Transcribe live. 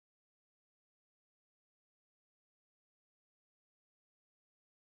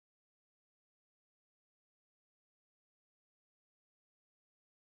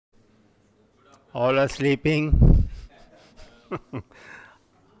All are sleeping.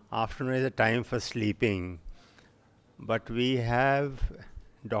 Afternoon is a time for sleeping. But we have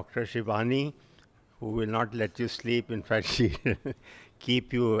Dr. Shivani, who will not let you sleep. In fact, she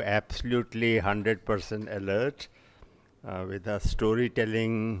keep you absolutely 100% alert with a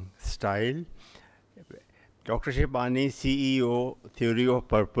storytelling style. Dr. Shivani, CEO, Theory of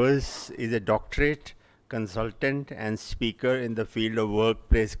Purpose, is a doctorate, consultant, and speaker in the field of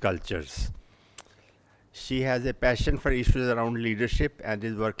workplace cultures. She has a passion for issues around leadership and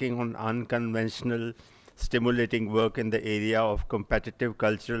is working on unconventional, stimulating work in the area of competitive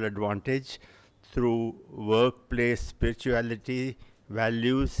cultural advantage through workplace spirituality,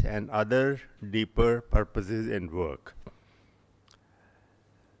 values, and other deeper purposes in work.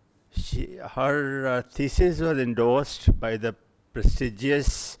 Her thesis was endorsed by the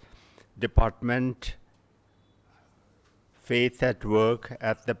prestigious department Faith at Work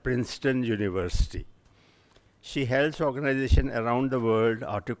at the Princeton University. She helps organizations around the world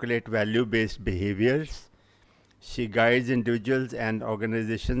articulate value-based behaviors. She guides individuals and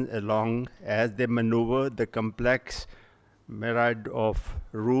organizations along as they maneuver the complex myriad of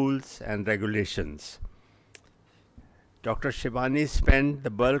rules and regulations. Dr. Shivani spent the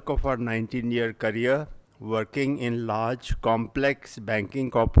bulk of her 19-year career working in large, complex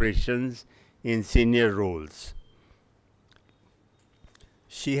banking corporations in senior roles.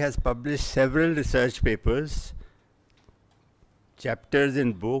 She has published several research papers, chapters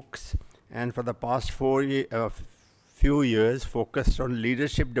in books, and for the past few years focused on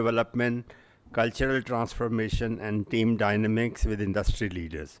leadership development, cultural transformation, and team dynamics with industry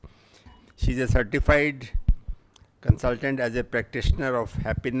leaders. She's a certified consultant as a practitioner of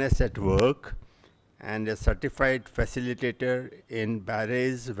happiness at work and a certified facilitator in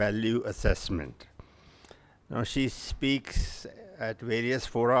Barre's value assessment. Now she speaks at various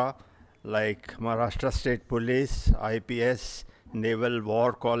fora like Maharashtra State Police, IPS, Naval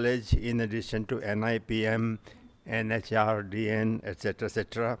War College, in addition to NIPM, NHRDN, etc.,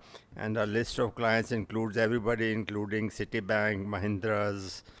 etc. And our list of clients includes everybody, including Citibank,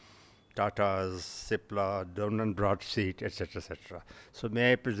 Mahindras, Tatas, Cipla, Dun& Bradstreet, etc., etc. So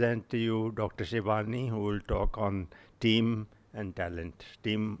may I present to you Dr. Shivani, who will talk on team and talent,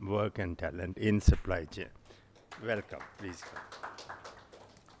 teamwork and talent in supply chain. Welcome, please.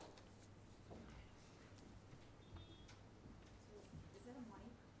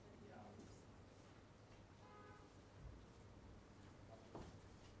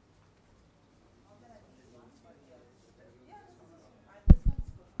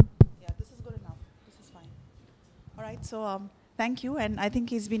 Yeah, this is good enough. This is fine. All right, so thank you, and I think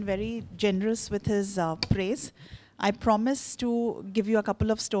he's been very generous with his praise. I promise to give you a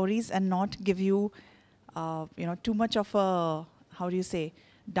couple of stories and not give you, too much of a, how do you say,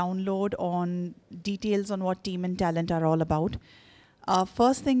 download on details on what team and talent are all about.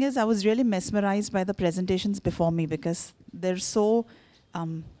 First thing is, I was really mesmerized by the presentations before me because they're so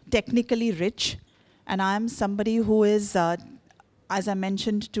technically rich, and I'm somebody who is, as I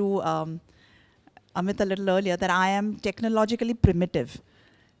mentioned to Amit a little earlier, that I am technologically primitive.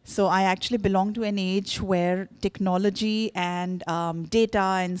 So I actually belong to an age where technology and data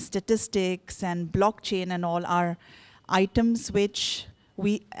and statistics and blockchain and all are items which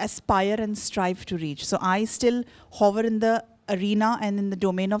we aspire and strive to reach. So I still hover in the arena and in the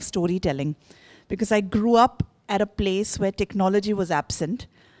domain of storytelling because I grew up at a place where technology was absent.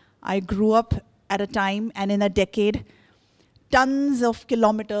 I grew up at a time and in a decade tons of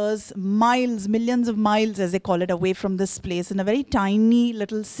kilometers, miles, millions of miles, as they call it, away from this place in a very tiny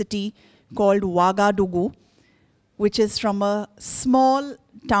little city called Ouagadougou, which is from a small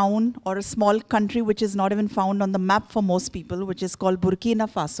town or a small country which is not even found on the map for most people, which is called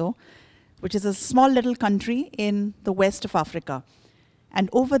Burkina Faso, which is a small little country in the west of Africa. And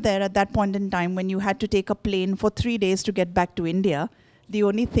over there, at that point in time, when you had to take a plane for 3 days to get back to India, the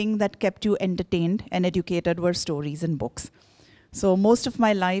only thing that kept you entertained and educated were stories and books. So most of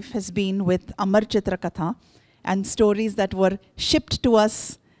my life has been with Amar Chitra Katha and stories that were shipped to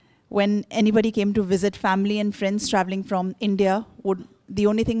us when anybody came to visit, family and friends traveling from India. The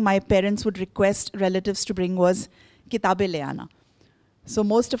only thing my parents would request relatives to bring was Kitabe Le Aana. So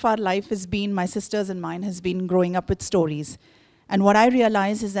most of our life has been, my sisters and mine, has been growing up with stories. And what I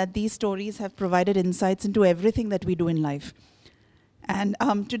realize is that these stories have provided insights into everything that we do in life. And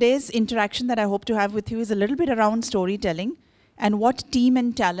today's interaction that I hope to have with you is a little bit around storytelling and what team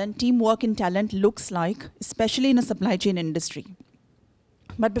and talent, teamwork and talent looks like, especially in a supply chain industry.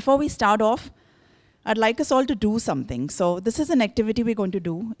 But before we start off, I'd like us all to do something. So this is an activity we're going to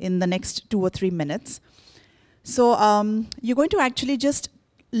do in the next 2 or 3 minutes. So you're going to actually just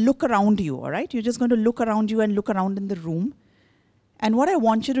look around you, all right? You're just going to look around you and look around in the room. And what I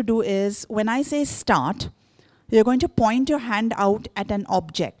want you to do is, when I say start, you're going to point your hand out at an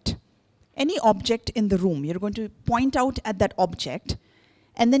object. Any object in the room, you're going to point out at that object,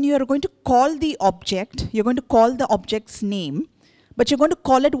 and then you're going to call the object, you're going to call the object's name, but you're going to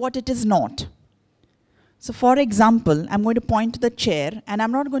call it what it is not. So for example, I'm going to point to the chair, and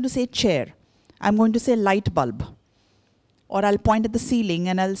I'm not going to say chair. I'm going to say light bulb. Or I'll point at the ceiling,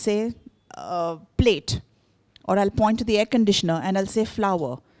 and I'll say plate. Or I'll point to the air conditioner, and I'll say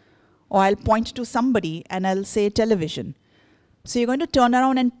flower. Or I'll point to somebody, and I'll say television. So you're going to turn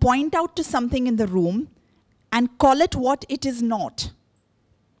around and point out to something in the room, and call it what it is not.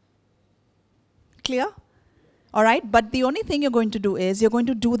 Clear? All right, but the only thing you're going to do is, you're going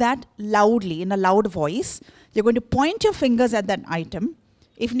to do that loudly, in a loud voice. You're going to point your fingers at that item.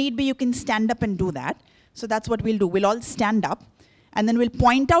 If need be, you can stand up and do that. So that's what we'll do. We'll all stand up, and then we'll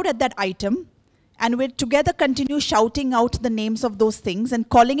point out at that item, and we'll together continue shouting out the names of those things and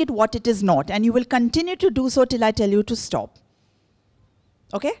calling it what it is not. And you will continue to do so till I tell you to stop.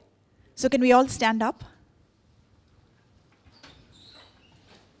 Okay? So can we all stand up?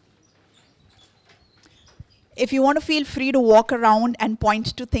 If you want to feel free to walk around and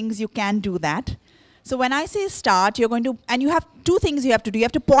point to things, you can do that. So when I say start, you're going to, and you have two things you have to do. You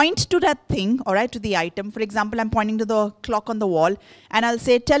have to point to that thing, all right, to the item. For example, I'm pointing to the clock on the wall, and I'll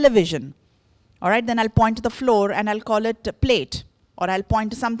say television. All right, then I'll point to the floor, and I'll call it plate. Or I'll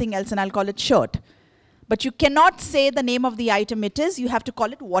point to something else, and I'll call it shirt. But you cannot say the name of the item it is. You have to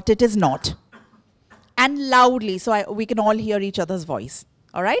call it what it is not. And loudly, so we can all hear each other's voice.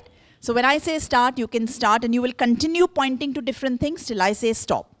 All right? So when I say start, you can start, and you will continue pointing to different things till I say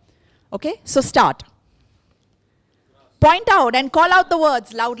stop. Okay? So start. Point out and call out the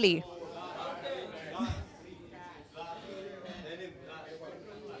words loudly.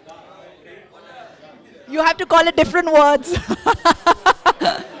 You have to call it different words.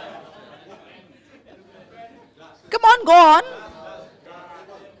 Come on, go on.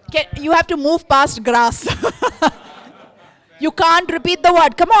 You have to move past grass. You can't repeat the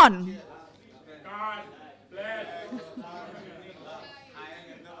word. Come on.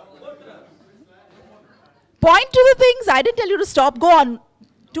 Point to the things. I didn't tell you to stop. Go on.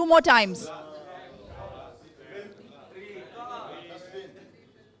 2 more times.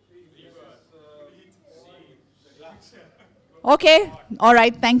 Okay. All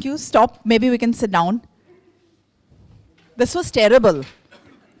right. Thank you. Stop. Maybe we can sit down. This was terrible.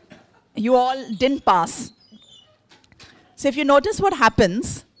 You all didn't pass. So if you notice what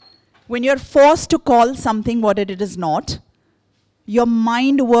happens when you're forced to call something what it is not, your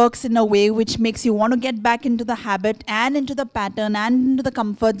mind works in a way which makes you want to get back into the habit and into the pattern and into the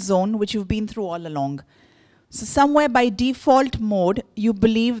comfort zone which you've been through all along. So somewhere by default mode, you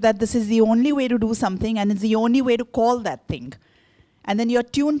believe that this is the only way to do something and it's the only way to call that thing. And then you're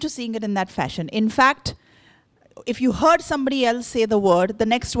tuned to seeing it in that fashion. In fact, if you heard somebody else say the word, the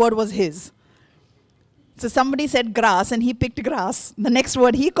next word was his. So somebody said grass and he picked grass. The next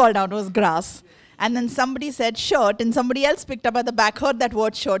word he called out was grass. And then somebody said shirt and somebody else picked up at the back, heard that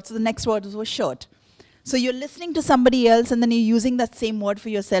word shirt. So the next word was shirt. So you're listening to somebody else and then you're using that same word for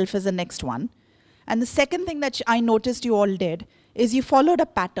yourself as the next one. And the second thing that I noticed you all did is you followed a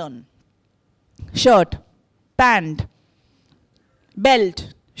pattern. Shirt, pant,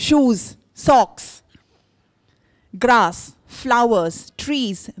 belt, shoes, socks, grass, flowers,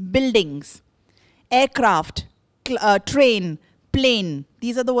 trees, buildings, aircraft, train, plane.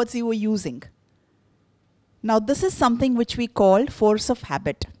 These are the words you were using. Now this is something which we call force of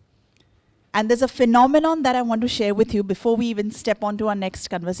habit. And there's a phenomenon that I want to share with you before we even step on to our next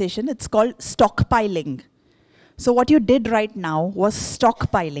conversation. It's called stockpiling. So what you did right now was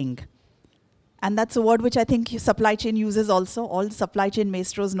stockpiling. And that's a word which I think supply chain uses also. All the supply chain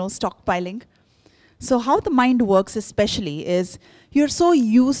maestros know stockpiling. So how the mind works especially is you're so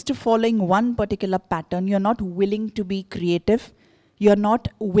used to following one particular pattern, you're not willing to be creative, you're not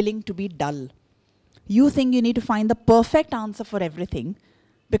willing to be dull. You think you need to find the perfect answer for everything,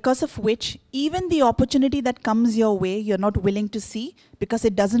 because of which even the opportunity that comes your way, you're not willing to see because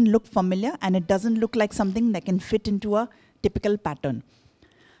it doesn't look familiar and it doesn't look like something that can fit into a typical pattern.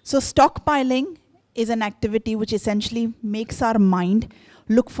 So stockpiling is an activity which essentially makes our mind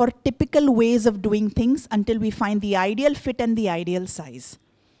look for typical ways of doing things until we find the ideal fit and the ideal size.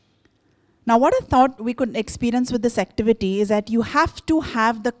 Now what I thought we could experience with this activity is that you have to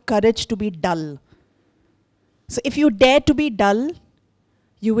have the courage to be dull. So if you dare to be dull,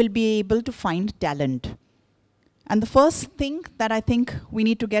 you will be able to find talent. And the first thing that I think we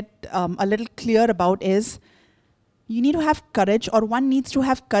need to get a little clear about is you need to have courage, or one needs to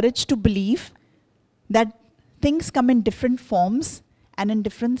have courage to believe that things come in different forms and in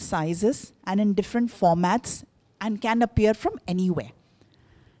different sizes and in different formats and can appear from anywhere.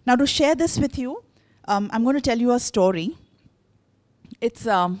 Now, to share this with you, I'm going to tell you a story. It's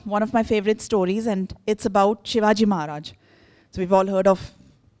one of my favorite stories, and it's about Shivaji Maharaj. So we've all heard of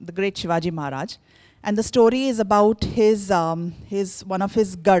the great Shivaji Maharaj. And the story is about one of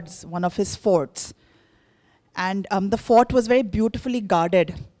his gads, one of his forts. And the fort was very beautifully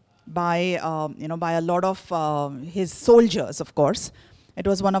guarded by a lot of his soldiers, of course. It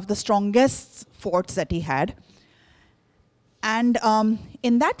was one of the strongest forts that he had. And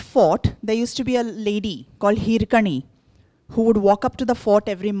in that fort, there used to be a lady called Hirkani, who would walk up to the fort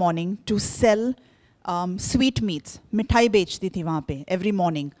every morning to sell sweetmeats. Mithai bechti thi wahan pe, every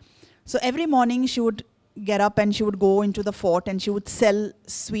morning. So every morning she would get up and she would go into the fort and she would sell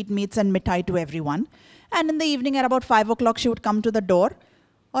sweetmeats and mithai to everyone. And in the evening at about 5 o'clock, she would come to the door,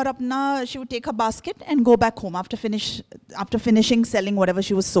 or she would take her basket and go back home after finishing selling whatever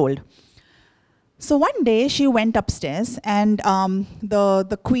she was sold. So one day she went upstairs, and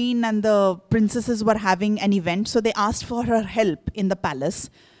the queen and the princesses were having an event, so they asked for her help in the palace.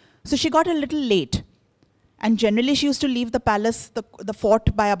 So she got a little late. And generally she used to leave the palace, the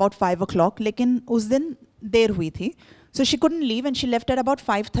fort, by about 5 o'clock. Lekin us din der hui thi. So she couldn't leave, and she left at about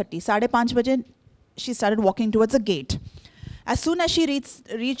 5:30. 5:30 baje she started walking towards the gate. As soon as she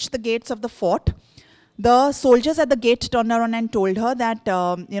reached the gates of the fort, the soldiers at the gate turned around and told her that,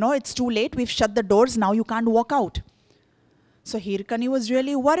 it's too late, we've shut the doors, now you can't walk out. So Hirkani was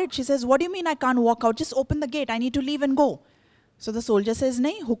really worried. She says, what do you mean I can't walk out? Just open the gate, I need to leave and go. So the soldier says,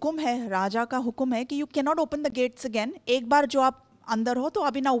 nahi, hukum hai, Raja ka hukum hai, ki you cannot open the gates again. Ek baar jo aap andar ho, to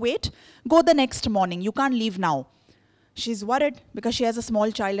abhi now wait, go the next morning, you can't leave now. She's worried because she has a small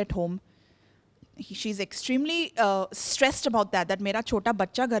child at home. She's extremely stressed about that mera chota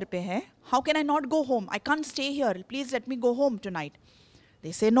bachcha ghar pe hai. How can I not go home? I can't stay here. Please let me go home tonight.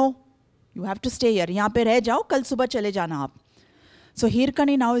 They say, no, you have to stay here. Yahan pe reh jao, kal subah chale jana aap. So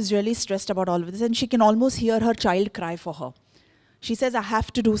Hirkani now is really stressed about all of this, and she can almost hear her child cry for her. She says, I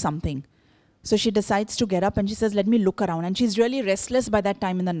have to do something. So she decides to get up and she says, let me look around. And she's really restless by that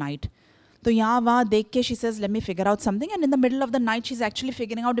time in the night. So yahan wahan dekh ke she says, let me figure out something. And in the middle of the night, she's actually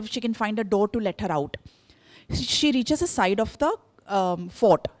figuring out if she can find a door to let her out. She reaches the side of the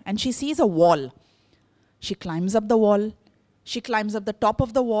fort and she sees a wall. She climbs up the wall. She climbs up the top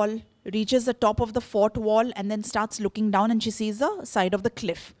of the wall, reaches the top of the fort wall, and then starts looking down, and she sees the side of the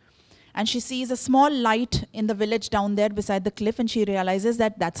cliff. And she sees a small light in the village down there beside the cliff, and she realizes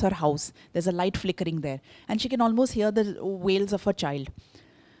that that's her house. There's a light flickering there. And she can almost hear the wails of her child.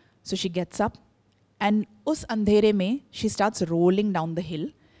 So she gets up, and us andhere mein, she starts rolling down the hill,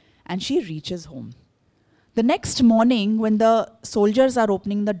 and she reaches home. The next morning, when the soldiers are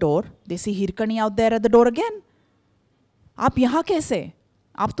opening the door, they see Hirkani out there at the door again. आप यहाँ कैसे?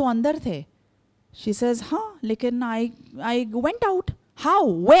 आप तो अंदर थे. She says, हाँ, लेकिन I went out. How?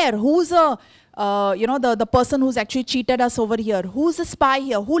 Where? Who's the person who's actually cheated us over here? Who's the spy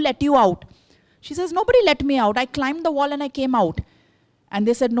here? Who let you out? She says, nobody let me out. I climbed the wall and I came out. And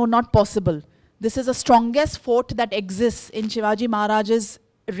they said, no, not possible. This is the strongest fort that exists in Shivaji Maharaj's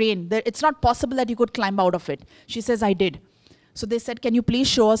reign. It's not possible that you could climb out of it. She says, I did. So they said, can you please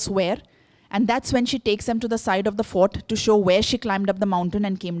show us where? And that's when she takes them to the side of the fort to show where she climbed up the mountain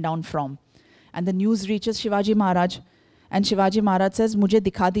and came down from. And the news reaches Shivaji Maharaj. And Shivaji Maharaj says, Mujhe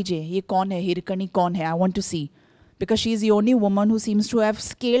dikha dijiye, ye kaun hai, Hirkani kaun hai, I want to see. Because she is the only woman who seems to have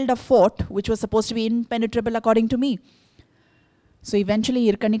scaled a fort which was supposed to be impenetrable according to me. So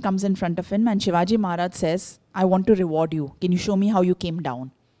eventually Hirkani comes in front of him and Shivaji Maharaj says, I want to reward you. Can you show me how you came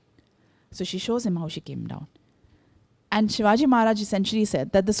down? So she shows him how she came down. And Shivaji Maharaj essentially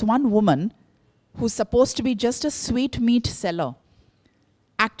said that this one woman who's supposed to be just a sweet meat seller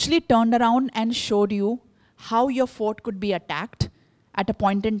actually turned around and showed you how your fort could be attacked at a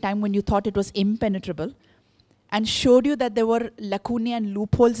point in time when you thought it was impenetrable, and showed you that there were lacunae and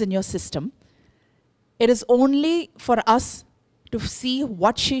loopholes in your system. It is only for us to see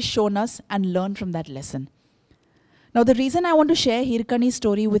what she's shown us and learn from that lesson. Now, the reason I want to share Hirkani's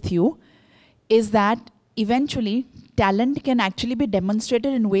story with you is that eventually talent can actually be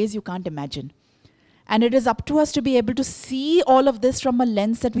demonstrated in ways you can't imagine. And it is up to us to be able to see all of this from a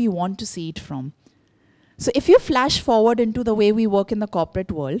lens that we want to see it from. So if you flash forward into the way we work in the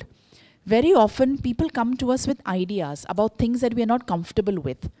corporate world, very often people come to us with ideas about things that we are not comfortable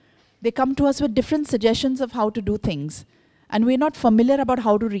with. They come to us with different suggestions of how to do things, and we're not familiar about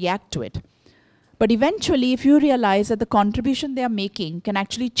how to react to it. But eventually, if you realize that the contribution they are making can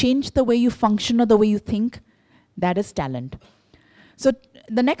actually change the way you function or the way you think, That is talent. So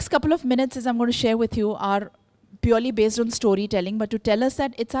the next couple of minutes is I'm going to share with you are purely based on storytelling, but to tell us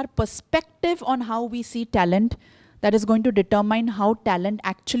that it's our perspective on how we see talent that is going to determine how talent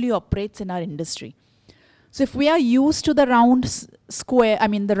actually operates in our industry. So if we are used to the round square, I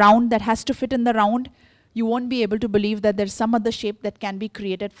mean the round that has to fit in the round, you won't be able to believe that there's some other shape that can be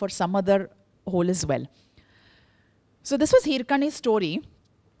created for some other hole as well. So this was Hirkani's story.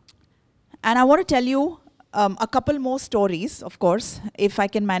 And I want to tell you a couple more stories, of course, if I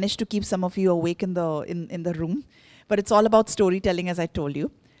can manage to keep some of you awake in the room. But it's all about storytelling, as I told you.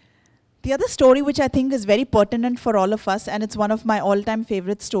 The other story, which I think is very pertinent for all of us, and it's one of my all-time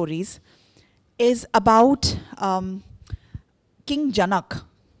favorite stories, is about King Janak.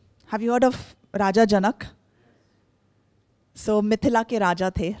 Have you heard of Raja Janak? So Mithila के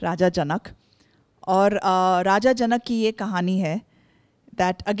राजा थे, Raja Janak. और Raja Janak की ये कहानी है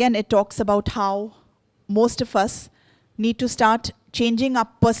that again it talks about how most of us need to start changing our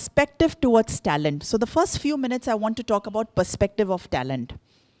perspective towards talent. So the first few minutes I want to talk about perspective of talent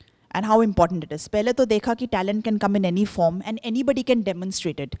and how important it is. पहले तो देखा कि talent can come in any form and anybody can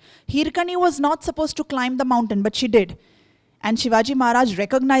demonstrate it. Hirkani was not supposed to climb the mountain, but she did. And Shivaji Maharaj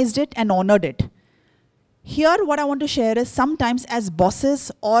recognized it and honored it. Here what I want to share is sometimes as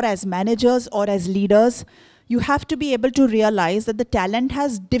bosses or as managers or as leaders, you have to be able to realize that the talent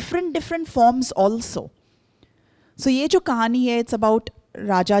has different forms also. So ये जो कहानी है, it's about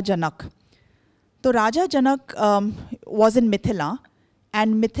Raja Janak. So Raja Janak was in Mithila,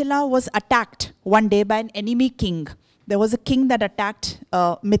 and Mithila was attacked one day by an enemy king. There was a king that attacked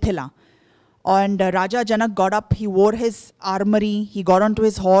Mithila. And Raja Janak got up, he wore his armory, he got onto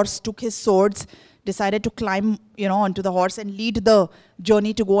his horse, took his swords, decided to climb, onto the horse and lead the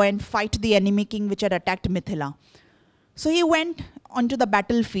journey to go and fight the enemy king which had attacked Mithila. So he went onto the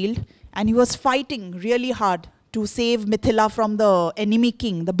battlefield and he was fighting really hard to save Mithila from the enemy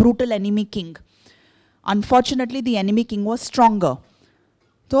king, the brutal enemy king. Unfortunately, the enemy king was stronger.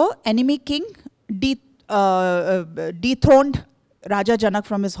 So enemy king dethroned Raja Janak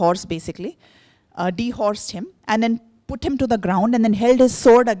from his horse, basically, dehorsed him, and then put him to the ground, and then held his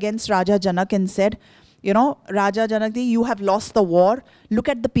sword against Raja Janak and said, Raja Janak, you have lost the war. Look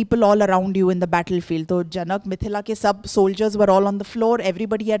at the people all around you in the battlefield. So Janak, Mithila ke sab soldiers were all on the floor.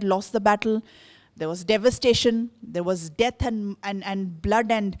 Everybody had lost the battle. There was devastation. There was death and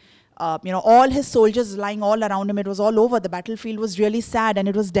blood and all his soldiers lying all around him. It was all over. The battlefield was really sad and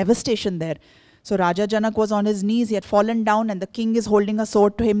it was devastation there. So Raja Janak was on his knees, he had fallen down, and the king is holding a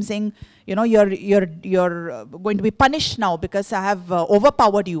sword to him saying, you're going to be punished now because I have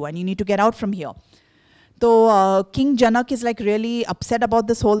overpowered you and you need to get out from here. So King Janak is like really upset about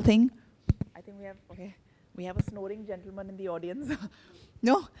this whole thing. I think we have a snoring gentleman in the audience.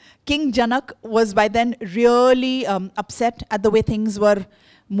 No, King Janak was by then really upset at the way things were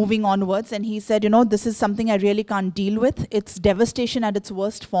moving onwards, and he said, this is something I really can't deal with. It's devastation at its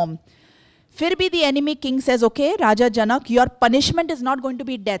worst form. Fir bhi the enemy king says, okay, Raja Janak, your punishment is not going to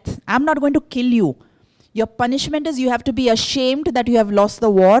be death. I'm not going to kill you. Your punishment is you have to be ashamed that you have lost the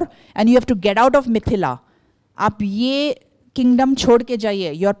war and you have to get out of Mithila. Aap ye kingdom chhod ke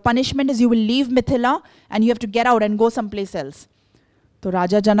jaiye. Your punishment is you will leave Mithila and you have to get out and go someplace else. So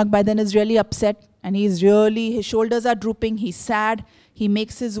Raja Janak by then is really upset and his shoulders are drooping, he's sad. He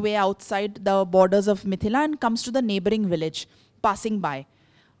makes his way outside the borders of Mithila and comes to the neighboring village, passing by.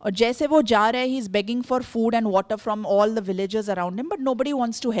 और जैसे वो जा रहे, he's begging for food and water from all the villagers around him, but nobody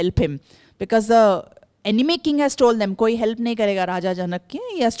wants to help him because the enemy king has told them, कोई help नहीं करेगा Raja Janak के,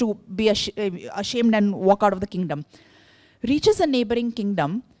 he has to be ashamed and walk out of the kingdom. Reaches a neighboring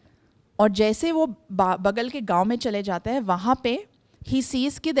kingdom, और जैसे वो बगल के गांव में चले जाते हैं, वहाँ पे he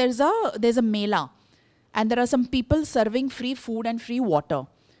sees कि there's a mela and there are some people serving free food and free water.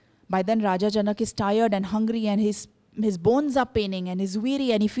 By then Raja Janak is tired and hungry and his bones are paining and he's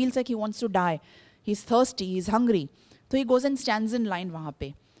weary and he feels like he wants to die. He's thirsty, he's hungry. So he goes and stands in line वहाँ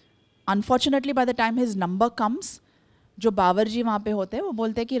पे. Unfortunately, by the time his number comes, जो बावर जी वहाँ पे होते हैं, वो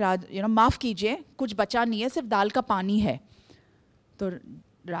बोलते हैं कि माफ़ कीजिए, कुछ बचा नहीं है, सिर्फ दाल का पानी है. तो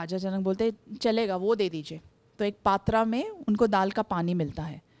राजा जनक बोलते हैं, चलेगा, वो दे दीजिए. तो एक पात्रा में उनको दाल का पानी मिलता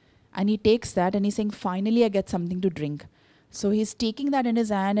है. And he takes that and he's saying, finally I get something to drink. So he's taking that in his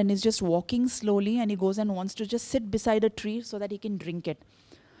hand and he's just walking slowly and he goes and wants to just sit beside a tree so that he can drink it.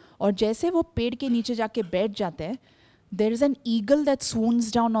 और जैसे वो पेड़ के नीचे जाके बैठ जाते हैं, there is an eagle that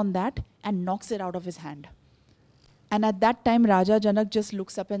swoons down on that and knocks it out of his hand. And at that time, Raja Janak just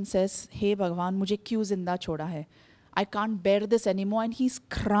looks up and says, "Hey Bhagwan, मुझे क्यों जिंदा छोड़ा है? I can't bear this anymore." And he's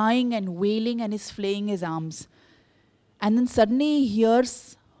crying and wailing and he's flaying his arms. And then suddenly he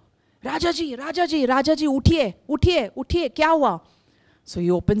hears Raja ji, uthiye, kya hua? So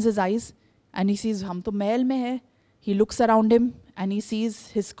he opens his eyes and he sees, hum to mahal mein hai. He looks around him and he sees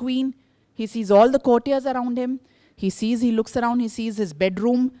his queen. He sees all the courtiers around him. He looks around, he sees his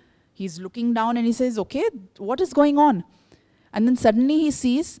bedroom. He's looking down and he says, okay, what is going on? And then suddenly he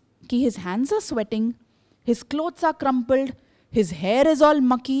sees that his hands are sweating, his clothes are crumpled, his hair is all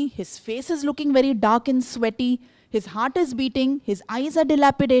mucky, his face is looking very dark and sweaty, his heart is beating, his eyes are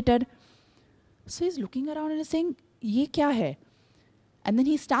dilapidated. So he's looking around and he's saying, ye kya hai? And then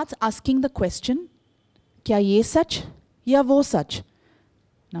he starts asking the question, kya ye sach ya wo sach?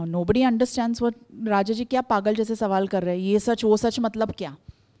 Now nobody understands what Raja ji kya pagal jaise sawal kar rahe, ye sach wo sach matlab kya?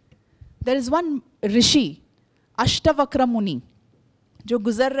 There is one rishi, Ashtavakra Muni, जो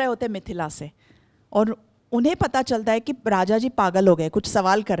गुजर रहे होते मिथिला से और उन्हें पता चलता है कि राजा जी पागल हो गए, कुछ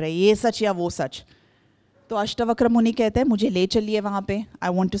सवाल कर रहे हैं, ये सच या वो सच. तो अष्टवक्र मुनि कहते हैं मुझे ले चलिए वहाँ पे, I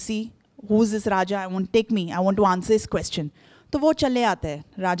want to see who is this Raja, take me, I want to answer his question. तो वो चले आते हैं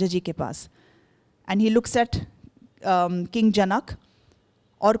राजा जी के पास and he looks at King Janak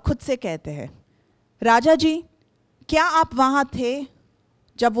और खुद से कहते हैं, राजा जी क्या आप वहाँ थे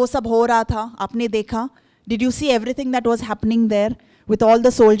जब वो सब हो रहा था, आपने देखा? Did you see everything that was happening there with all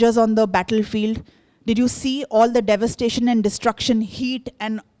the soldiers on the battlefield? Did you see all the devastation and destruction, heat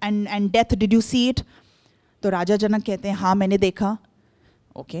and death? Did you see it? तो राजा जनक कहते हैं हाँ मैंने देखा.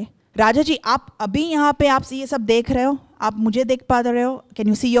 Okay. राजा जी आप अभी यहाँ पे आप ये सब देख रहे हो, आप मुझे देख पा रहे हो? Can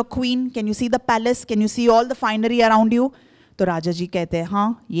you see your queen? Can you see the palace? Can you see all the finery around you? तो राजा जी कहते हैं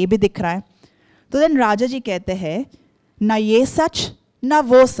हाँ ये भी दिख रहा है. तो then राजा जी कहते हैं ना ये सच ना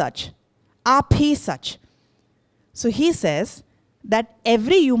वो सच, आप ही सच. So he says that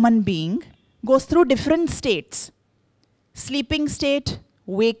every human being goes through different states: sleeping state,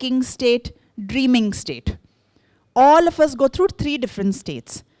 waking state, dreaming state. All of us go through 3 different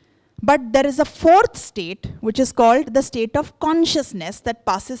states. But there is a 4th state, which is called the state of consciousness, that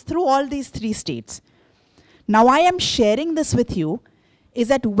passes through all these 3 states. Now I am sharing this with you is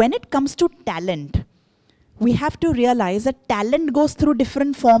that when it comes to talent, we have to realize that talent goes through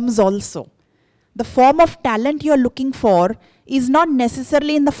different forms also. The form of talent you're looking for is not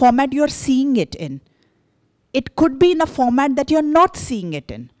necessarily in the format you're seeing it in. It could be in a format that you're not seeing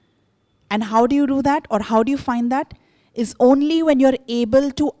it in. And how do you do that, or how do you find that? Is only when you're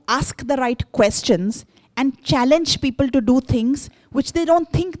able to ask the right questions and challenge people to do things which they don't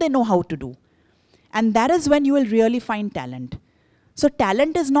think they know how to do. And that is when you will really find talent. So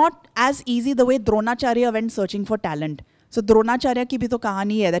talent is not as easy the way Dronacharya went searching for talent. So Dronacharya की भी तो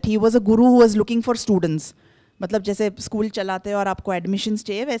कहानी है that he was a guru who was looking for students. मतलब जैसे school चलाते हैं और आपको admissions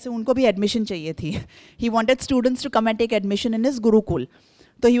चाहिए, वैसे उनको भी admission चाहिए थी. He wanted students to come and take admission in his Gurukul.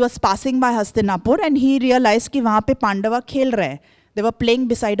 So he was passing by Hastinapur and he realized कि वहाँ पे पांडवा खेल रहे हैं. They were playing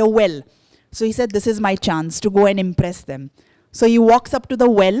beside a well. So he said, this is my chance to go and impress them. So he walks up to the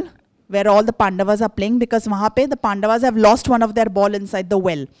well where all the Pandavas are playing, because वहाँ पे the Pandavas have lost one of their ball inside the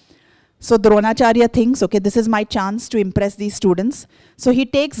well. So Dronacharya thinks, okay, this is my chance to impress these students. So he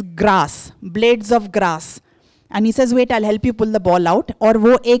takes grass, blades of grass, and he says, wait, I'll help you pull the ball out. और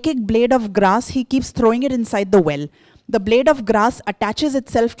वो एक blade of grass, he keeps throwing it inside the well. The blade of grass attaches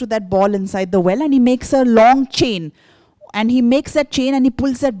itself to that ball inside the well, and he makes a long chain. And he makes that chain and he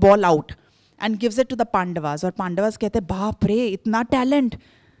pulls that ball out and gives it to the Pandavas. और Pandavas कहते हैं, बाप रे, इतना talent.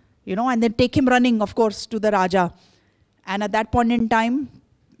 You know, and then take him running, of course, to the Raja. And at that point in time,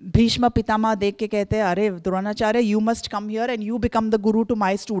 Bhishma Pitama देख के कहते हैं, अरे Dronacharya, you must come here and you become the guru to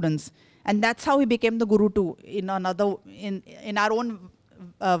my students. And that's how he became the guru too, in our own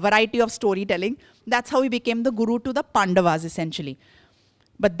variety of storytelling. That's how he became the guru to the Pandavas, essentially.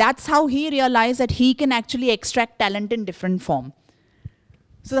 But that's how he realized that he can actually extract talent in different form.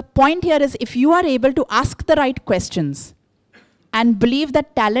 So the point here is, if you are able to ask the right questions and believe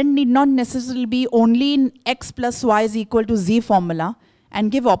that talent need not necessarily be only in X plus Y is equal to Z formula, and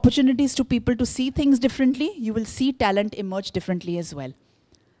give opportunities to people to see things differently, you will see talent emerge differently as well.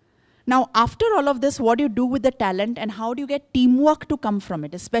 Now, after all of this, what do you do with the talent and how do you get teamwork to come from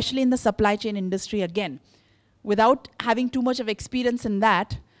it, especially in the supply chain industry again? Without having too much of experience in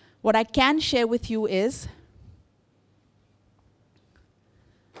that, what I can share with you is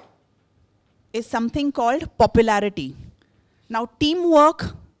something called popularity. Now,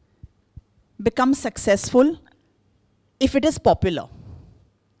 teamwork becomes successful if it is popular.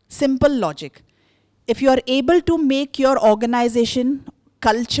 Simple logic. If you are able to make your organization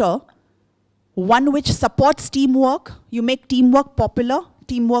culture one which supports teamwork, you make teamwork popular,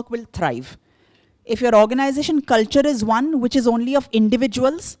 teamwork will thrive. If your organization culture is one which is only of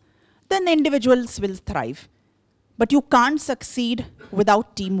individuals, then individuals will thrive. but you can't succeed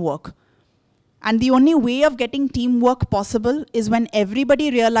without teamwork. And the only way of getting teamwork possible is when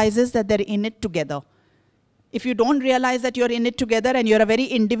everybody realizes that they're in it together. If you don't realize that you're in it together and you're a very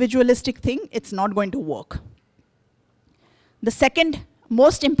individualistic thing, it's not going to work. The second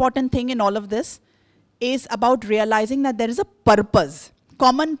most important thing in all of this is about realizing that there is a purpose,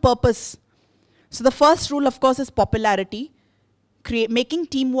 common purpose. So the first rule, of course, is popularity, making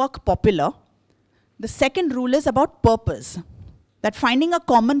teamwork popular. The second rule is about purpose, that finding a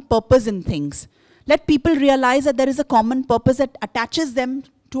common purpose in things. Let people realize that there is a common purpose that attaches them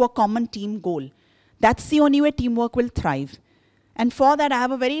to a common team goal. That's the only way teamwork will thrive. And for that, I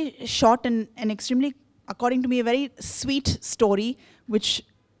have a very short and extremely, according to me, a very sweet story, which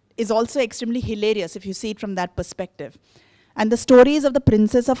is also extremely hilarious if you see it from that perspective. And the story is of the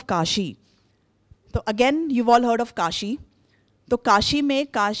princess of Kashi. So again, you've all heard of Kashi. So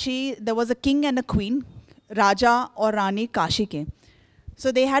Kashi, there was a king and a queen, Raja or Rani Kashi ke.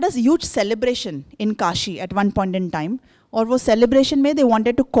 So they had a huge celebration in Kashi at one point in time. Or wo celebration mein they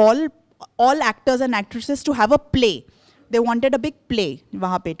wanted to call all actors and actresses to have a play. They wanted a big play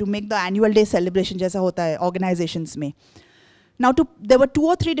wahan pe to make the annual day celebration jaisa hota hai organizations mein. Now there were 2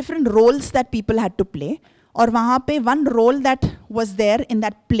 or 3 different roles that people had to play. Or wahan pe one role that was there in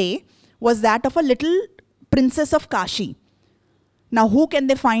that play was that of a little princess of Kashi. Now who can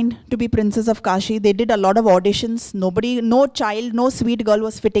they find to be princess of Kashi? They did a lot of auditions. Nobody, no child, no sweet girl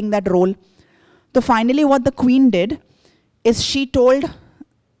was fitting that role. So finally what the queen did is she told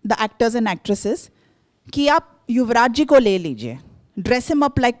the actors and actresses कि आप युवराज जी को ले लीजिए. Dress him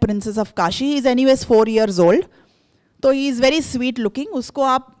up like princess of Kashi. He is anyways 4 years old. So he is very sweet looking. उसको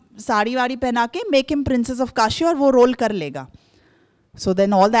आप साड़ी वाड़ी पहना के make him princess of Kashi और वो रोल कर लेगा. So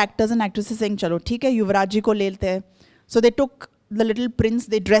then all the actors and actresses saying चलो ठीक है युवराज जी को ले लेते हैं. So they took the little prince,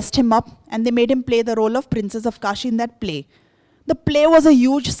 they dressed him up and they made him play the role of princess of Kashi in that play. The play was a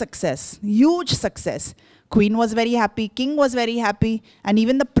huge success, huge success. Queen was very happy, king was very happy, and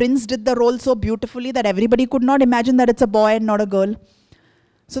even the prince did the role so beautifully that everybody could not imagine that it's a boy and not a girl.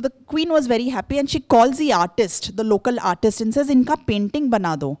 So the queen was very happy and she calls the artist, the local artist, and says, "Inka painting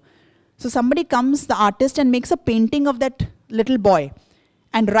bana do." So somebody comes, the artist, and makes a painting of that little boy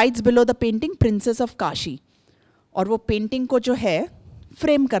and writes below the painting, Princess of Kashi. और वो painting को जो है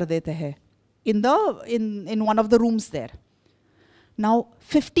frame कर देते हैं in one of the rooms there. Now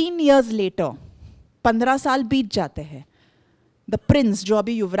 15 years later, 15 साल बीत जाते हैं. The prince जो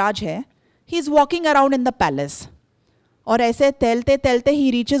अभी युवराज है, he is walking around in the palace. और ऐसे तैलते तैलते he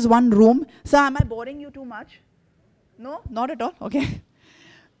reaches one room. So am I boring you too much? No, not at all. Okay.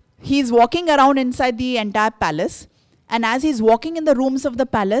 He is walking around inside the entire palace. And as he's walking in the rooms of the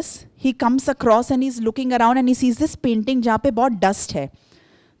palace, he comes across and he's looking around and he sees this painting जहाँ पे बहुत dust है.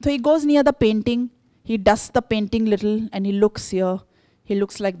 So he goes near the painting, he dusts the painting little and he looks here, he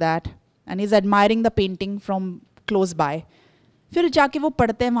looks like that. And he's admiring the painting from close by. फिर जाके वो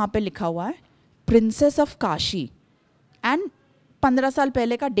पढ़ते हैं वहाँ पे लिखा हुआ है Princess of Kashi. And 15 साल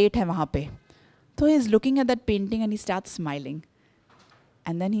पहले का date है वहाँ पे. So he's looking at that painting and he starts smiling.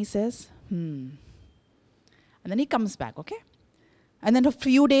 And then he says, And then he comes back, okay? And then a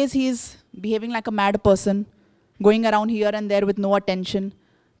few days he's behaving like a mad person, going around here and there with no attention.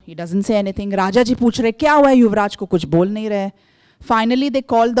 He doesn't say anything. Raja ji पूछ रहे क्या हुआ है युवराज को कुछ बोल नहीं रहे. Finally they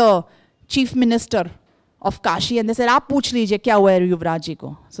call the chief minister of Kashi and they said आप पूछ लीजिए क्या हुआ है युवराज जी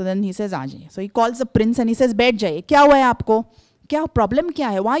को. So then he says आ जाइए. So he calls the prince and he says बैठ जाइए. क्या हुआ है आपको? क्या problem क्या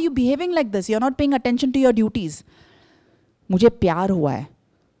है? Why are you behaving like this? You're not paying attention to your duties. मुझे प्यार हुआ है.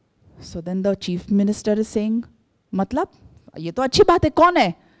 So then the chief minister is saying, मतलब ये तो अच्छी बात है, कौन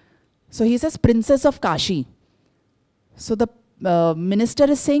है? So he says, Princess of Kashi. So the minister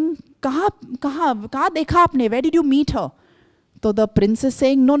is saying, कहाँ देखा आपने? Where did you meet her? So the prince is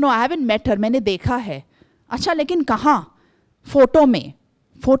saying, no, I haven't met her. मैंने देखा है. अच्छा, लेकिन कहाँ? फोटो में.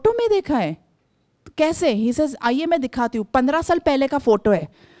 फोटो में देखा है? कैसे? He says, आइए मैं दिखाती हूँ. 15 साल पहले का फोटो है.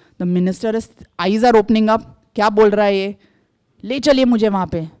 The minister's eyes are opening up. क्या बोल रहा है ये? ले चलिए मुझे वहाँ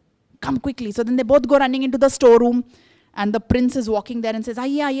पे. Come quickly. So then they both go running into the storeroom and the prince is walking there and says,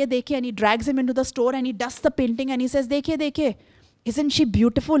 आइए देखिए. And he drags him into the store and he dusts the painting and he says, देखिए. Isn't she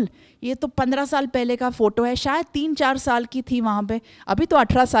beautiful? ये तो 15 साल पहले का photo है. शायद 3-4 साल की थी वहाँ पे. अभी तो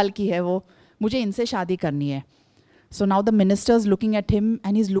 18 साल की है वो. मुझे इनसे शादी करनी है. So now the minister is looking at him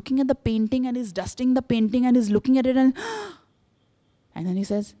and he's looking at the painting and he's dusting the painting and he's looking at it and then he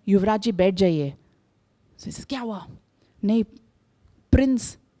says, युवराज जी बैठ जाइए. So he says, क्या हुआ? नहीं,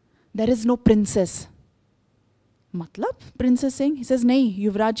 prince. There is no princess. मतलब? Princess saying, he says, नहीं,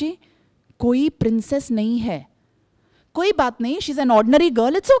 युवराज जी, कोई princess नहीं है. कोई बात नहीं, she is an ordinary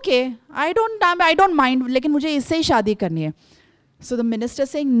girl, it's okay, I don't mind, लेकिन मुझे इससे ही शादी करनी है. So the minister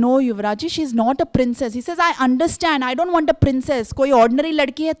saying, no Yuvraj ji, she is not a princess. He says, I understand, I don't want a princess. कोई ordinary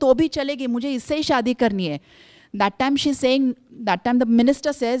लड़की है तो भी चलेगी, मुझे इससे ही शादी करनी है. That time she's saying, that time the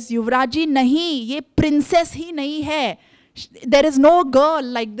minister says, Yuvraj ji नहीं, ये princess ही नहीं है. There is no girl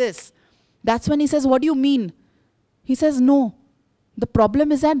like this. That's when he says, what do you mean? He says, no. The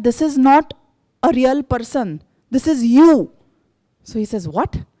problem is that this is not a real person. This is you. So he says,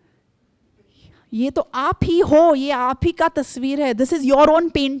 what? ये तो आप ही हो, ये आप ही का तस्वीर है. This is your own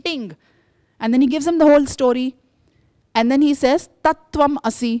painting. And then he gives him the whole story. And then he says, Tattvam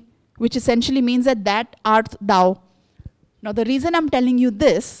Asi, which essentially means that art thou. Now the reason I'm telling you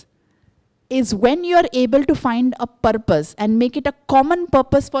this is when you are able to find a purpose and make it a common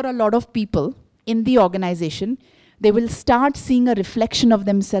purpose for a lot of people in the organization, they will start seeing a reflection of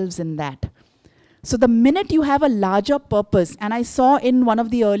themselves in that. So the minute you have a larger purpose, and I saw in one of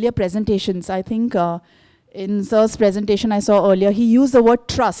the earlier presentations, I think in Sir's presentation I saw earlier, he used the word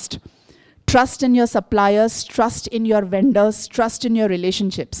trust. Trust in your suppliers, trust in your vendors, trust in your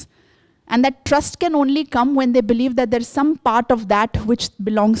relationships. And that trust can only come when they believe that there's some part of that which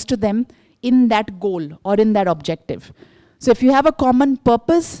belongs to them in that goal or in that objective. So if you have a common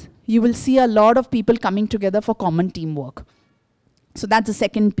purpose, you will see a lot of people coming together for common teamwork. So that's the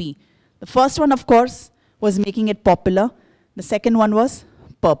second P. The first one, of course, was making it popular. The second one was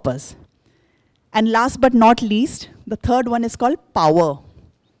purpose. And last but not least, the third one is called power.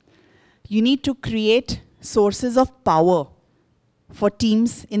 You need to create sources of power for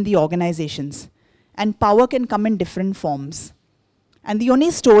teams in the organizations. And power can come in different forms. And the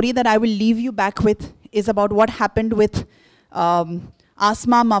only story that I will leave you back with is about what happened with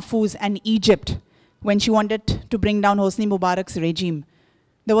Asma Mahfouz and Egypt when she wanted to bring down Hosni Mubarak's regime.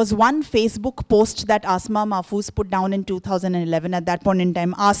 There was one Facebook post that Asma Mahfouz put down in 2011 at that point in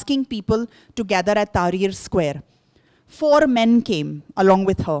time, asking people to gather at Tahrir Square. 4 men came along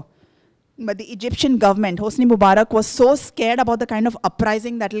with her. But the Egyptian government, Hosni Mubarak, was so scared about the kind of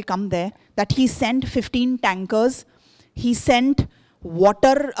uprising that will come there that he sent 15 tankers, he sent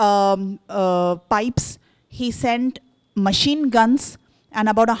water pipes, he sent machine guns, and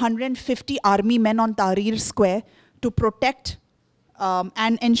about 150 army men on Tahrir Square to protect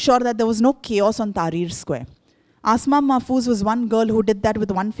and ensure that there was no chaos on Tahrir Square. Asma Mahfouz was one girl who did that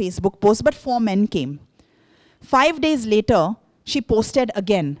with one Facebook post, but 4 men came. 5 days later, she posted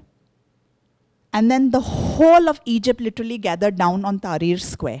again. And then the whole of Egypt literally gathered down on Tahrir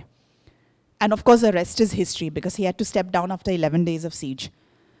Square. And of course, the rest is history because he had to step down after 11 days of siege.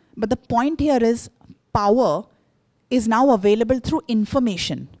 But the point here is power is now available through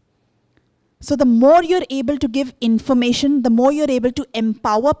information. So the more you're able to give information, the more you're able to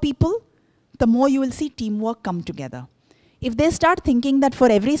empower people, the more you will see teamwork come together. If they start thinking that for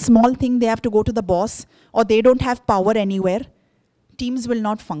every small thing they have to go to the boss or they don't have power anywhere, teams will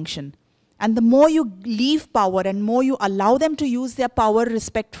not function. And the more you leave power and more you allow them to use their power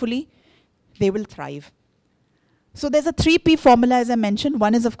respectfully, they will thrive. So there's a 3P formula, as I mentioned.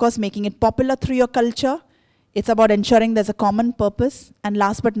 One is, of course, making it popular through your culture. It's about ensuring there's a common purpose. And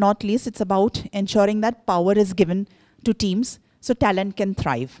last but not least, it's about ensuring that power is given to teams so talent can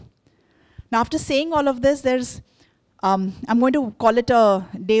thrive. Now, after saying all of this, there's, I'm going to call it a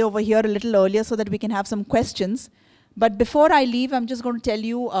day over here a little earlier so that we can have some questions. But before I leave, I'm just going to tell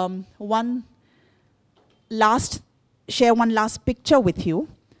you share one last picture with you.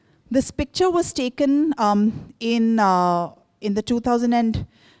 This picture was taken in the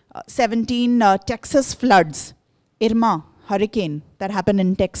 2017 Texas floods, Irma hurricane that happened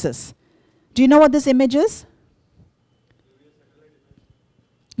in Texas. Do you know what this image is?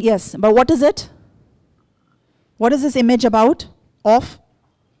 Yes, but what is it? What is this image about? Of?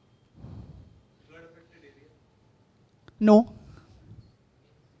 No.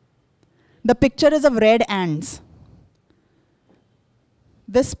 The picture is of red ants.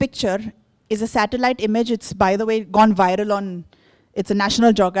 This picture is a satellite image. It's, by the way, gone viral on, it's a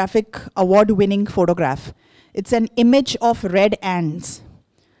National Geographic award-winning photograph. It's an image of red ants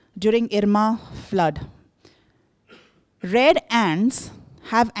during Irma flood. Red ants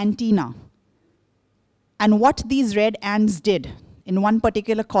have antennae. And what these red ants did in one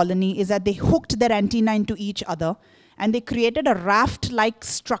particular colony is that they hooked their antennae into each other and they created a raft-like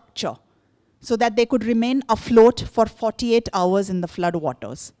structure so that they could remain afloat for 48 hours in the flood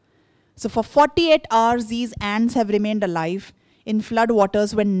waters. So for 48 hours, these ants have remained alive in flood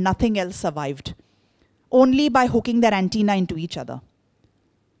waters when nothing else survived, only by hooking their antennae into each other.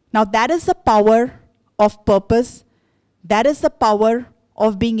 Now that is the power of purpose. That is the power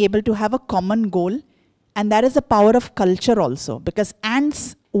of being able to have a common goal And that is the power of culture also, because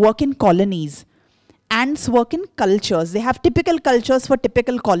ants work in colonies. Ants work in cultures. They have typical cultures for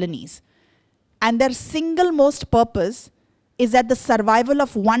typical colonies. And their single most purpose is that the survival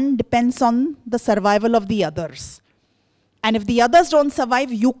of one depends on the survival of the others. And if the others don't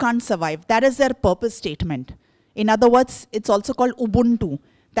survive, you can't survive. That is their purpose statement. In other words, it's also called Ubuntu.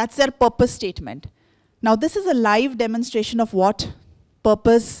 That's their purpose statement. Now, this is a live demonstration of what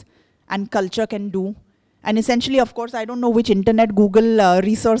purpose and culture can do. And essentially, of course, I don't know which internet, Google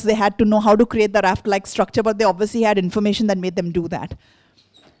resource they had to know how to create the raft-like structure, but they obviously had information that made them do that.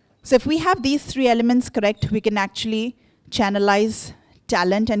 So if we have these three elements correct, we can actually channelize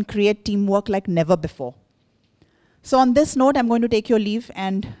talent and create teamwork like never before. So on this note, I'm going to take your leave,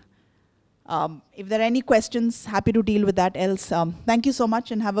 and if there are any questions, happy to deal with that. Else, thank you so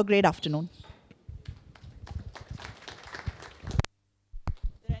much and have a great afternoon. Are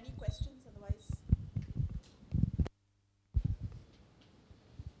there any questions? Otherwise,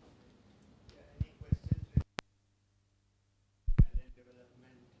 Any questions talent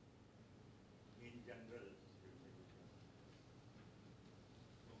development in general?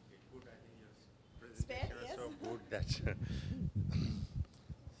 Okay, good. I think your presentation was so good that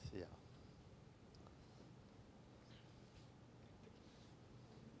yeah.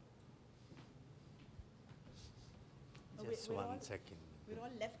 Just we're 1 all- second. we're all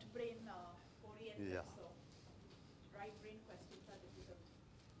left brain oriented, Yeah. so right brain questions are difficult.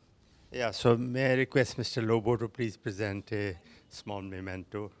 Yeah, so may I request Mr. Lobo to please present a small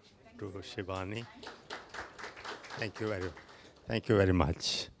memento to Shivani. Thank you very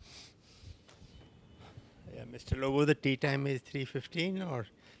much. Yeah, Mr. Lobo, the tea time is 3:15 or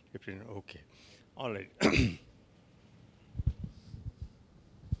 15? Okay. All right.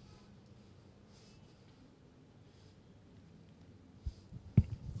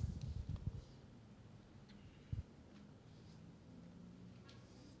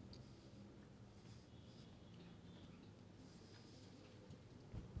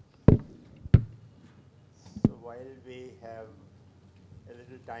 So while we have a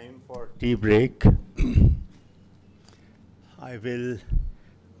little time for tea break, I will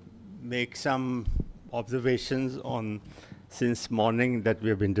make some observations on since morning that we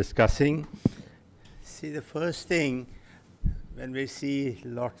have been discussing. See, the first thing, when we see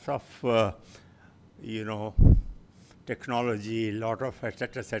lots of, technology, lot of et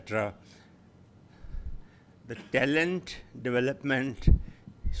cetera, the talent development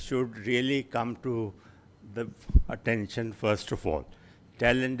should really come to the attention first of all.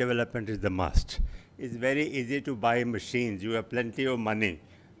 Talent development is the must. It's very easy to buy machines. You have plenty of money,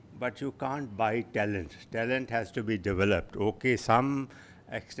 but you can't buy talent. Talent has to be developed. Okay, some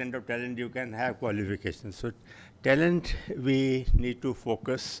extent of talent you can have qualifications. So talent we need to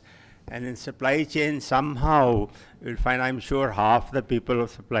focus. And in supply chain, somehow you'll find, I'm sure half the people of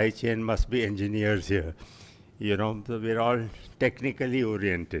supply chain must be engineers here. So we're all technically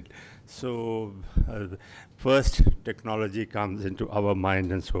oriented. So first technology comes into our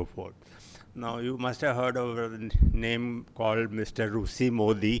mind and so forth. Now you must have heard of a name called Mr. Rusi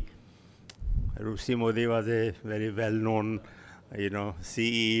Modi. Rusi Modi was a very well-known,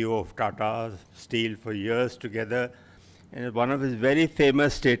 CEO of Tata Steel for years together. And one of his very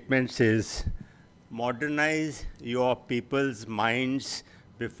famous statements is, modernize your people's minds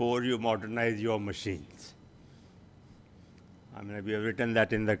before you modernize your machines. I mean, we have written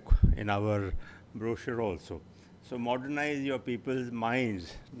that in our brochure also. So modernize your people's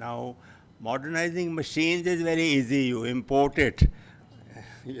minds. Now, modernizing machines is very easy. You import it.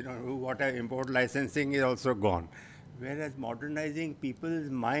 Import licensing is also gone. Whereas modernizing people's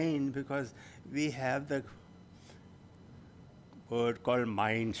mind, because we have the word called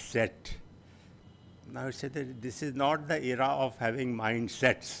mindset. Now I said that this is not the era of having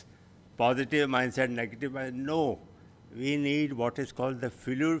mindsets, positive mindset, negative mindset. No, we need what is called the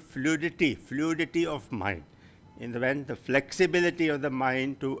fluidity of mind. In the end, the flexibility of the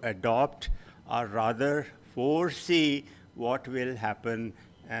mind to adopt or rather foresee what will happen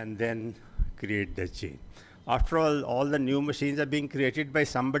and then create the change. After all the new machines are being created by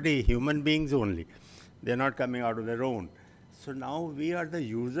somebody, human beings only. They're not coming out of their own. So now we are the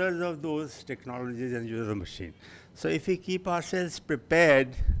users of those technologies and users of the machine. So if we keep ourselves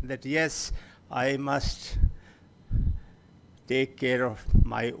prepared that yes, I must take care of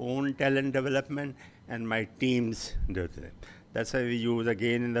my own talent development and my team's development. That's why we use,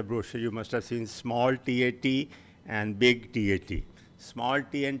 again in the brochure, you must have seen small TAT and big TAT. Small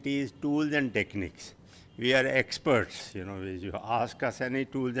TAT is tools and techniques. We are experts. If you ask us any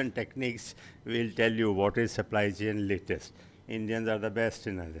tools and techniques, we'll tell you what is supply chain latest. Indians are the best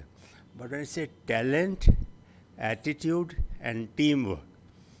in that. But when I say talent, attitude, and teamwork,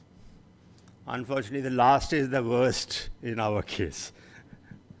 unfortunately, the last is the worst in our case.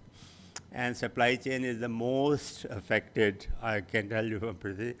 And supply chain is the most affected, I can tell you from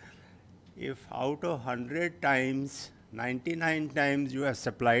Prithvi. If out of 100 times, 99 times you have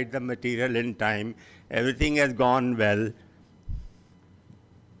supplied the material in time, everything has gone well,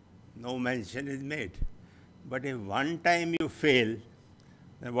 no mention is made. But if one time you fail,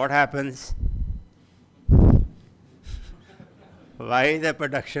 then what happens? Why the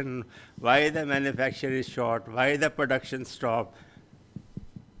production, why the manufacture is short, why the production stop?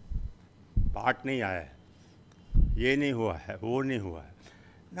 Part नहीं आया, ये नहीं हुआ है, वो नहीं हुआ है.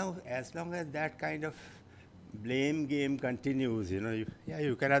 Now, as long as that kind of blame game continues, you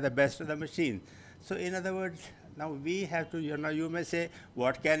can have the best of the machine. So in other words, now we have to, you may say,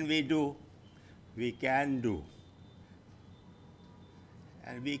 what can we do? We can do.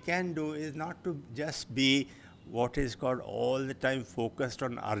 And we can do is not to just be what is called all the time focused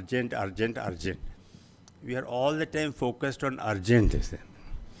on urgent, urgent, urgent. We are all the time focused on urgent.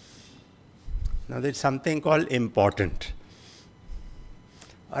 Now there's something called important.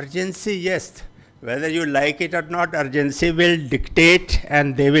 Urgency, yes, whether you like it or not, urgency will dictate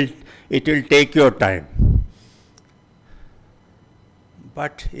and it will take your time.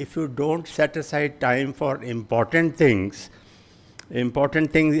 But if you don't set aside time for important things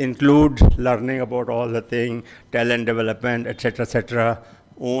include learning about all the things, talent development, etc.,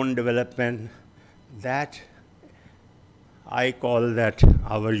 own development. That I call that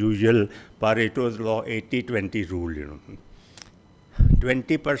our usual Pareto's law 80-20 rule.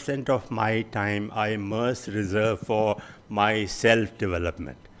 20% of my time I must reserve for my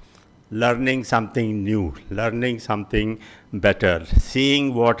self-development, learning something new, learning something better,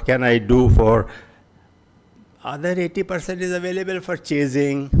 seeing what can I do for. Other 80% is available for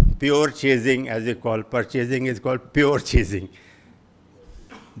chasing, pure chasing as you call. Purchasing is called pure chasing.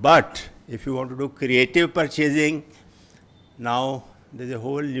 But if you want to do creative purchasing, now there's a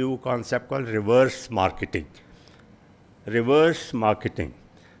whole new concept called reverse marketing. Reverse marketing.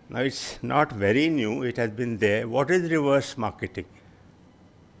 Now it's not very new, it has been there. What is reverse marketing?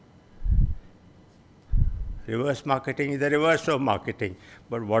 Reverse marketing is the reverse of marketing.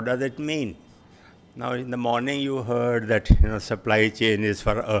 But what does it mean? Now in the morning you heard that supply chain is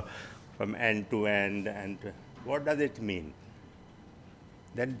from end to end, and what does it mean?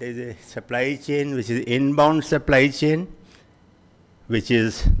 Then there is a supply chain which is inbound supply chain, which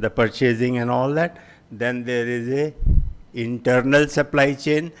is the purchasing and all that. Then there is a internal supply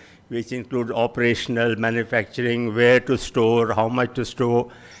chain, which includes operational, manufacturing, where to store, how much to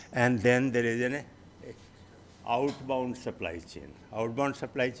store, and then there is an outbound supply chain. Outbound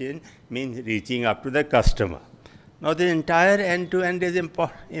supply chain means reaching up to the customer. Now the entire end-to-end is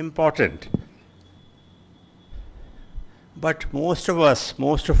important. But most of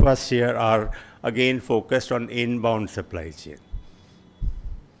us here are again focused on inbound supply chain.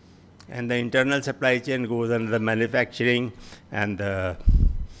 And the internal supply chain goes under the manufacturing, and the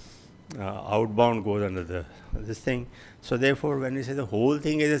outbound goes under this thing. So therefore, when we say the whole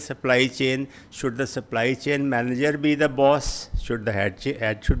thing is a supply chain, should the supply chain manager be the boss? Should the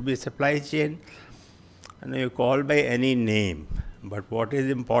head should be supply chain? And you call by any name, but what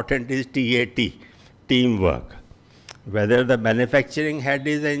is important is TAT, teamwork. Whether the manufacturing head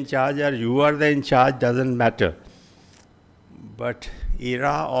is in charge or you are the in charge doesn't matter. But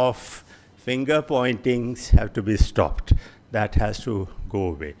era of finger pointings have to be stopped. That has to go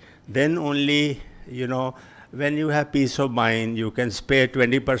away. Then only, when you have peace of mind, you can spare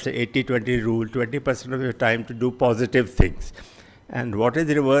 20%, 80-20 rule, 20% of your time to do positive things. And what is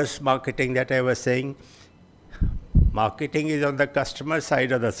reverse marketing that I was saying? Marketing is on the customer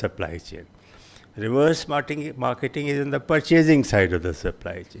side of the supply chain. Reverse marketing is on the purchasing side of the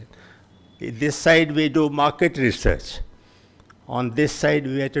supply chain. This side we do market research. On this side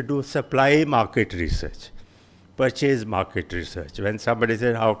we have to do supply market research, purchase market research. When somebody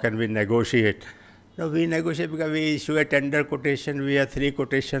says, how can we negotiate? No, we negotiate because we issue a tender quotation, we have 3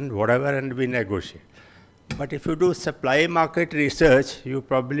 quotations, whatever, and we negotiate. But if you do supply market research, you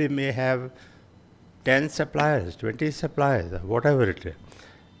probably may have 10 suppliers, 20 suppliers, whatever it is.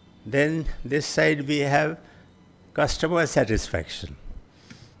 Then this side we have customer satisfaction.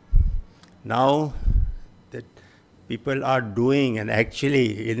 Now that people are doing, and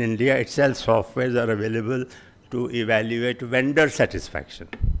actually in India itself softwares are available to evaluate vendor satisfaction.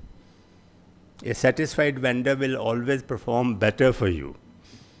 A satisfied vendor will always perform better for you.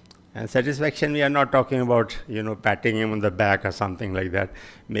 And satisfaction, we are not talking about, patting him on the back or something like that,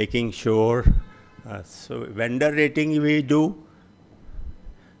 making sure. So vendor rating we do.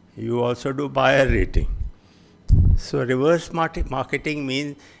 you also do buyer rating. So reverse marketing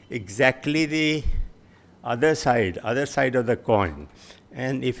means exactly the other side of the coin.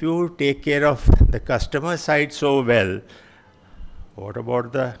 And if you take care of the customer side so well, what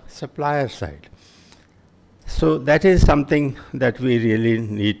about the supplier side? So that is something that we really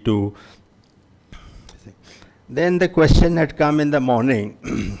need to think. Then the question had come in the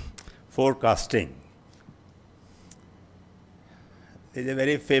morning, forecasting. There's a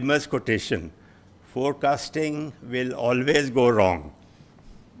very famous quotation, forecasting will always go wrong.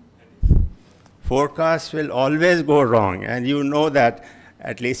 Forecast will always go wrong, and you know that,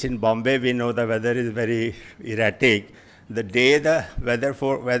 at least in Bombay, we know the weather is very erratic. The day the weather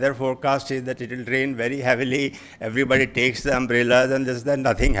forecast is that it will rain very heavily, everybody takes the umbrellas and just then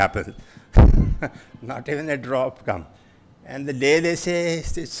nothing happens. Not even a drop comes. And the day they say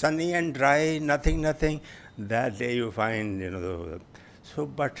it's sunny and dry, nothing, that day you find, so,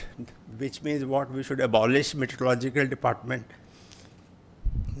 but which means what? We should abolish meteorological department?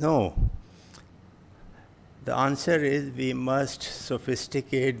 No. The answer is we must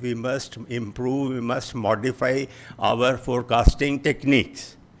sophisticate, we must improve, we must modify our forecasting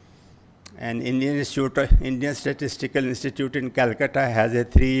techniques. And Indian Statistical Institute in Calcutta has a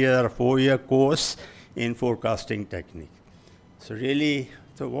 3-year or 4-year course in forecasting technique. So really,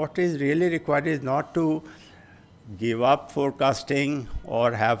 so what is really required is not to give up forecasting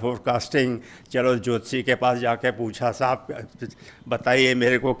or have forecasting. चलो ज्योतिषी के पास जाके पूछा, साहब बताइए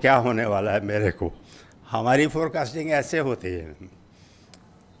मेरे को क्या होने वाला है मेरे को. हमारी forecasting ऐसे होती है.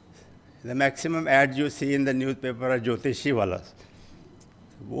 The maximum ads you see in the newspaper are ज्योतिषी वाला.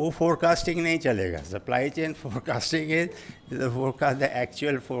 वो forecasting नहीं चलेगा. Supply chain forecasting is the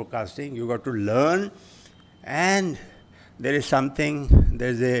actual forecasting. You got to learn, and there is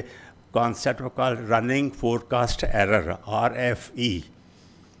a concept called running forecast error, RFE.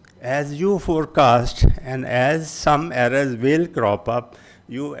 As you forecast and as some errors will crop up,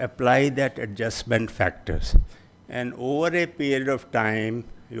 you apply that adjustment factors. And over a period of time,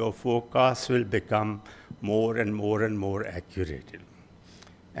 your forecast will become more and more accurate.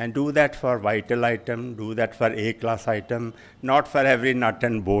 And do that for vital item, do that for A-class item, not for every nut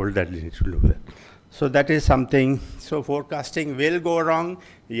and bolt that you need to do that. So that is something, so forecasting will go wrong,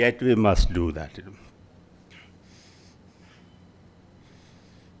 yet we must do that.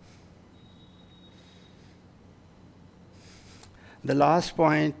 The last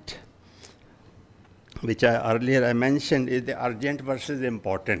point, which earlier I mentioned, is the urgent versus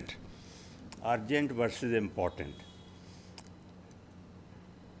important. Urgent versus important.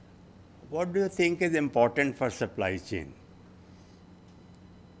 What do you think is important for supply chain?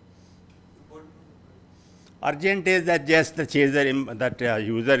 Urgent is that just the chaser, that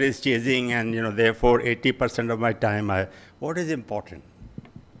user is chasing, and therefore 80% of my time. What is important?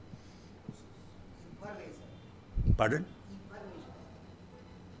 Pardon?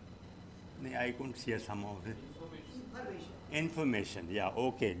 I couldn't hear some of it. Information. Yeah.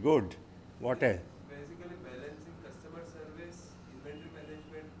 Okay. Good. What else? Basically, balancing customer service, inventory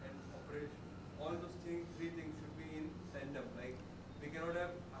management, and operation. All those three things should be in tandem. Like we cannot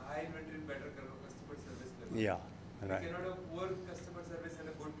have high inventory, better customer service level. Yeah. Right. We cannot have poor customer service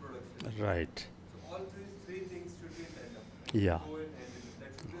and a good production. Right. So all three things should be in tandem. Yeah. Go and handle it. That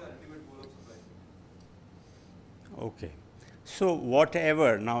should be the ultimate goal of supply chain. Okay. So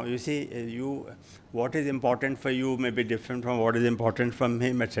whatever, now you see, what is important for you may be different from what is important from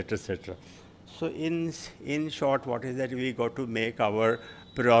him, etc., etc. So in short, what is that we got to make our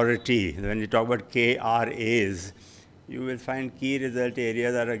priority. When you talk about KRAs, you will find key result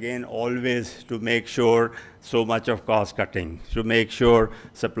areas are again always to make sure so much of cost cutting, to make sure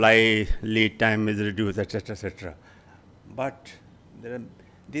supply lead time is reduced, etc., etc. But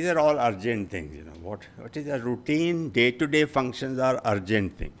these are all urgent things. What is a routine day-to-day functions are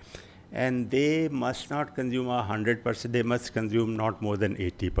urgent things, and they must not consume 100%. They must consume not more than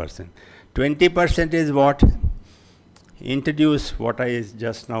 80%. 20% is what? Introduce what I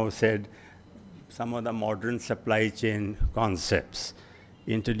just now said. Some of the modern supply chain concepts.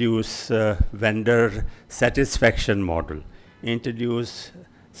 Introduce vendor satisfaction model. Introduce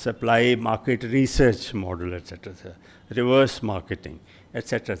supply market research model, etc. Reverse marketing,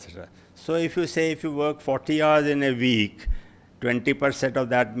 etc., etc. So if you work 40 hours in a week, 20% of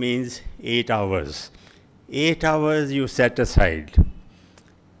that means 8 hours. 8 hours you set aside.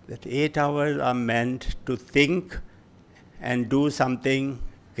 That 8 hours are meant to think and do something,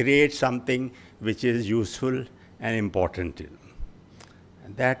 create something which is useful and important.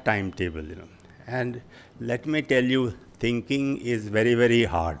 And that timetable. And let me tell you, thinking is very, very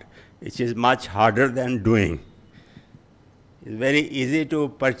hard. It is much harder than doing. It's very easy to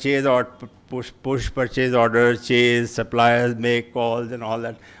purchase or push purchase orders, chase suppliers, make calls and all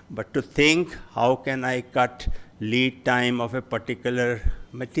that. But to think, how can I cut lead time of a particular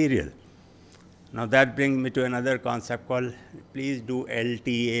material? Now that brings me to another concept called, please do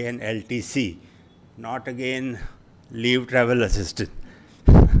LTA and LTC, not again leave travel assistant.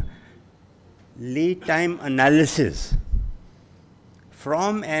 Lead time analysis.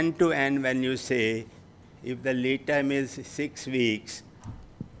 From end to end, when you say, if the lead time is 6 weeks,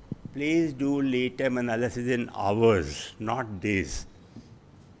 please do lead time analysis in hours, not days.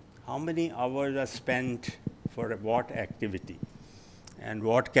 How many hours are spent for what activity? And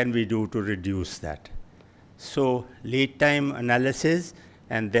what can we do to reduce that? So lead time analysis,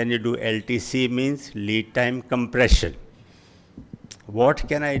 and then you do LTC, means lead time compression. What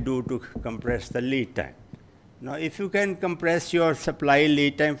can I do to compress the lead time? Now, if you can compress your supply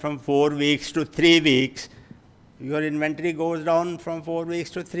lead time from 4 weeks to 3 weeks, your inventory goes down from 4 weeks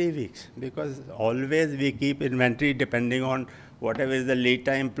to 3 weeks, because always we keep inventory depending on whatever is the lead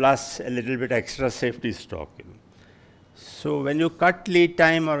time plus a little bit extra safety stock. So when you cut lead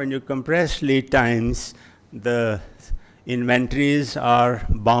time or when you compress lead times, the inventories are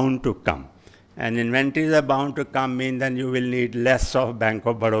bound to come. And inventories are bound to come mean then you will need less of Bank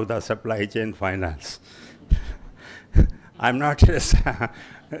of Baroda supply chain finance. I'm not just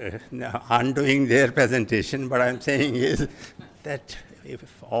undoing their presentation, but I'm saying is that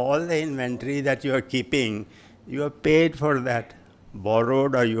if all the inventory that you are keeping, you are paid for that,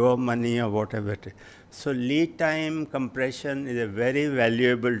 borrowed or your money or whatever it is. So lead time compression is a very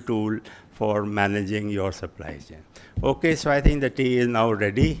valuable tool for managing your supply chain. Okay, so I think the tea is now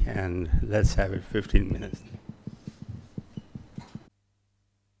ready, and let's have it 15 minutes.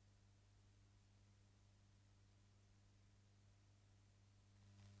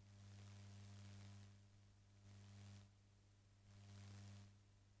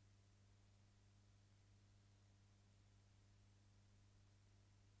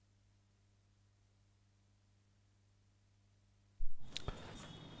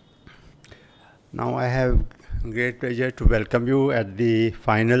 Now I have great pleasure to welcome you at the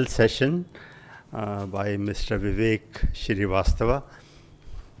final session by Mr. Vivek Shrivastava.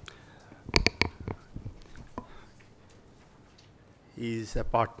 He is a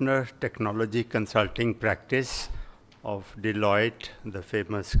partner technology consulting practice of Deloitte, the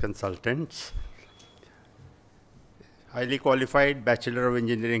famous consultants. Highly qualified Bachelor of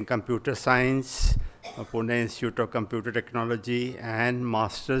Engineering Computer Science, Pune Institute of Computer Technology, and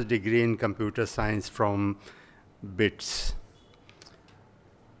Master's degree in Computer Science from BITS.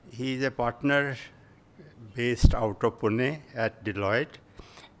 He is a partner based out of Pune at Deloitte,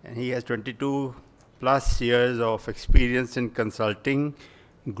 and he has 22 plus years of experience in consulting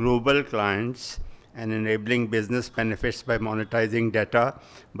global clients and enabling business benefits by monetizing data,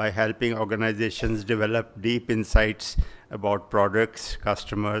 by helping organizations develop deep insights about products,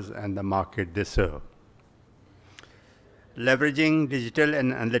 customers, and the market they serve. Leveraging digital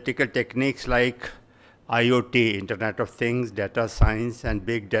and analytical techniques like IoT, Internet of Things, data science, and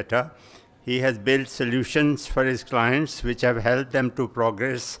big data, he has built solutions for his clients which have helped them to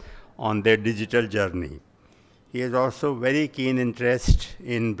progress on their digital journey. He has also very keen interest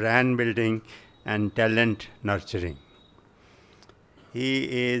in brand building and talent nurturing.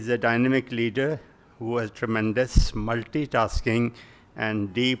 He is a dynamic leader who has tremendous multitasking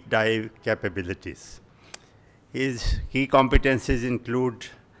and deep dive capabilities. His key competencies include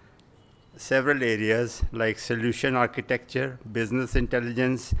several areas like solution architecture, business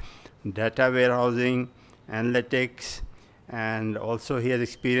intelligence, data warehousing, analytics, and also he has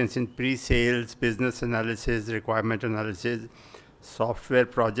experience in pre-sales, business analysis, requirement analysis, software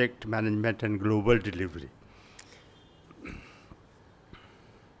project management, and global delivery.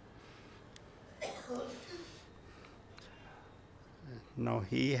 Now,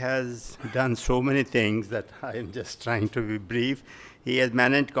 he has done so many things that I am just trying to be brief. He has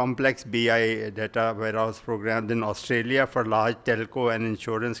managed complex BI data warehouse programs in Australia for large telco and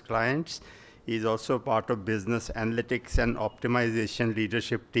insurance clients. He is also part of business analytics and optimization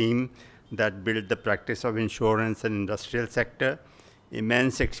leadership team that built the practice of insurance and industrial sector.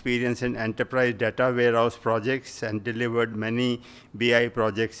 Immense experience in enterprise data warehouse projects and delivered many BI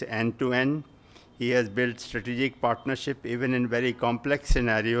projects end to end. He has built strategic partnership even in very complex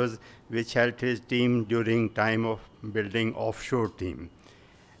scenarios, which helped his team during time of building offshore team.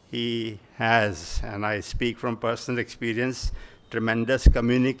 He has, and I speak from personal experience, tremendous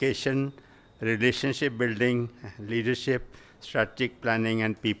communication, relationship building, leadership, strategic planning,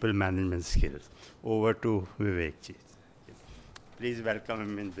 and people management skills. Over to Vivek ji. Please welcome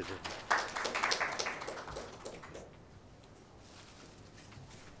him in video.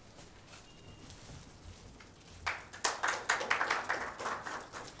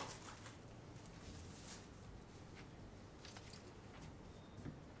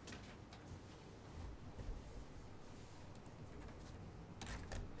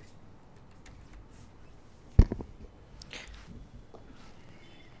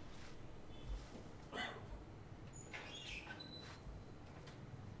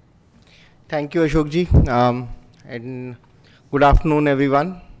 Thank you, Ashokji. And good afternoon,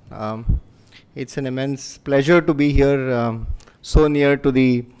 everyone. It's an immense pleasure to be here, so near to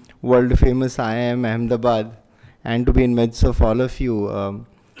the world-famous IIM Ahmedabad, and to be in midst of all of you.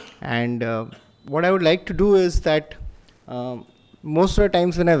 What I would like to do is that most of the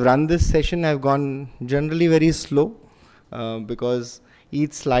times when I've run this session, I've gone generally very slow because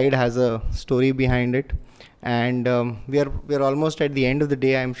each slide has a story behind it. And we are almost at the end of the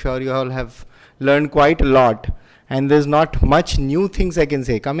day. I'm sure you all have learned quite a lot, and there's not much new things I can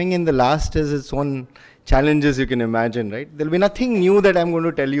say. Coming in the last is its own challenges, you can imagine, right? There'll be nothing new that I'm going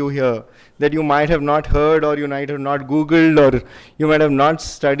to tell you here that you might have not heard, or you might have not Googled, or you might have not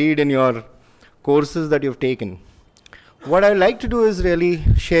studied in your courses that you've taken. What I like to do is really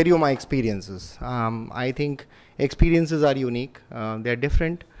share you my experiences. I think experiences are unique, they're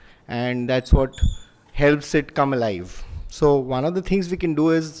different, and that's what helps it come alive. So one of the things we can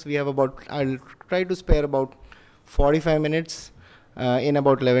do is we have I'll try to spare about 45 minutes in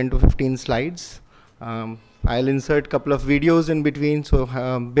about 11 to 15 slides. I'll insert a couple of videos in between, so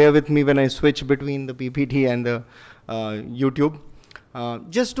bear with me when I switch between the PPT and the YouTube.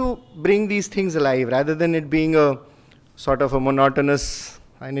 Just to bring these things alive, rather than it being a sort of a monotonous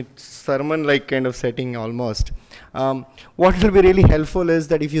and it's sermon-like kind of setting almost. What will be really helpful is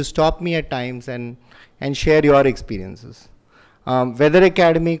that if you stop me at times and share your experiences. Whether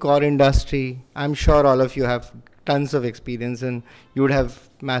academic or industry, I'm sure all of you have tons of experience and you would have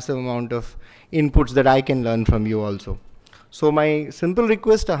massive amount of inputs that I can learn from you also. So my simple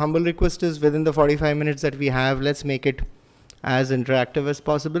request, a humble request, is within the 45 minutes that we have, let's make it as interactive as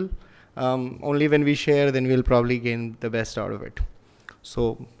possible. Only when we share, then we'll probably gain the best out of it.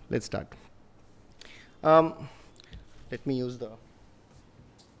 So let's start. Let me use the...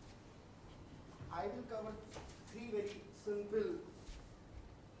 I will cover three very simple...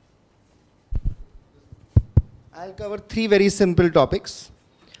 I'll cover three very simple topics.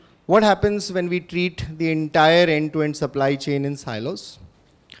 What happens when we treat the entire end-to-end supply chain in silos?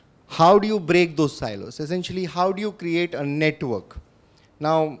 How do you break those silos? Essentially, how do you create a network?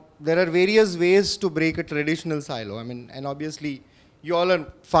 Now, there are various ways to break a traditional silo. I mean, and obviously, you all are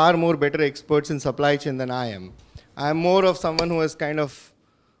far more better experts in supply chain than I am. I am more of someone who has kind of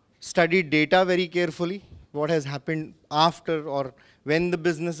studied data very carefully, what has happened after or when the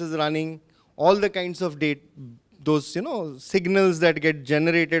business is running, all the kinds of data, those signals that get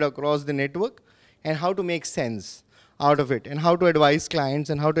generated across the network, and how to make sense out of it, and how to advise clients,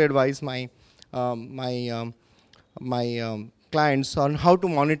 and how to advise my clients on how to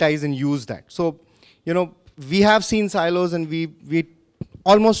monetize and use that. So, we have seen silos, and we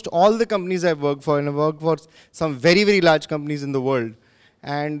almost all the companies I've worked for, and I've worked for some very, very large companies in the world,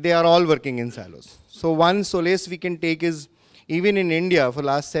 and they are all working in silos. So one solace we can take is, even in India, for the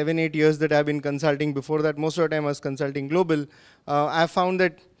last 7-8 years that I've been consulting, before that most of the time I was consulting global, I found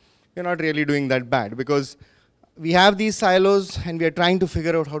that we're not really doing that bad, because we have these silos and we are trying to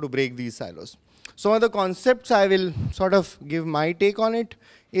figure out how to break these silos. Some of the concepts I will sort of give my take on it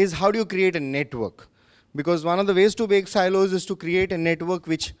is, how do you create a network? Because one of the ways to break silos is to create a network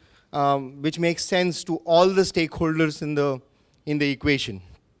which makes sense to all the stakeholders in the equation.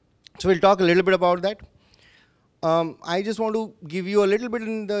 So we'll talk a little bit about that. I just want to give you a little bit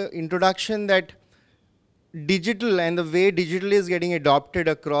in the introduction that digital and the way digital is getting adopted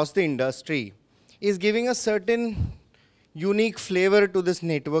across the industry is giving a certain unique flavor to this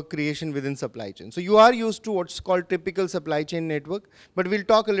network creation within supply chain. So you are used to what's called typical supply chain network, but we'll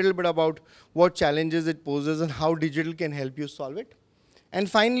talk a little bit about what challenges it poses and how digital can help you solve it. And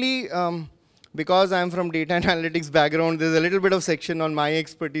finally, because I'm from data and analytics background, there's a little bit of section on my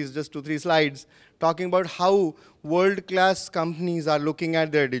expertise, just 2-3 slides, talking about how world-class companies are looking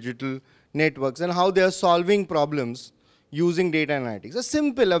at their digital networks and how they are solving problems using data analytics.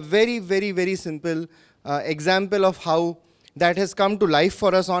 A very, very, very simple example of how that has come to life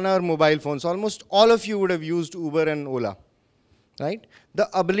for us on our mobile phones. Almost all of you would have used Uber and Ola, right? The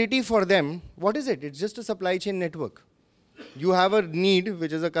ability for them, what is it? It's just a supply chain network. You have a need,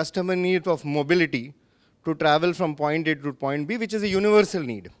 which is a customer need of mobility to travel from point A to point B, which is a universal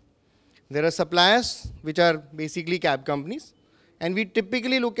need. There are suppliers, which are basically cab companies, and we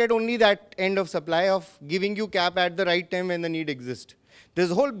typically look at only that end of supply of giving you cab at the right time when the need exists.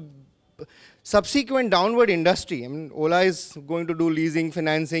 There's a whole subsequent downward industry. I mean, Ola is going to do leasing,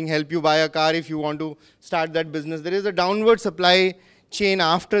 financing, help you buy a car if you want to start that business. There is a downward supply chain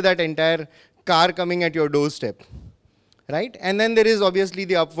after that entire car coming at your doorstep, right? And then there is obviously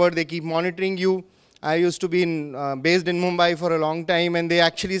the upward. They keep monitoring you. I used to be based in Mumbai for a long time, and they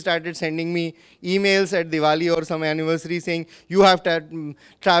actually started sending me emails at Diwali or some anniversary saying, you have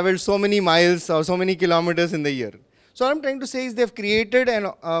traveled so many miles or so many kilometers in the year. So what I'm trying to say is they've created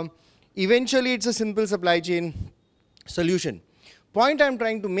eventually it's a simple supply chain solution. Point I'm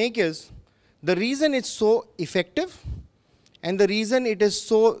trying to make is, the reason it's so effective and the reason it is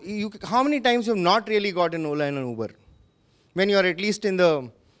so, how many times you have not really got an Ola and an Uber? When you are at least in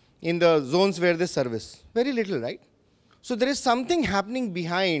the zones where they service. Very little, right? So there is something happening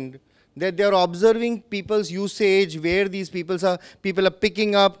behind that they are observing people's usage, where these people are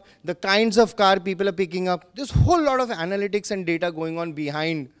picking up, the kinds of car people are picking up. There's a whole lot of analytics and data going on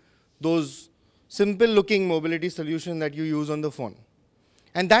behind those simple looking mobility solutions that you use on the phone.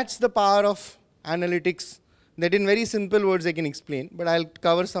 And that's the power of analytics that in very simple words I can explain, but I'll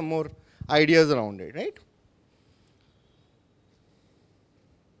cover some more ideas around it, right?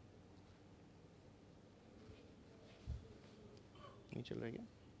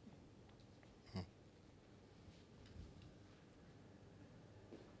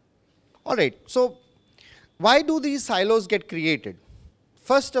 All right, so why do these silos get created?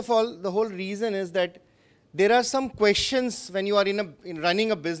 First of all, the whole reason is that there are some questions when you are in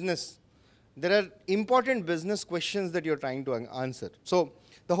running a business. There are important business questions that you're trying to answer. So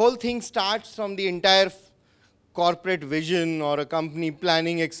the whole thing starts from the entire corporate vision or a company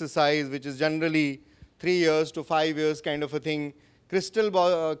planning exercise, which is generally 3 years to 5 years kind of a thing, crystal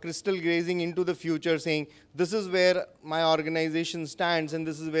gazing into the future, saying, this is where my organization stands and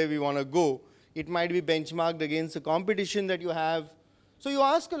this is where we want to go. It might be benchmarked against the competition that you have. So you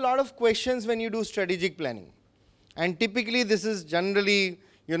ask a lot of questions when you do strategic planning. And typically this is generally,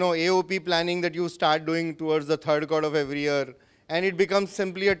 AOP planning that you start doing towards the 3rd quarter of every year. And it becomes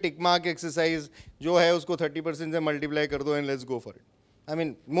simply a tick mark exercise. Jo hai usko 30% se multiply kar do and let's go for it. I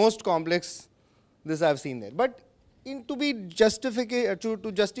mean, most complex, this I've seen there. But to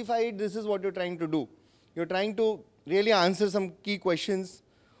justify it, this is what you're trying to do. You're trying to really answer some key questions.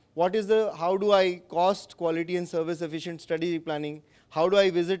 How do I cost, quality and service efficient strategic planning? How do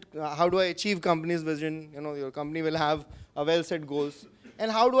I achieve company's vision? Your company will have a well set goals.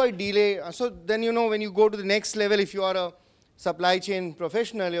 And how do I delay? So then, when you go to the next level, if you are a supply chain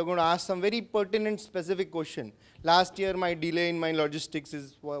professional, you're going to ask some very pertinent specific question. Last year, my delay in my logistics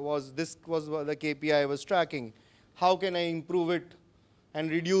was the KPI I was tracking. How can I improve it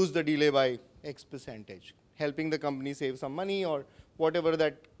and reduce the delay by X percentage, helping the company save some money or whatever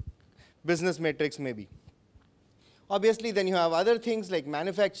that business metrics may be. Obviously, then you have other things like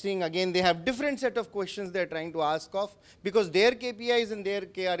manufacturing. Again, they have different set of questions they're trying to ask of, because their KPIs and their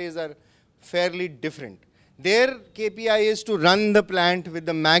KRAs are fairly different. Their KPI is to run the plant with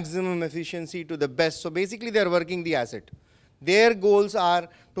the maximum efficiency to the best. So basically, they're working the asset. Their goals are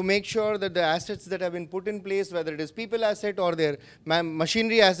to make sure that the assets that have been put in place, whether it is people asset or their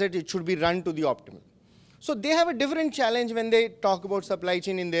machinery asset, it should be run to the optimal. So they have a different challenge when they talk about supply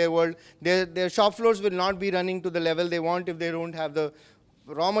chain in their world. Their shop floors will not be running to the level they want if they don't have the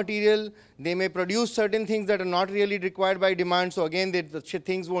raw material. They may produce certain things that are not really required by demand. So again, the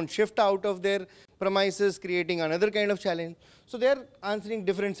things won't shift out of their premises, creating another kind of challenge. So they're answering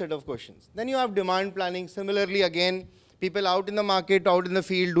different set of questions. Then you have demand planning. Similarly, again, people out in the market, out in the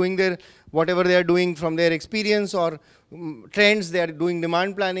field, doing their whatever they are doing from their experience or trends, they are doing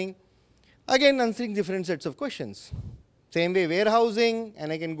demand planning. Again, answering different sets of questions. Same way, warehousing,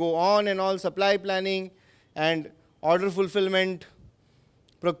 and I can go on and all, supply planning, and order fulfillment,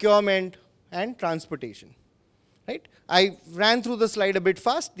 procurement, and transportation. Right? I ran through the slide a bit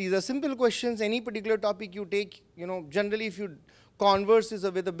fast. These are simple questions. Any particular topic you take, generally if you converse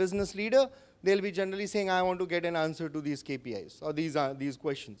with a business leader, they'll be generally saying, I want to get an answer to these KPIs or these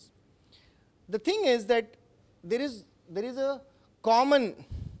questions. The thing is that there is a common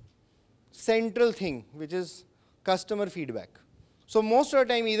central thing, which is customer feedback. So most of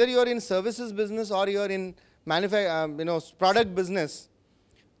the time, either you're in services business or you're in product business.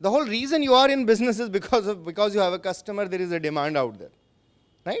 The whole reason you are in business is because you have a customer, there is a demand out there,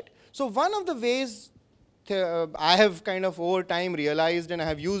 right? So one of the ways I have kind of over time realized, and I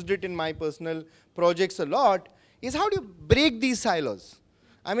have used it in my personal projects a lot, is how do you break these silos?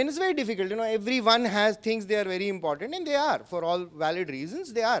 I mean, it's very difficult. Everyone has things they are very important, and they are, for all valid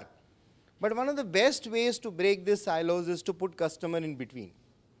reasons, they are. But one of the best ways to break these silos is to put customer in between.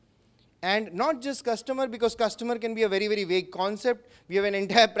 And not just customer, because customer can be a very, very vague concept. We have an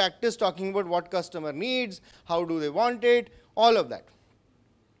entire practice talking about what customer needs, how do they want it, all of that.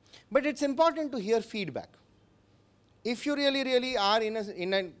 But it's important to hear feedback. If you really, really are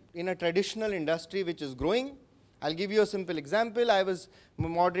in a traditional industry which is growing, I'll give you a simple example. I was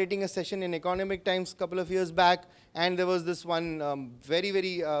moderating a session in Economic Times a couple of years back, and there was this one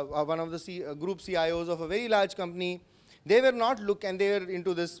one of the group CIOs of a very large company. They were not and they were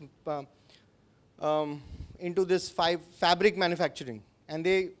into this fabric manufacturing, and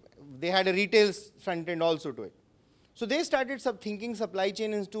they had a retail front end also to it. So they started thinking supply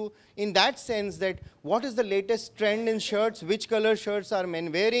chain in that sense, that what is the latest trend in shirts, which color shirts are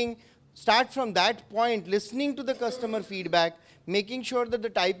men wearing. Start from that point, listening to the customer feedback, making sure that the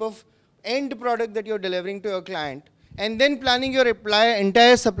type of end product that you're delivering to your client, and then planning your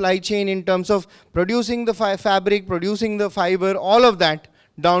entire supply chain in terms of producing the fabric, producing the fiber, all of that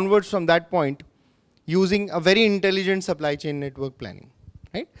downwards from that point, using a very intelligent supply chain network planning.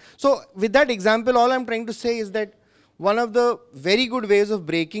 Right? So with that example, all I'm trying to say is that one of the very good ways of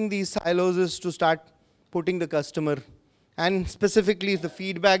breaking these silos is to start putting the customer and specifically the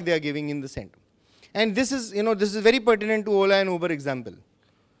feedback they are giving in the center. And this is, this is very pertinent to Ola and Uber example.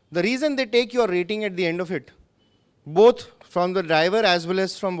 The reason they take your rating at the end of it, both from the driver as well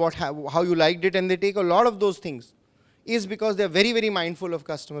as from how you liked it, and they take a lot of those things, is because they are very, very mindful of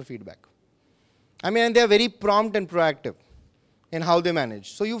customer feedback. And they are very prompt and proactive in how they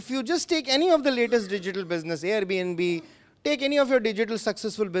manage. So if you just take any of the latest digital business, Airbnb, take any of your digital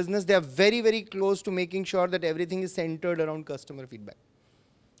successful business, they are very, very close to making sure that everything is centered around customer feedback.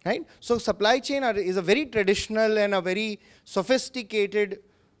 Right? So supply chain is a very traditional and a very sophisticated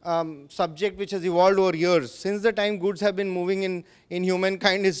subject which has evolved over years. Since the time goods have been moving in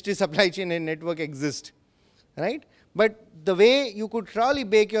humankind history, supply chain and network exist. Right? But the way you could truly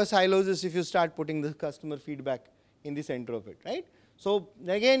break your silos is if you start putting the customer feedback in the center of it. Right? So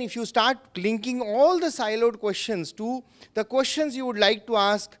again, if you start linking all the siloed questions to the questions you would like to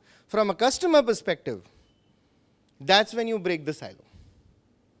ask from a customer perspective, that's when you break the silo.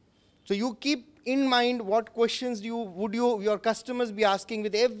 So you keep in mind what questions would your customers be asking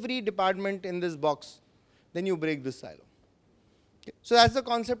with every department in this box, then you break this silo. Okay. So that's the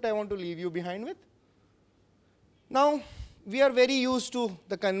concept I want to leave you behind with. Now, we are very used to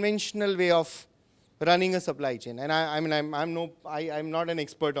the conventional way of running a supply chain, and I'm not an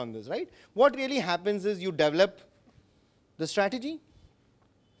expert on this, right? What really happens is you develop the strategy,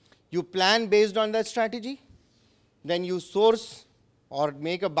 you plan based on that strategy, then you source or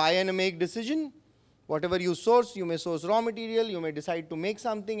make a buy and a make decision. Whatever you source, you may source raw material, you may decide to make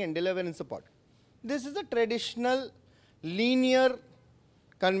something and deliver and support. This is a traditional, linear,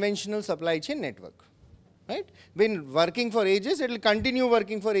 conventional supply chain network. Right? Been working for ages, it will continue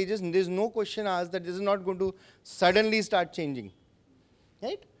working for ages, and there is no question asked that this is not going to suddenly start changing.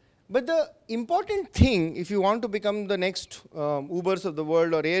 Right? But the important thing, if you want to become the next Ubers of the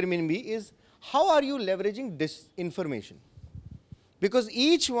world or Airbnb, is how are you leveraging this information? Because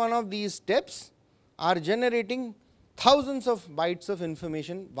each one of these steps are generating thousands of bytes of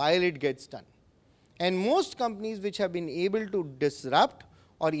information while it gets done. And most companies which have been able to disrupt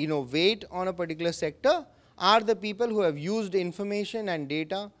or innovate on a particular sector are the people who have used information and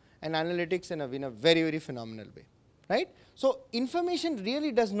data and analytics in a very, very phenomenal way. Right? So information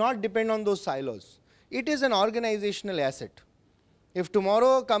really does not depend on those silos. It is an organizational asset. If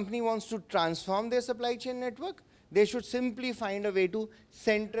tomorrow a company wants to transform their supply chain network, they should simply find a way to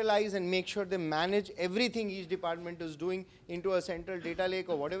centralize and make sure they manage everything each department is doing into a central data lake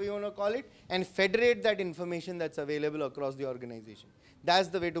or whatever you want to call it, and federate that information that's available across the organization. That's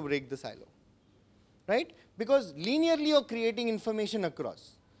the way to break the silo. Right? Because linearly you're creating information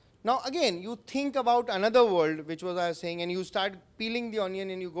across. Now again, you think about another world, which was I was saying, and you start peeling the onion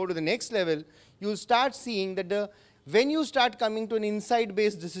and you go to the next level, you'll start seeing that when you start coming to an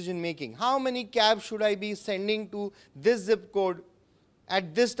insight-based decision making, how many cabs should I be sending to this zip code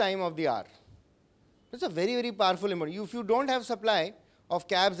at this time of the hour? That's a very, very powerful emotion. If you don't have supply of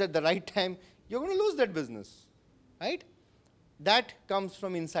cabs at the right time, you're going to lose that business. Right? That comes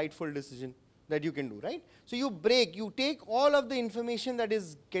from insightful decision that you can do, right? So you take all of the information that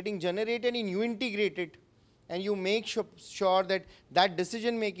is getting generated and you integrate it, and you make sure that that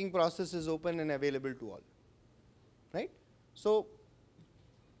decision making process is open and available to all, right? So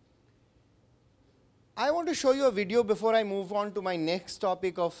I want to show you a video before I move on to my next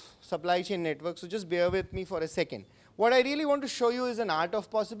topic of supply chain network, so just bear with me for a second. What I really want to show you is an art of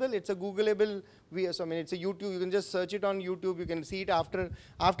possible. It's a Googleable, so it's a YouTube, you can just search it on YouTube, you can see it after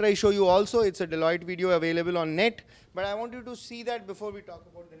I show you also. It's a Deloitte video available on net, but I want you to see that before we talk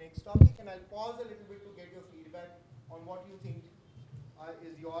about the next topic, and I'll pause a little bit to get your feedback on what you think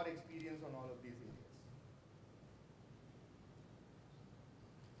is your experience on all of these areas.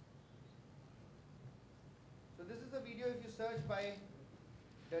 So this is a video, if you search by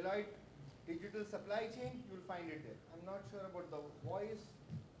Deloitte digital supply chain, you'll find it there. I'm not sure about the voice.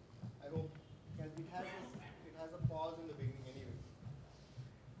 I hope, because it has a pause in the beginning anyway.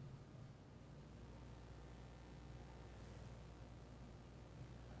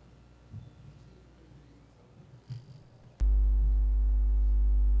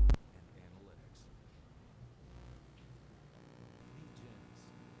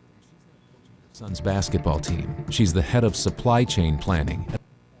 Son's basketball team. She's the head of supply chain planning.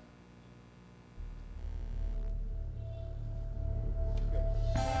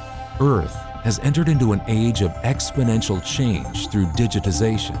 Earth has entered into an age of exponential change through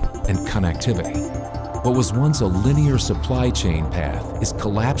digitization and connectivity. What was once a linear supply chain path is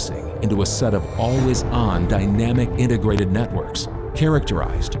collapsing into a set of always-on dynamic integrated networks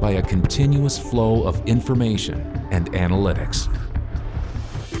characterized by a continuous flow of information and analytics.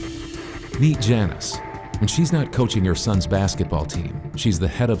 Meet Janice. When she's not coaching her son's basketball team, she's the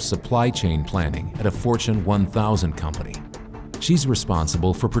head of supply chain planning at a Fortune 1000 company. She's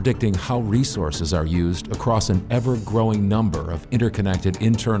responsible for predicting how resources are used across an ever-growing number of interconnected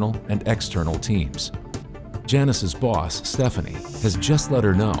internal and external teams. Janice's boss, Stephanie, has just let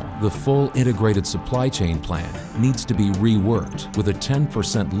her know the full integrated supply chain plan needs to be reworked with a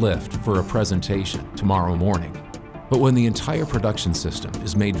 10% lift for a presentation tomorrow morning. But when the entire production system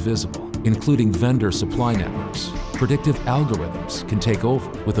is made visible, including vendor supply networks, predictive algorithms can take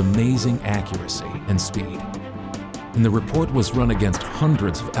over with amazing accuracy and speed. And the report was run against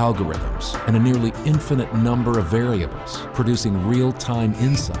hundreds of algorithms and a nearly infinite number of variables, producing real-time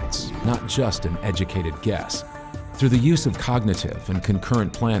insights, not just an educated guess. Through the use of cognitive and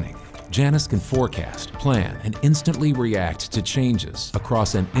concurrent planning, Janice can forecast, plan, and instantly react to changes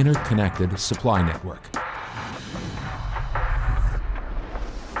across an interconnected supply network.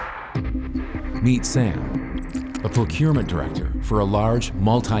 Meet Sam, a procurement director for a large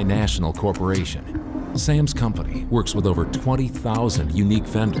multinational corporation. Sam's company works with over 20,000 unique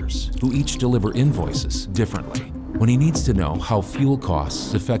vendors who each deliver invoices differently. When he needs to know how fuel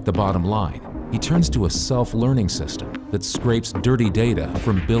costs affect the bottom line, he turns to a self-learning system that scrapes dirty data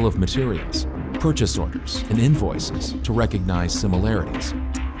from bill of materials, purchase orders, and invoices to recognize similarities.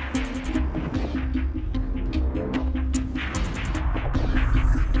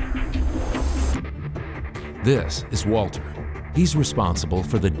 This is Walter. He's responsible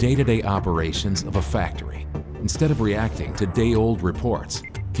for the day-to-day operations of a factory. Instead of reacting to day-old reports,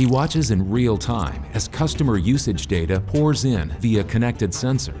 he watches in real time as customer usage data pours in via connected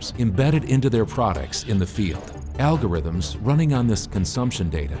sensors embedded into their products in the field. Algorithms running on this consumption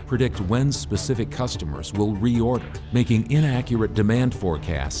data predict when specific customers will reorder, making inaccurate demand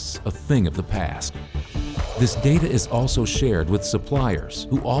forecasts a thing of the past. This data is also shared with suppliers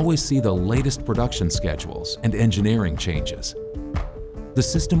who always see the latest production schedules and engineering changes. The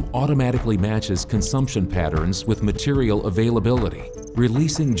system automatically matches consumption patterns with material availability,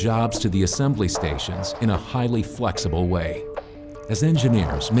 releasing jobs to the assembly stations in a highly flexible way. As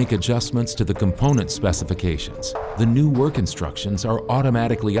engineers make adjustments to the component specifications, the new work instructions are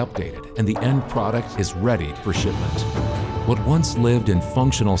automatically updated and the end product is ready for shipment. What once lived in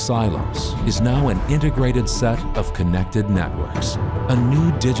functional silos is now an integrated set of connected networks. A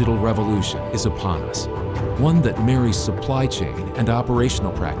new digital revolution is upon us, one that marries supply chain and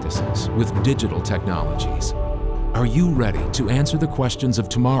operational practices with digital technologies. Are you ready to answer the questions of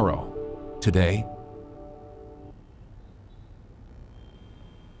tomorrow, today?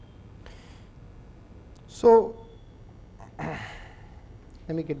 So,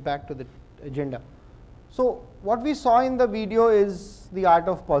 let me get back to the agenda. So, what we saw in the video is the art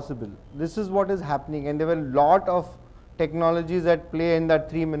of possible. This is what is happening, and there were a lot of technologies at play in that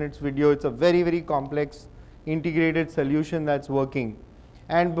 3 minutes video. It's a very, very complex integrated solution that's working.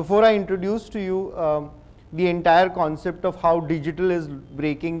 And before I introduce to you the entire concept of how digital is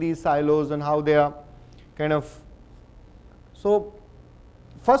breaking these silos and how they are kind of, so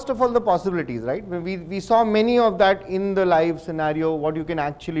first of all, the possibilities, right? We saw many of that in the live scenario, what you can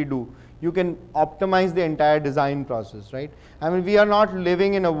actually do. You can optimize the entire design process, right? I mean, we are not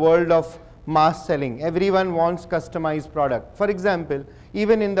living in a world of mass selling. Everyone wants customized product. For example,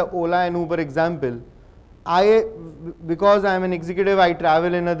 even in the Ola and Uber example, because I'm an executive, I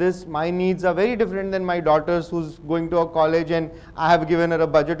travel in this, my needs are very different than my daughter's who's going to a college, and I have given her a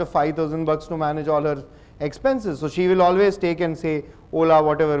budget of 5,000 bucks to manage all her expenses. So she will always take and say Ola,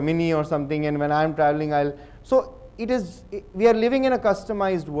 whatever, Mini or something, and when I'm traveling, so we are living in a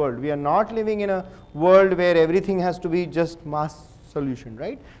customized world. We are not living in a world where everything has to be just mass solution,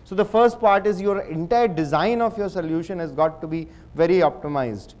 right? So the first part is your entire design of your solution has got to be very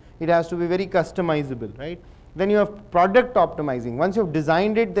optimized. It has to be very customizable, right? Then you have product optimizing. Once you've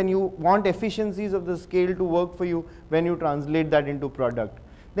designed it, then you want efficiencies of the scale to work for you when you translate that into product.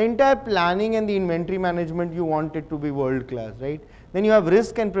 The entire planning and the inventory management, you want it to be world class, right? Then you have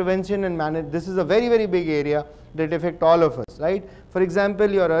risk and prevention and manage. This is a very, very big area that affect all of us, right? For example,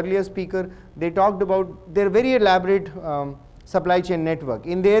 your earlier speaker, they talked about their very elaborate supply chain network.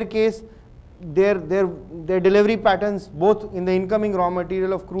 In their case, their delivery patterns, both in the incoming raw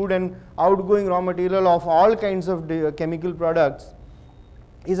material of crude and outgoing raw material of all kinds of chemical products,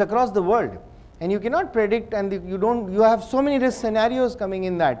 is across the world. And you cannot predict, and you have so many risk scenarios coming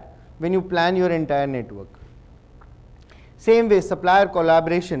in that when you plan your entire network. Same way, supplier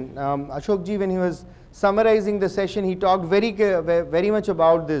collaboration. Ashok ji, when he was summarizing the session, he talked very much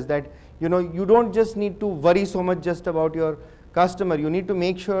about this, that you don't just need to worry so much just about your customer. You need to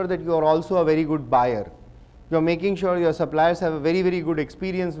make sure that you are also a very good buyer. You are making sure your suppliers have a very, very good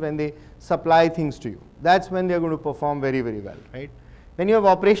experience when they supply things to you. That's when they are going to perform very, very well, right? Then you have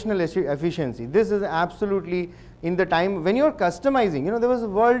operational efficiency. This is absolutely in the time when you are customizing. There was a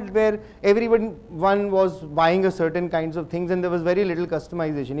world where everyone was buying a certain kinds of things and there was very little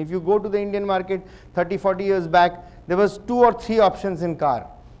customization. If you go to the Indian market 30, 40 years back, there was 2 or 3 options in car.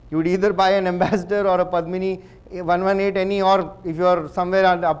 You would either buy an Ambassador or a Padmini 118NE, or if you are somewhere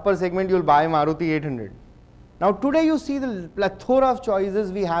on the upper segment, you will buy Maruti 800. Now today you see the plethora of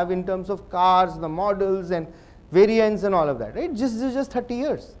choices we have in terms of cars, the models and variants and all of that, right? This is just 30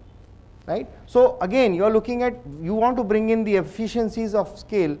 years, right? So again, you are looking at, you want to bring in the efficiencies of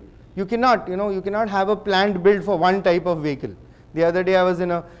scale. You cannot, you cannot have a planned build for one type of vehicle. The other day I was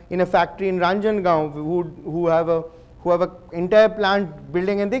in a factory in Ranjangaon who have an entire plant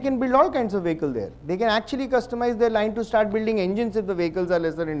building, and they can build all kinds of vehicles there. They can actually customize their line to start building engines if the vehicles are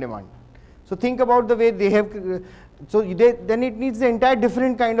lesser in demand. So think about the way they have, then it needs the entire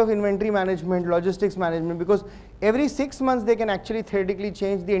different kind of inventory management, logistics management, because every 6 months they can actually theoretically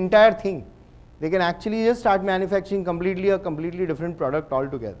change the entire thing. They can actually just start manufacturing a completely different product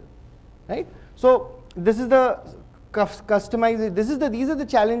altogether, right? So this is the customization. These are the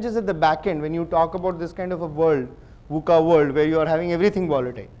challenges at the back end when you talk about this kind of a world, VUCA world, where you are having everything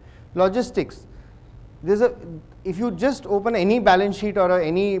volatile. Logistics. If you just open any balance sheet or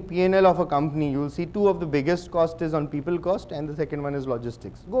any P&L of a company, you will see 2 of the biggest cost is on people cost and the second one is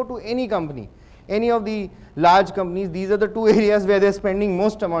logistics. Go to any company, any of the large companies, these are the 2 areas where they are spending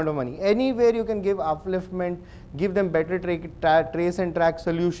most amount of money. Anywhere you can give upliftment, give them better trace and track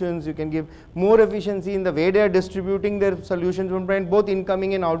solutions, you can give more efficiency in the way they are distributing their solutions, both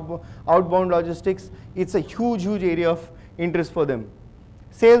incoming and outbound logistics. It's a huge area of interest for them.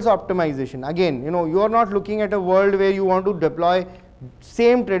 Sales optimization. Again, you are not looking at a world where you want to deploy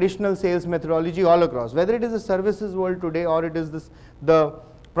same traditional sales methodology all across. Whether it is the services world today or it is the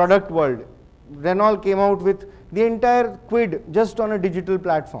product world. Renault came out with the entire Quid just on a digital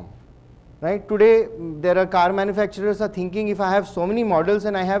platform, right? Today, there are car manufacturers are thinking, if I have so many models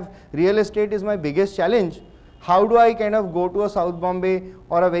and I have real estate is my biggest challenge, how do I kind of go to a South Bombay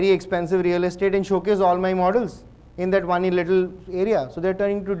or a very expensive real estate and showcase all my models in that one little area? So they're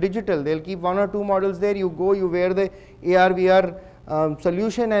turning to digital. They'll keep 1 or 2 models there. You go, you wear the AR, VR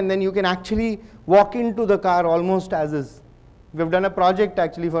solution, and then you can actually walk into the car almost as is. We've done a project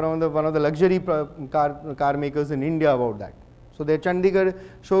actually for one of the luxury car makers in India about that. So their Chandigarh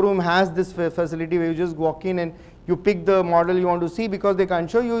showroom has this facility where you just walk in and you pick the model you want to see. Because they can't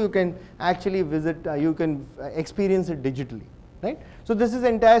show you, you can actually visit, you can experience it digitally, right? So this is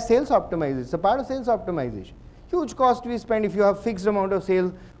entire sales optimization. It's a part of sales optimization. Huge cost we spend if you have fixed amount of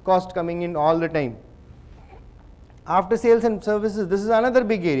sales cost coming in all the time. After sales and services, this is another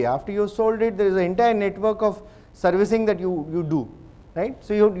big area. After you've sold it, there is an entire network of servicing that you do, right?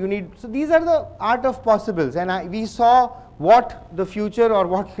 So you need, so these are the art of possibles, and we saw what the future, or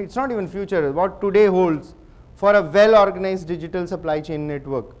what, it's not even future, what today holds for a well organized digital supply chain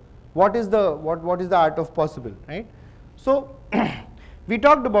network. What is the art of possible, right? So we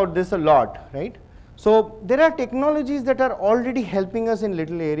talked about this a lot, right? So there are technologies that are already helping us in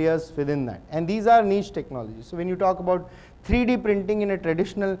little areas within that, and these are niche technologies. So when you talk about 3D printing in a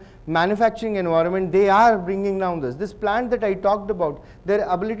traditional manufacturing environment, they are bringing down this plant that I talked about, their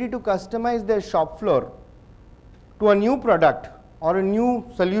ability to customize their shop floor to a new product or a new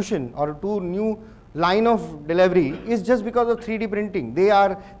solution or to a new line of delivery is just because of 3D printing.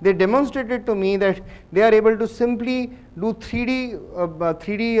 They demonstrated to me that they are able to simply do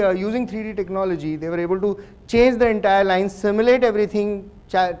 3D using 3D technology. They were able to change the entire line, simulate everything,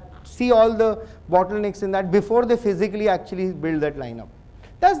 see all the bottlenecks in that before they physically actually build that line up.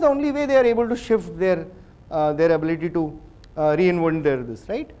 That's the only way they are able to shift their ability to reinvent this,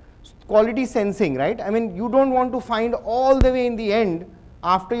 right? quality sensing, right? I mean, you don't want to find all the way in the end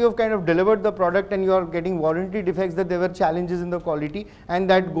after you've kind of delivered the product and you're getting warranty defects that there were challenges in the quality and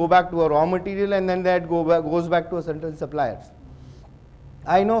that go back to a raw material and then that goes back to a certain suppliers.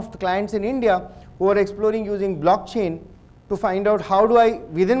 I know of the clients in India who are exploring using blockchain to find out how do I,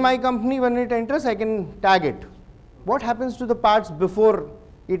 within my company when it enters, I can tag it. What happens to the parts before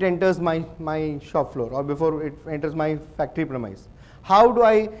it enters my shop floor or before it enters my factory premise? How do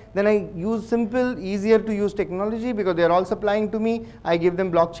I, then I use simple, easier to use technology because they are all supplying to me. I give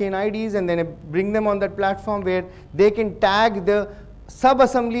them blockchain IDs and then I bring them on that platform where they can tag the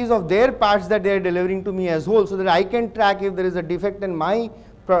sub-assemblies of their parts that they are delivering to me as whole, so that I can track if there is a defect in my,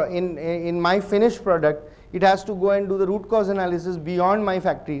 in my finished product. It has to go and do the root cause analysis beyond my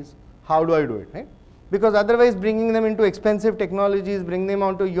factories. How do I do it, right? Because otherwise bringing them into expensive technologies, bring them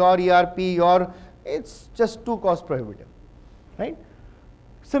onto your ERP, it's just too cost prohibitive, right?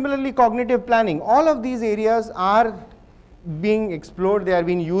 Similarly, cognitive planning, all of these areas are being explored, they are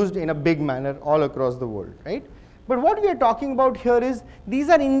being used in a big manner all across the world, right? But what we are talking about here is, these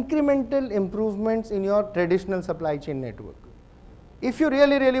are incremental improvements in your traditional supply chain network. If you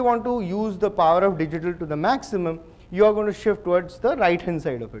really want to use the power of digital to the maximum, you are going to shift towards the right hand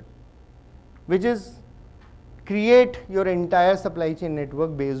side of it, which is create your entire supply chain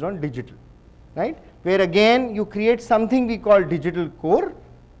network based on digital, right? Where again you create something we call digital core,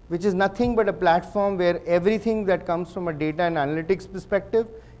 which is nothing but a platform where everything that comes from a data and analytics perspective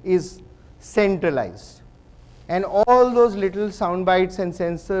is centralized. And all those little sound bites and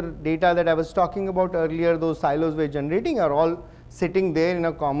sensor data that I was talking about earlier, those silos we're generating, are all sitting there in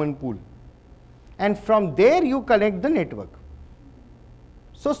a common pool. And from there you connect the network.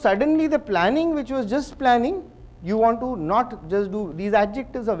 So suddenly the planning, which was just planning, you want to not just do, these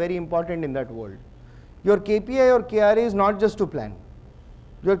adjectives are very important in that world. Your KPI or KRA is not just to plan.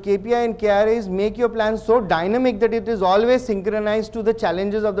 Your KPI and KRAs make your plan so dynamic that it is always synchronized to the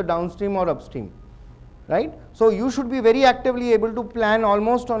challenges of the downstream or upstream, right? So you should be very actively able to plan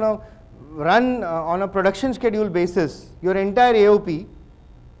almost on a run on a production schedule basis your entire AOP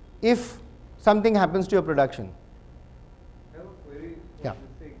if something happens to your production. I have a query on Yeah.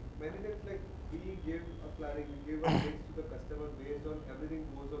 this thing. Many times, like, we give a planning, we give a fix to the customer based on everything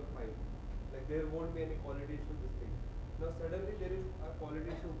goes on fine. Like, there won't be any quality issue this thing. Now suddenly there is a quality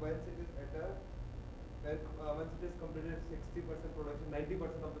issue once it is at a, once it is completed 60% production,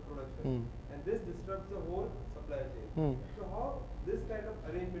 90% of the production, and this disrupts the whole supply chain. So how this kind of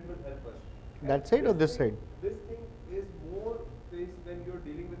arrangement will help us? That side or this side? This thing is more faced when you're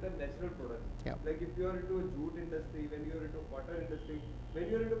dealing with the natural product. Yeah. Like if you are into a jute industry, when you are into cotton industry, when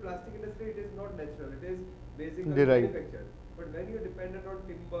you are into plastic industry, it is not natural. It is basically Derived. manufactured. But when you are dependent on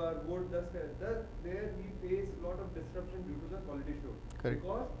timber, wood, there we face a lot of disruption due to the quality issue. Correct.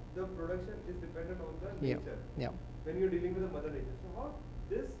 Because the production is dependent on the Yeah. nature. Yeah. When you're dealing with the mother nature. So how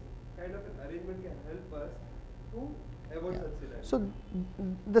this kind of an arrangement can help us to avoid such scenarios? So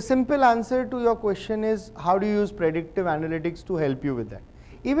the simple answer to your question is, how do you use predictive analytics to help you with that?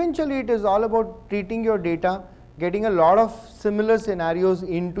 Eventually it is all about treating your data, getting a lot of similar scenarios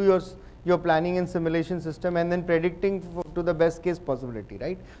into your planning and simulation system, and then predicting to the best case possibility,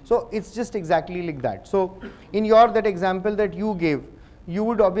 right? So it's just exactly like that. So in that example that you gave, you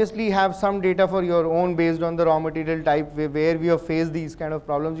would obviously have some data for your own based on the raw material type where we have faced these kind of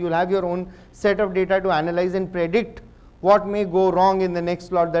problems. You'll have your own set of data to analyze and predict what may go wrong in the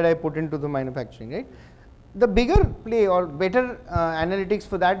next lot that I put into the manufacturing, right? The bigger play or better analytics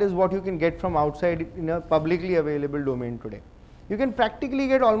for that is what you can get from outside in a publicly available domain today. You can practically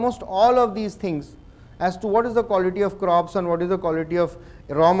get almost all of these things as to what is the quality of crops and what is the quality of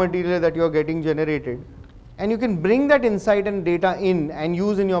raw material that you are getting generated. And you can bring that insight and data in and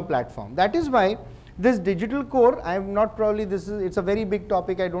use in your platform. That is why this digital core, I am not probably, it's a very big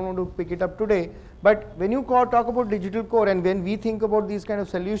topic, I don't want to pick it up today, but when you talk about digital core and when we think about these kind of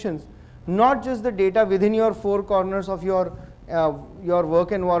solutions, not just the data within your four corners of your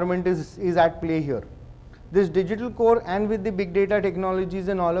work environment is at play here. This digital core and with the big data technologies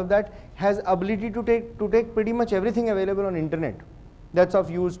and all of that has ability to take pretty much everything available on internet that's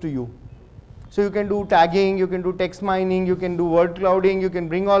of use to you. So you can do tagging, you can do text mining, you can do word clouding, you can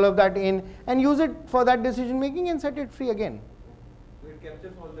bring all of that in and use it for that decision making and set it free again. So it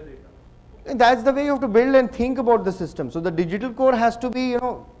captures all the data. And that's the way you have to build and think about the system. So the digital core has to be,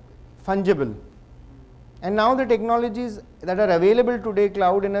 fungible. And now the technologies that are available today,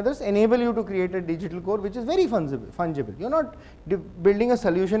 cloud and others, enable you to create a digital core which is very fungible. You're not building a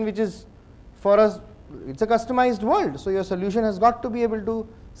solution which is for us, it's a customized world. So your solution has got to be able to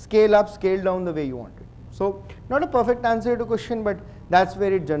scale up, scale down the way you want it. So not a perfect answer to question, but that's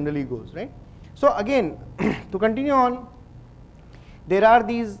where it generally goes, right? So again, to continue on, there are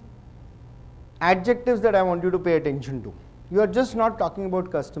these adjectives that I want you to pay attention to. You are just not talking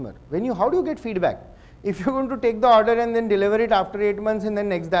about customer. How do you get feedback? If you're going to take the order and then deliver it after 8 months and then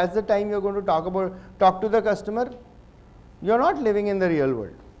next, that's the time you're going to talk to the customer, you're not living in the real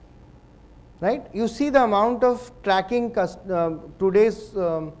world, right? You see the amount of tracking today's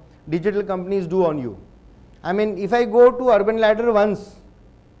digital companies do on you. I mean, if I go to Urban Ladder once,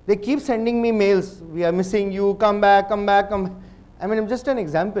 they keep sending me mails, we are missing you, come back, come back, come. I mean, I'm just an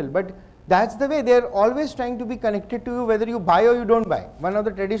example, but that's the way. They're always trying to be connected to you, whether you buy or you don't buy. One of the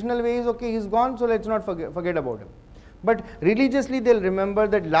traditional ways, okay, he's gone, so let's not forget about him. But religiously, they'll remember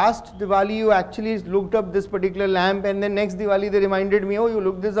that last Diwali you actually looked up this particular lamp, and then next Diwali they reminded me, oh, you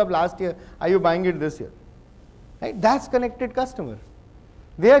looked this up last year, are you buying it this year? Right? That's connected customer.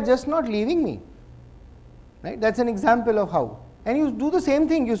 They are just not leaving me. Right? That's an example of how. And you do the same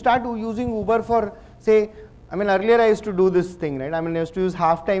thing. You start using Uber for, say, I mean, earlier I used to do this thing, right? I mean, I used to use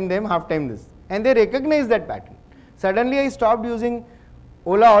half time them, half time this. And they recognize that pattern. Suddenly I stopped using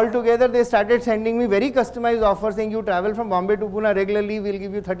Ola altogether. They started sending me very customized offers saying, you travel from Bombay to Pune regularly, we'll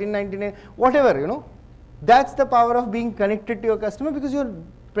give you 13.99, whatever, you know. That's the power of being connected to your customer, because you're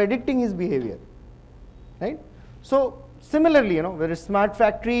predicting his behavior, right? So similarly, you know, where it's smart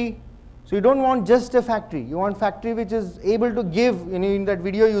factory, so you don't want just a factory. You want factory which is able to give, you know, in that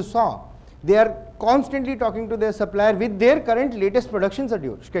video you saw, they are constantly talking to their supplier with their current latest production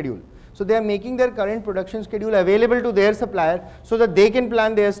schedule. So they are making their current production schedule available to their supplier so that they can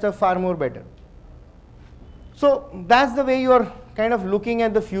plan their stuff far more better. So that's the way you are kind of looking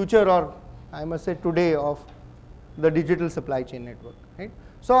at the future, or I must say today, of the digital supply chain network, right?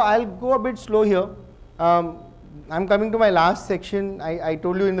 So I'll go a bit slow here. I'm coming to my last section. I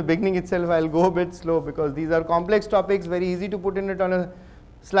told you in the beginning itself I'll go a bit slow because these are complex topics, very easy to put in it on a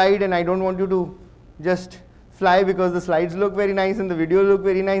slide, and I don't want you to just fly because the slides look very nice and the videos look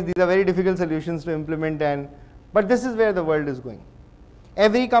very nice. These are very difficult solutions to implement, but this is where the world is going.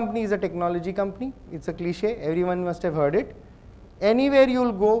 Every company is a technology company. It's a cliche. Everyone must have heard it. Anywhere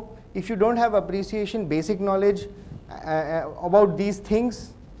you'll go, if you don't have appreciation, basic knowledge about these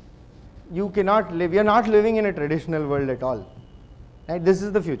things, you cannot live. You're not living in a traditional world at all. Right? This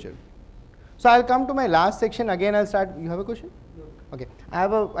is the future. So I'll come to my last section. Again, I'll start. You have a question? No. Okay. I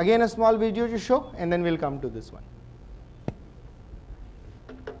have again a small video to show, and then we'll come to this one.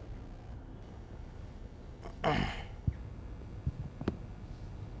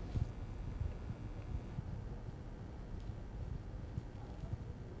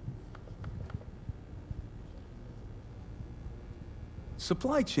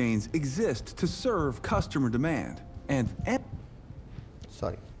 Supply chains exist to serve customer demand, and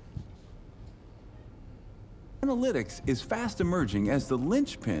analytics is fast emerging as the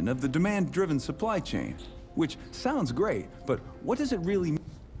linchpin of the demand-driven supply chain, which sounds great, but what does it really mean?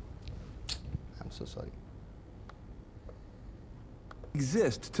 I'm so sorry.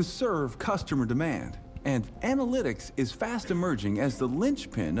 Exist to serve customer demand, and analytics is fast emerging as the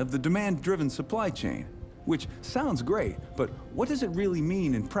linchpin of the demand-driven supply chain, which sounds great, but what does it really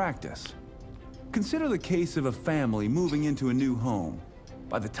mean in practice? Consider the case of a family moving into a new home.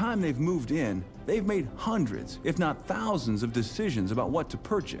 By the time they've moved in, they've made hundreds, if not thousands, of decisions about what to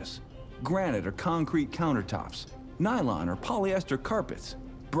purchase. Granite or concrete countertops, nylon or polyester carpets,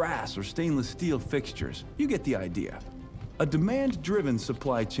 brass or stainless steel fixtures. You get the idea. A demand-driven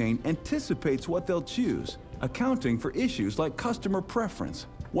supply chain anticipates what they'll choose, accounting for issues like customer preference,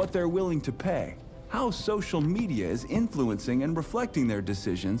 what they're willing to pay, how social media is influencing and reflecting their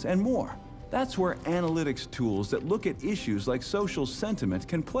decisions, and more. That's where analytics tools that look at issues like social sentiment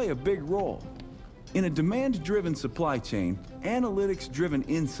can play a big role. In a demand-driven supply chain, analytics-driven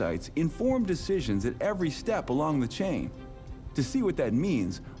insights inform decisions at every step along the chain. To see what that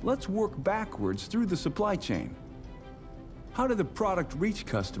means, let's work backwards through the supply chain. How did the product reach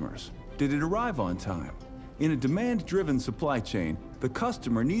customers? Did it arrive on time? In a demand-driven supply chain, the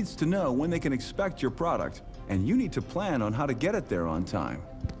customer needs to know when they can expect your product, and you need to plan on how to get it there on time.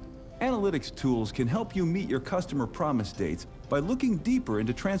 Analytics tools can help you meet your customer promise dates by looking deeper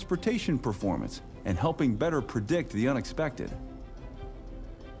into transportation performance and helping better predict the unexpected.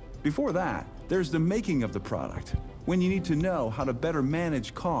 Before that, there's the making of the product, when you need to know how to better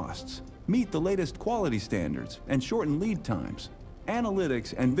manage costs, meet the latest quality standards, and shorten lead times.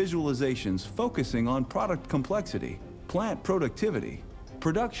 Analytics and visualizations focusing on product complexity, plant productivity,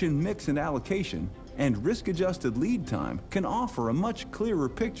 production mix and allocation, and risk-adjusted lead time can offer a much clearer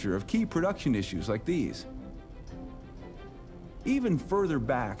picture of key production issues like these. Even further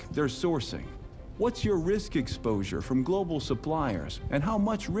back, there's sourcing. What's your risk exposure from global suppliers, and how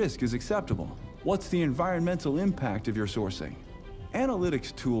much risk is acceptable? What's the environmental impact of your sourcing?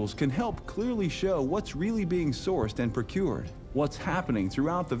 Analytics tools can help clearly show what's really being sourced and procured, what's happening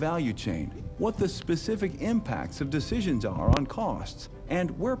throughout the value chain, what the specific impacts of decisions are on costs,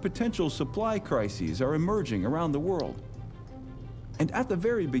 and where potential supply crises are emerging around the world. And at the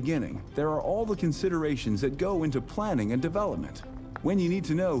very beginning, there are all the considerations that go into planning and development. When you need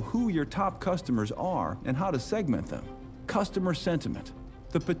to know who your top customers are and how to segment them, customer sentiment,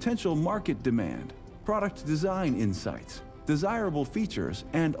 the potential market demand, product design insights, desirable features,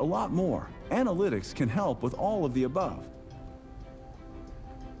 and a lot more. Analytics can help with all of the above.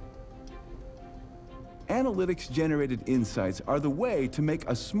 Analytics-generated insights are the way to make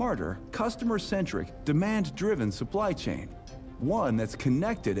a smarter, customer-centric, demand-driven supply chain, one that's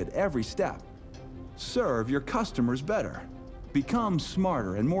connected at every step. Serve your customers better. Become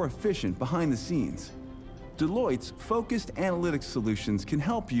smarter and more efficient behind the scenes. Deloitte's focused analytics solutions can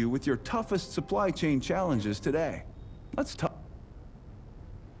help you with your toughest supply chain challenges today. Let's talk.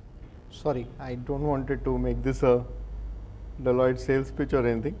 Sorry, I don't wanted to make this a Deloitte sales pitch or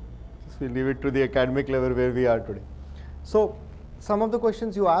anything. Just we'll leave it to the academic level where we are today. So some of the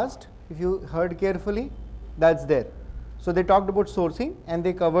questions you asked, if you heard carefully, that's there. So they talked about sourcing and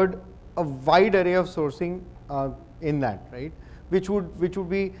they covered a wide array of sourcing in that, right? Which would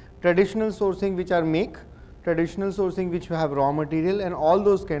be traditional sourcing, which are make, traditional sourcing, which have raw material, and all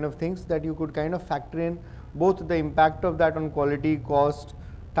those kind of things that you could kind of factor in both the impact of that on quality, cost,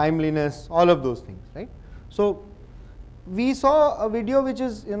 timeliness, all of those things, right? So we saw a video which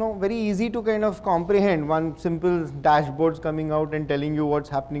is, you know, very easy to kind of comprehend. One simple dashboards coming out and telling you what's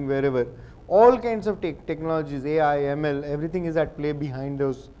happening wherever. All kinds of technologies, AI, ML, everything is at play behind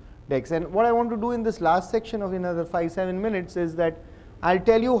those decks. And what I want to do in this last section of another 5-7 minutes is that I'll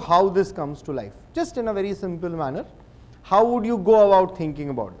tell you how this comes to life, just in a very simple manner. How would you go about thinking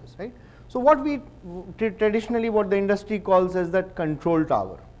about this, right? So what we traditionally, what the industry calls as that control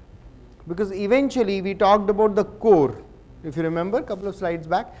tower, because eventually we talked about the core, if you remember a couple of slides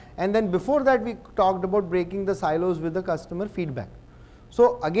back, and then before that we talked about breaking the silos with the customer feedback.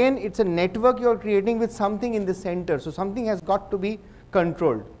 So again, it's a network you're creating with something in the center, so something has got to be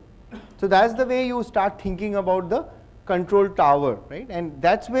controlled. So that's the way you start thinking about the control tower, right? And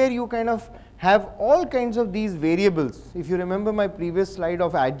that's where you kind of have all kinds of these variables. If you remember my previous slide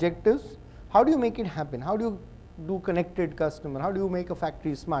of adjectives, how do you make it happen? How do you do connected customer? How do you make a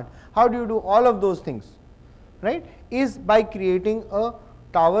factory smart? How do you do all of those things, right? Is by creating a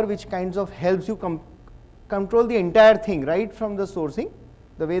tower which kinds of helps you control the entire thing, right from the sourcing,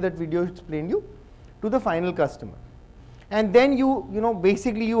 the way that video explained you, to the final customer. And then you know,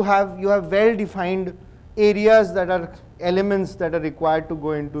 basically you have well-defined areas that are elements that are required to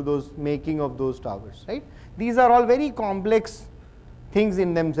go into those making of those towers, right? These are all very complex things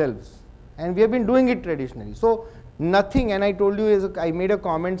in themselves, and we have been doing it traditionally. So nothing, and I told you, I made a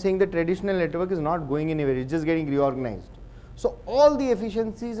comment saying the traditional network is not going anywhere, it's just getting reorganized. So all the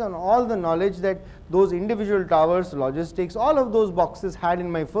efficiencies and all the knowledge that those individual towers, logistics, all of those boxes had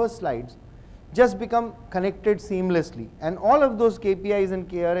in my first slides just become connected seamlessly, and all of those KPIs and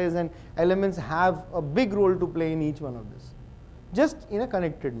KRAs and elements have a big role to play in each one of this, just in a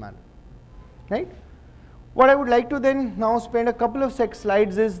connected manner, right? What I would like to then now spend a couple of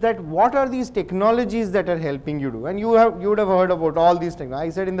slides is that what are these technologies that are helping you do, and you would have heard about all these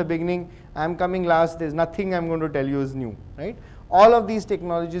technologies. I said in the beginning, I'm coming last, there's nothing I'm going to tell you is new, right? All of these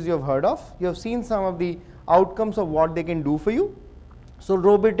technologies you have heard of, you have seen some of the outcomes of what they can do for you. So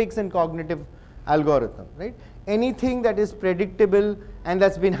robotics and cognitive algorithm, right? Anything that is predictable and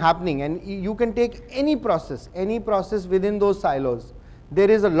that's been happening, and you can take any process within those silos. There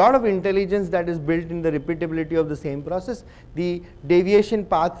is a lot of intelligence that is built in the repeatability of the same process, the deviation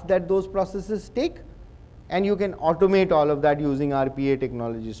paths that those processes take, and you can automate all of that using RPA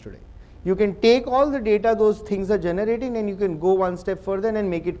technologies today. You can take all the data those things are generating and you can go one step further and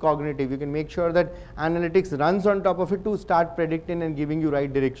make it cognitive. You can make sure that analytics runs on top of it to start predicting and giving you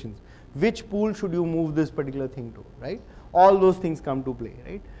right directions. Which pool should you move this particular thing to, right? All those things come to play,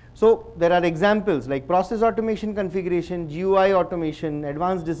 right? So there are examples like process automation configuration, GUI automation,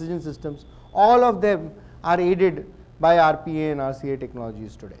 advanced decision systems, all of them are aided by RPA and RCA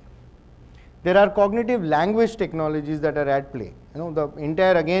technologies today. There are cognitive language technologies that are at play. You know, the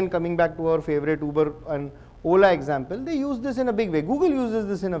entire, again coming back to our favorite Uber and Ola example, they use this in a big way. Google uses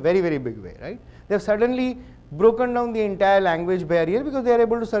this in a very, very big way, right? They've suddenly broken down the entire language barrier because they are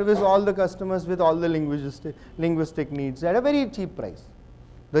able to service all the customers with all the linguistic needs at a very cheap price.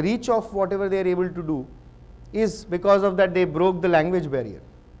 The reach of whatever they are able to do is because of that they broke the language barrier,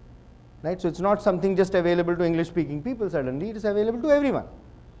 right? So it's not something just available to English speaking people suddenly, it is available to everyone,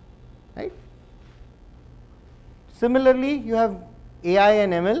 right? Similarly, you have AI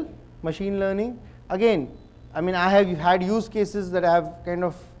and ML, machine learning. Again, I mean, I have had use cases that I have kind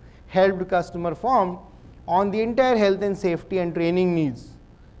of helped customer form on the entire health and safety and training needs,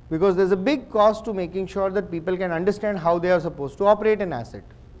 because there's a big cost to making sure that people can understand how they are supposed to operate an asset.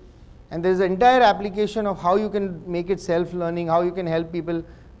 And there's an entire application of how you can make it self-learning, how you can help people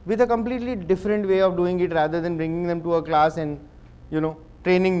with a completely different way of doing it rather than bringing them to a class and, you know,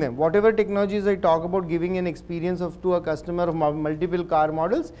 training them. Whatever technologies I talk about, giving an experience of to a customer of multiple car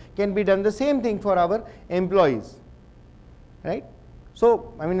models, can be done the same thing for our employees, right?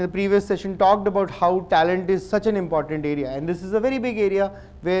 So, I mean, in the previous session talked about how talent is such an important area, and this is a very big area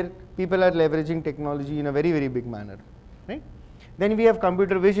where people are leveraging technology in a very, very big manner, right? Then we have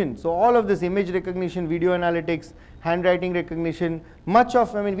computer vision. So all of this image recognition, video analytics, handwriting recognition, much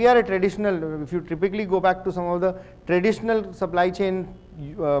of, I mean, we are a traditional, if you typically go back to some of the traditional supply chain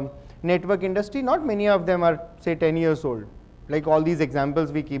network industry, not many of them are, say, 10 years old, like all these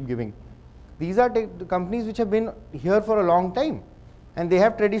examples we keep giving. These are companies which have been here for a long time, and they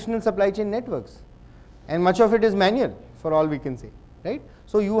have traditional supply chain networks, and much of it is manual for all we can say, right?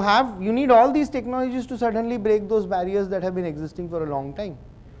 So you need all these technologies to suddenly break those barriers that have been existing for a long time.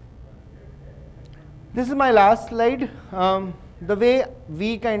 This is my last slide. The way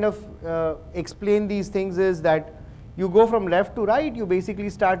we kind of explain these things is that you go from left to right, you basically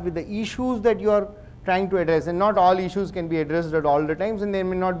start with the issues that you are trying to address, and not all issues can be addressed at all the times, and they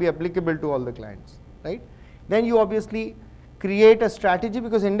may not be applicable to all the clients, right? Then you obviously create a strategy,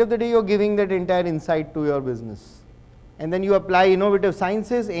 because end of the day you're giving that entire insight to your business. And then you apply innovative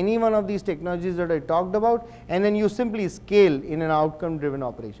sciences, any one of these technologies that I talked about, and then you simply scale in an outcome driven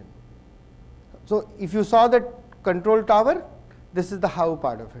operation. So if you saw that control tower, this is the how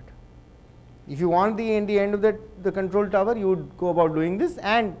part of it. If you want the end of the control tower, you would go about doing this,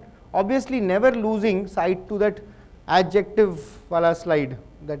 and obviously never losing sight to that adjective wala slide,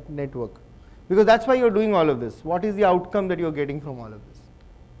 that network, because that's why you're doing all of this. What is the outcome that you're getting from all of this,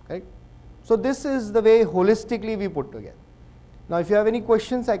 right? So this is the way holistically we put together. Now if you have any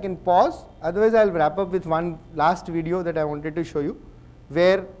questions, I can pause, otherwise I'll wrap up with one last video that I wanted to show you,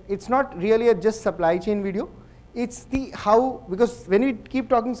 where it's not really a just supply chain video, it's the how, because when we keep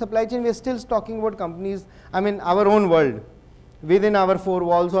talking supply chain, we're still talking about companies, I mean our own world, within our four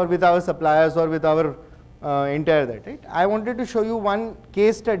walls or with our suppliers or with our entire that, right? I wanted to show you one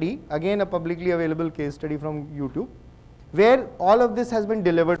case study, again a publicly available case study from YouTube, where all of this has been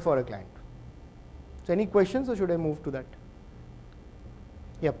delivered for a client. So any questions, or should I move to that?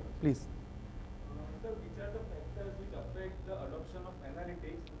 Yep, please. Sir, which are the factors which affect the adoption of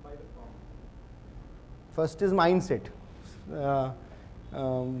analytics by the firm? First is mindset.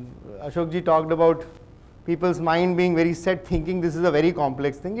 Ashok ji talked about people's mind being very set, thinking this is a very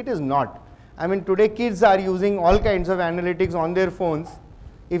complex thing. It is not. I mean, today kids are using all kinds of analytics on their phones.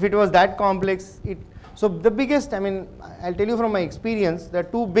 If it was that complex, so the biggest, I mean, I'll tell you from my experience, there are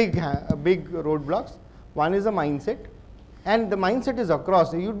two big roadblocks. One is a mindset, and the mindset is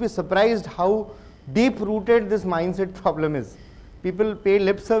across. You'd be surprised how deep rooted this mindset problem is. People pay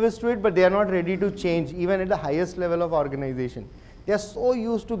lip service to it, but they are not ready to change, even at the highest level of organization. They are so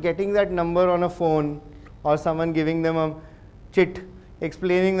used to getting that number on a phone, or someone giving them a chit,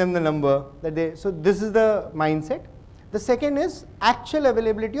 explaining them the number, that so this is the mindset. The second is actual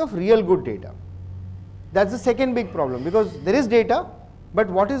availability of real good data. That's the second big problem, because there is data, but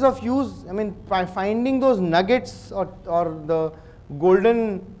what is of use? I mean, by finding those nuggets or the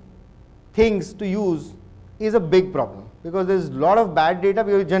golden things to use is a big problem, because there's a lot of bad data.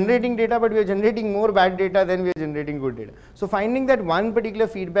 We are generating data, but we are generating more bad data than we are generating good data. So finding that one particular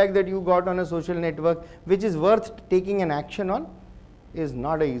feedback that you got on a social network which is worth taking an action on is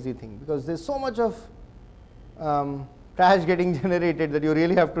not an easy thing, because there's so much of trash getting generated that you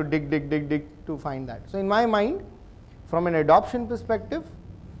really have to dig to find that. So in my mind, from an adoption perspective,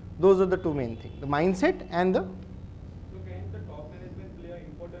 those are the two main things, the mindset and the. So can the top management play an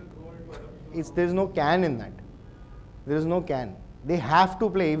important role to adoption? There's no can in that. There is no can. They have to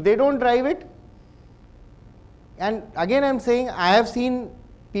play. If they don't drive it, and again I'm saying, I have seen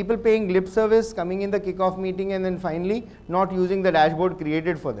people paying lip service, coming in the kickoff meeting, and then finally not using the dashboard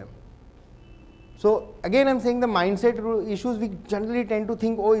created for them. So again I'm saying the mindset issues, we generally tend to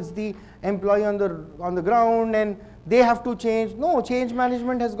think, oh, it's the employee on the ground and they have to change. No, change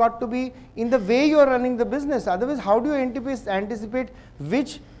management has got to be in the way you are running the business. Otherwise, how do you anticipate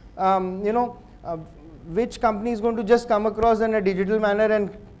which which company is going to just come across in a digital manner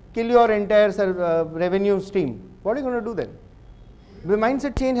and kill your entire revenue stream? What are you going to do then? Could The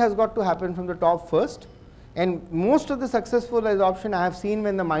mindset change has got to happen from the top first. And most of the successful adoption I have seen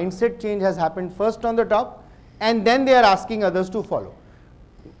when the mindset change has happened first on the top, and then they are asking others to follow.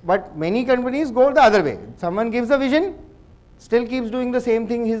 But many companies go the other way. Someone gives a vision, still keeps doing the same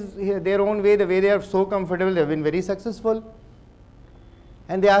thing their own way, the way they are so comfortable, they have been very successful.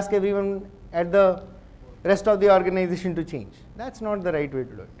 And they ask everyone at the rest of the organization to change. That's not the right way to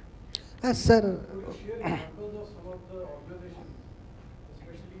do it. Sir. Could you share examples of some of the organizations,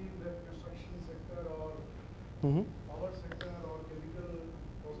 especially in the construction sector or power sector or chemical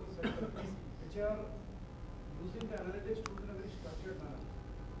process sector, which are using the analytics tools in a very structured manner?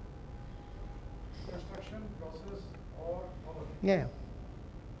 Construction, process, or power? Yeah.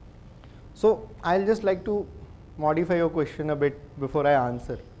 So I'll just like to modify your question a bit before I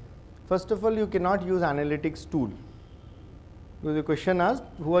answer. First of all, you cannot use analytics tool. Because the question asked,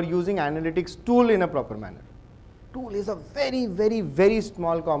 who are using analytics tool in a proper manner? Tool is a very, very, very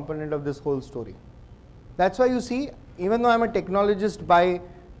small component of this whole story. That's why you see, even though I'm a technologist by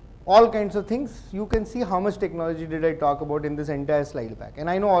all kinds of things, you can see how much technology did I talk about in this entire slide pack. And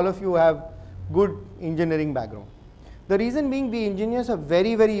I know all of you have good engineering background. The reason being, we engineers are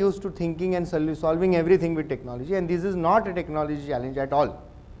very, very used to thinking and solving everything with technology, and this is not a technology challenge at all.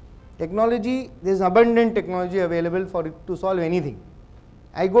 Technology, there is abundant technology available for it to solve anything.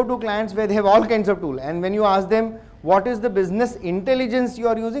 I go to clients where they have all kinds of tools, and when you ask them what is the business intelligence you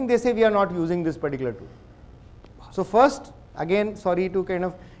are using, they say we are not using this particular tool. So first, again, sorry to kind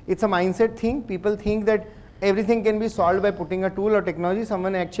of, it's a mindset thing. People think that everything can be solved by putting a tool or technology.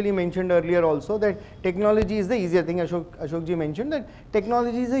 Someone actually mentioned earlier also that technology is the easier thing. Ashok ji mentioned that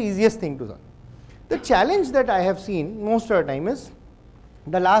technology is the easiest thing to solve. The challenge that I have seen most of the time is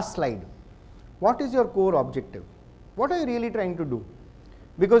the last slide. What is your core objective? What are you really trying to do?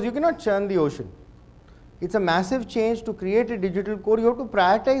 Because you cannot churn the ocean. It's a massive change to create a digital core. You have to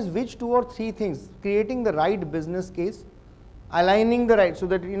prioritize which 2 or 3 things, creating the right business case, aligning the right, so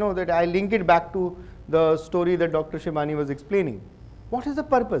that you know that I link it back to the story that Dr. Shibani was explaining. What is the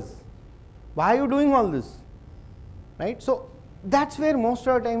purpose? Why are you doing all this? Right? So that's where most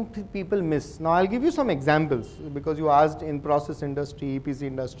of the time people miss. Now I'll give you some examples because you asked in process industry, EPC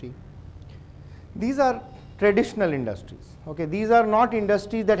industry. These are traditional industries. Okay, these are not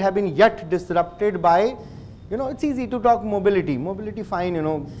industries that have been yet disrupted by, you know, it's easy to talk mobility. Mobility, fine, you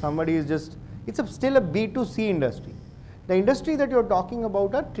know, somebody is just, it's still a B2C industry. The industry that you're talking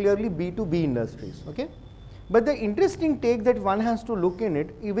about are clearly B2B industries. Okay, but the interesting take that one has to look in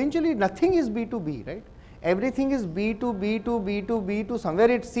it, eventually nothing is B2B, right? Everything is B2B to B2B to somewhere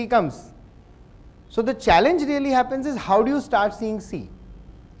it C comes. So the challenge really happens is how do you start seeing C?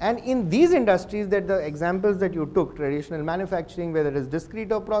 And in these industries, that the examples that you took, traditional manufacturing, whether it is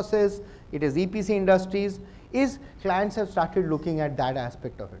discrete or process, it is EPC industries, is clients have started looking at that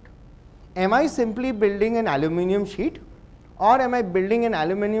aspect of it. Am I simply building an aluminum sheet, or am I building an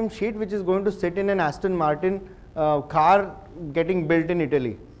aluminum sheet which is going to sit in an Aston Martin car getting built in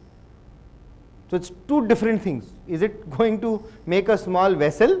Italy? So it's 2 different things. Is it going to make a small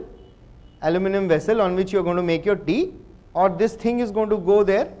vessel, aluminum vessel on which you're going to make your tea, or this thing is going to go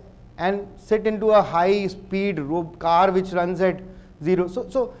there and sit into a high speed car which runs at 0.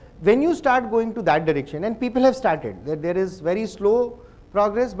 So when you start going to that direction, and people have started, there is very slow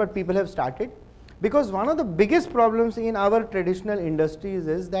progress, but people have started, because one of the biggest problems in our traditional industries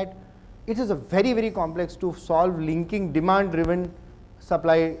is that it is a very, very complex to solve linking demand driven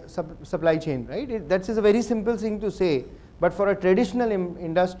supply chain, right? That is a very simple thing to say, but for a traditional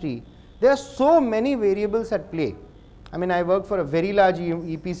industry, there are so many variables at play. I mean, I worked for a very large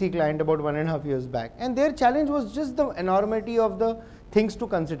EPC client about 1.5 years back, and their challenge was just the enormity of the things to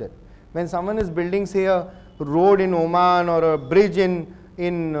consider. When someone is building, say, a road in Oman or a bridge in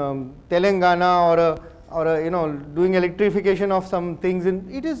Telangana, or a, you know, doing electrification of some things,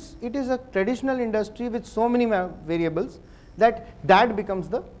 it is a traditional industry with so many variables that becomes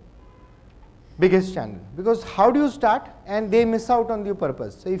the biggest challenge. Because how do you start? And they miss out on the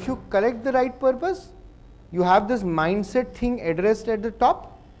purpose. So if you collect the right purpose, you have this mindset thing addressed at the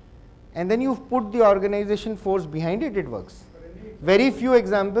top, and then you put the organization force behind it, it works. Very few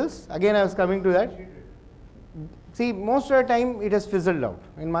examples, again I was coming to that. See, most of the time it has fizzled out.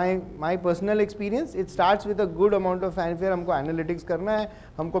 In my personal experience, it starts with a good amount of fanfare. हमको analytics करना है,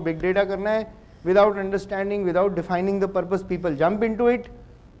 हमको big data करना है. Without understanding, without defining the purpose, people jump into it.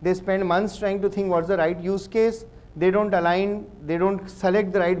 They spend months trying to think what's the right use case. They don't align, they don't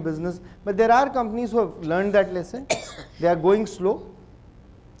select the right business. But there are companies who have learned that lesson. They are going slow,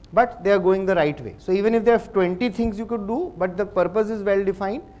 but they are going the right way. So even if there are 20 things you could do, but the purpose is well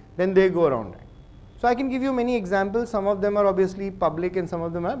defined, then they go around it. So I can give you many examples. Some of them are obviously public and some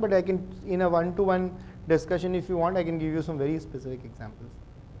of them are, but I can, in a one-to-one discussion, if you want, I can give you some very specific examples.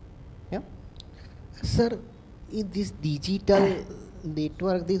 Yeah? Sir, in this digital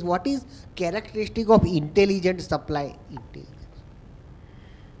network, what is characteristic of intelligent supply intelligence?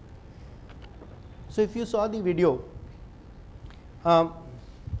 So if you saw the video,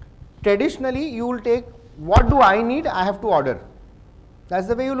 traditionally you will take, what do I need? I have to order. That's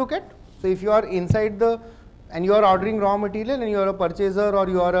the way you look at. So if you are inside and you are ordering raw material and you are a purchaser or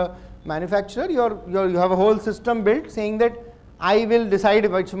you are a manufacturer, you have a whole system built saying that I will decide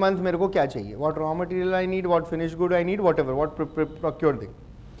which month mere ko kya chahiye, what raw material I need, what finished good I need, whatever, what procure thing.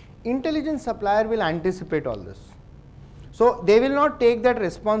 Intelligent supplier will anticipate all this. So they will not take that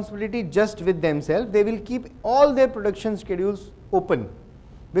responsibility just with themselves, they will keep all their production schedules open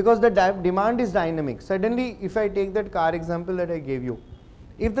because the demand is dynamic. Suddenly, if I take that car example that I gave you,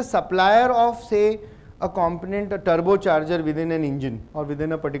 if the supplier of say a component, a turbocharger within an engine or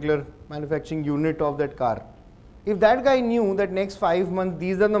within a particular manufacturing unit of that car, if that guy knew that next 5 months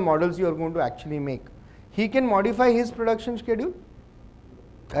these are the models you are going to actually make, he can modify his production schedule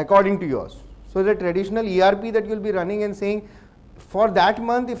according to yours. So the traditional ERP that you will be running and saying for that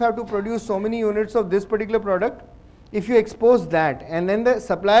month if I have to produce so many units of this particular product, if you expose that and then the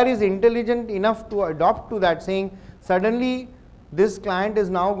supplier is intelligent enough to adopt to that, saying suddenly this client is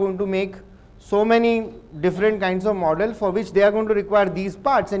now going to make so many different kinds of model for which they are going to require these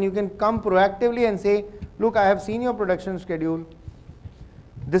parts, and you can come proactively and say, look, I have seen your production schedule,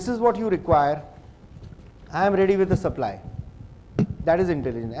 this is what you require, I am ready with the supply. That is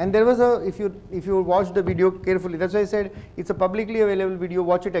intelligent. And there was a, if you watch the video carefully, that's why I said it's a publicly available video,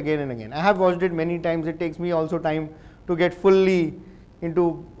 watch it again and again. I have watched it many times, it takes me also time to get fully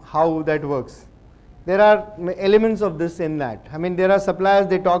into how that works. There are elements of this in that. I mean, there are suppliers,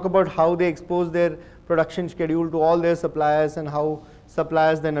 they talk about how they expose their production schedule to all their suppliers and how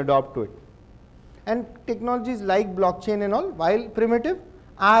suppliers then adopt to it. And technologies like blockchain and all, while primitive,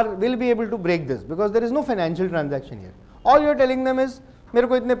 will be able to break this because there is no financial transaction here. All you are telling them is, mere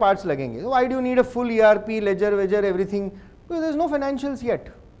ko itne parts lagenge. So why do you need a full ERP, ledger, everything? Because there is no financials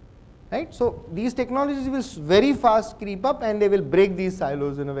yet. Right? So these technologies will very fast creep up and they will break these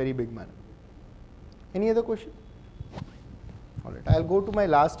silos in a very big manner. Any other question? All right, I'll go to my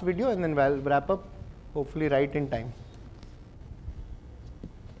last video and then I'll wrap up, hopefully right in time.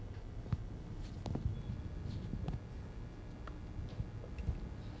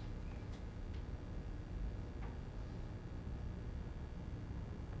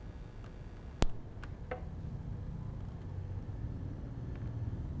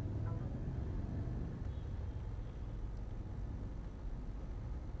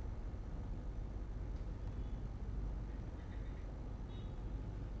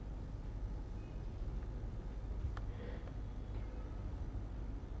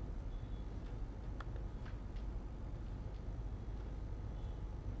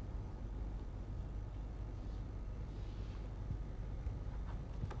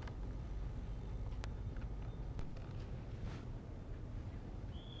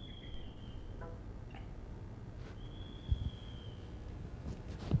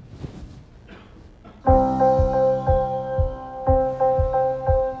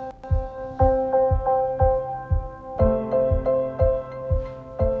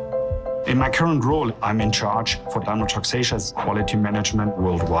 In my current role, I'm in charge for Daimler Trucks Asia's quality management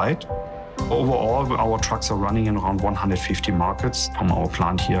worldwide. Overall, our trucks are running in around 150 markets from our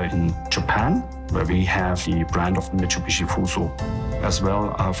plant here in Japan, where we have the brand of Mitsubishi Fuso, as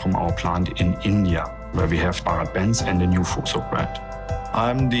well from our plant in India, where we have BharatBenz and the new Fuso brand.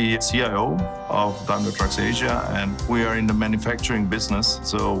 I'm the CIO of Daimler Trucks Asia, and we are in the manufacturing business,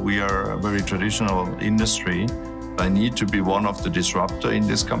 so we are a very traditional industry. I need to be one of the disruptor in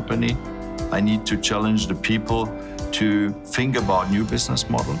this company. I need to challenge the people to think about new business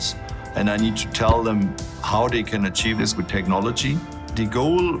models, and I need to tell them how they can achieve this with technology. The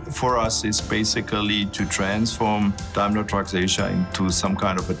goal for us is basically to transform Daimler Trucks Asia into some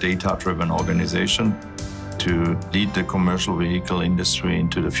kind of a data-driven organization to lead the commercial vehicle industry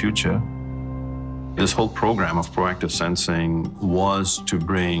into the future. This whole program of proactive sensing was to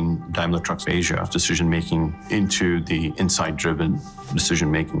bring Daimler Trucks Asia decision-making into the insight-driven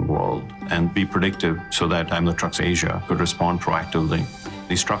decision-making world and be predictive so that Daimler Trucks Asia could respond proactively.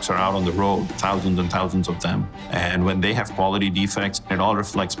 These trucks are out on the road, thousands and thousands of them, and when they have quality defects, it all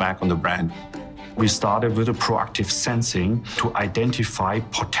reflects back on the brand. We started with a proactive sensing to identify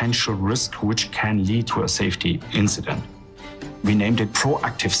potential risk which can lead to a safety incident. We named it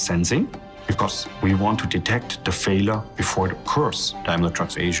proactive sensing because we want to detect the failure before it occurs. Daimler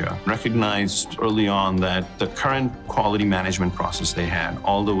Trucks Asia recognized early on that the current quality management process they had,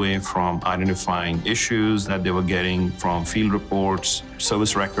 all the way from identifying issues that they were getting from field reports,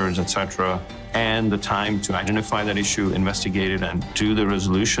 service records, etc., and the time to identify that issue, investigate it, and do the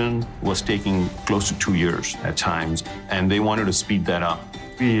resolution was taking close to 2 years at times, and they wanted to speed that up.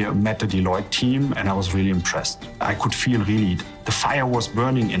 We met the Deloitte team and I was really impressed. I could feel really the fire was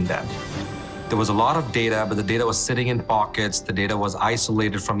burning in them. There was a lot of data, but the data was sitting in pockets. The data was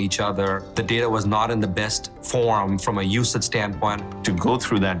isolated from each other. The data was not in the best form from a usage standpoint. To go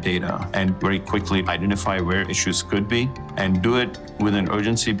through that data and very quickly identify where issues could be and do it with an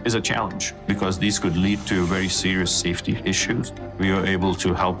urgency is a challenge because these could lead to very serious safety issues. We are able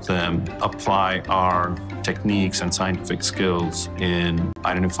to help them apply our techniques and scientific skills in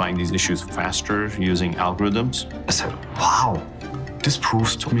identifying these issues faster using algorithms. I said, wow. This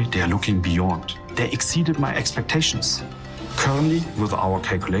proves to me they are looking beyond. They exceeded my expectations. Currently, with our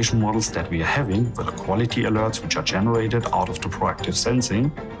calculation models that we are having, with the quality alerts which are generated out of the proactive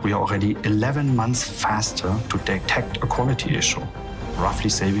sensing, we are already 11 months faster to detect a quality issue.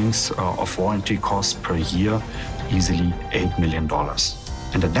 Roughly savings of warranty costs per year, easily $8 million.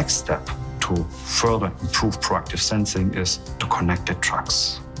 And the next step to further improve proactive sensing is the connected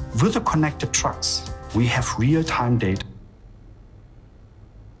trucks. With the connected trucks, we have real-time data.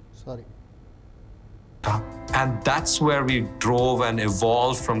 Sorry. And that's where we drove and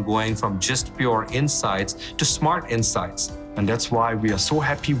evolved from going from just pure insights to smart insights. And that's why we are so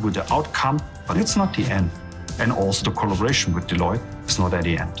happy with the outcome, but it's not the end. And also the collaboration with Deloitte is not at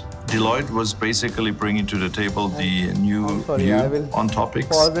the end. Deloitte was basically bringing to the table the new view on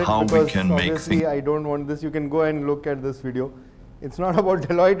topics, how we can make things. I don't want this. You can go and look at this video. It's not about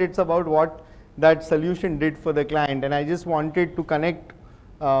Deloitte, it's about what that solution did for the client. And I just wanted to connect.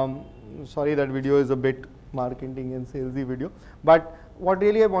 Sorry, that video is a bit marketing and salesy video. But what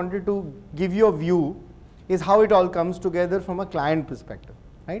really I wanted to give you a view is how it all comes together from a client perspective,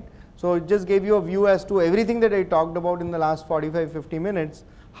 right? So it just gave you a view as to everything that I talked about in the last 45-50 minutes,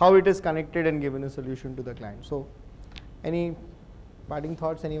 how it is connected and given a solution to the client. So any parting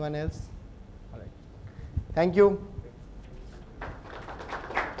thoughts, anyone else? All right. Thank you.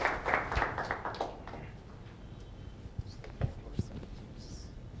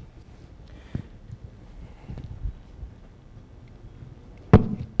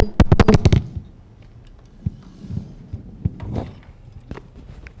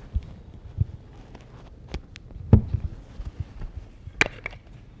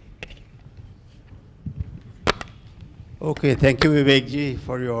 Okay, thank you Vivekji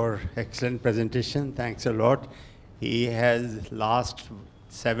for your excellent presentation. Thanks a lot. He has last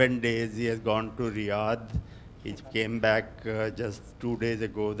 7 days, he has gone to Riyadh. He came back just 2 days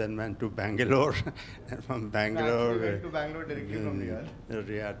ago, then went to Bangalore. And from Bangalore, went to Bangalore directly from Riyadh.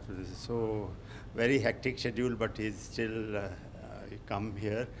 Riyadh. So very hectic schedule, but he's still come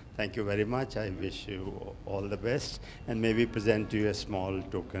here. Thank you very much. I wish you all the best, and maybe present to you a small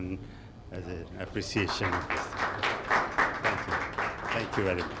token as an appreciation of this. Thank you. Thank you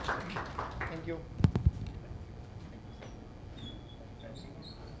very much. Thank you.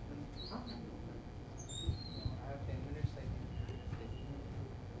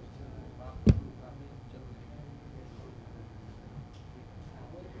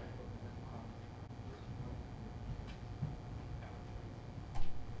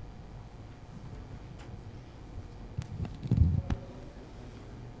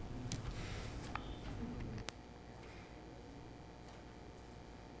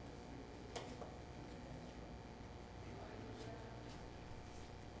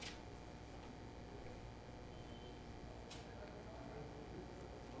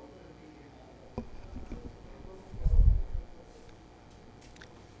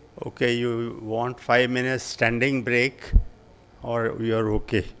 Okay, you want 5 minutes standing break, or you're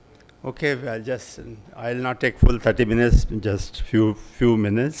okay? Okay, I'll not take full 30 minutes, just few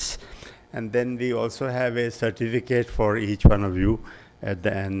minutes. And then we also have a certificate for each one of you at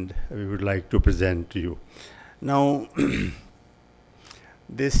the end we would like to present to you. Now,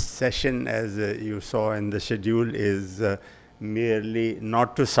 this session, as you saw in the schedule, is merely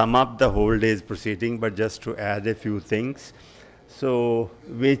not to sum up the whole day's proceeding, but just to add a few things. So,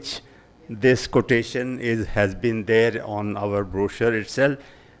 which this quotation has been there on our brochure itself.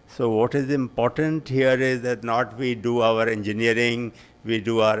 So what is important here is that not we do our engineering, we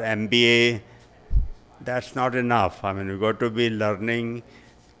do our MBA. That's not enough. I mean, we've got to be learning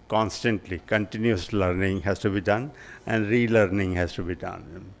constantly. Continuous learning has to be done, and relearning has to be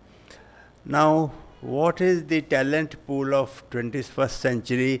done. Now, what is the talent pool of 21st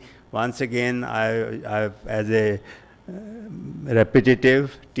century? Once again, I've as a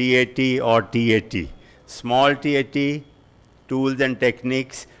repetitive TAT or TAT. Small TAT, tools and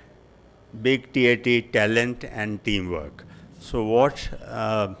techniques, big TAT, talent and teamwork. So what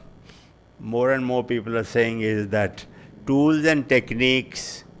more and more people are saying is that tools and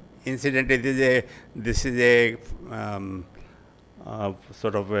techniques, incidentally, this is a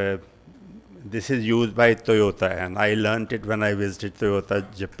sort of a, this is used by Toyota, and I learned it when I visited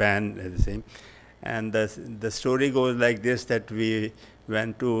Toyota Japan, the same. And the story goes like this, that we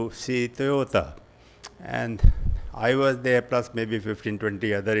went to see Toyota, and I was there, plus maybe 15,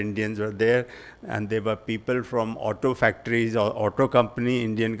 20 other Indians were there, and there were people from auto factories or auto company,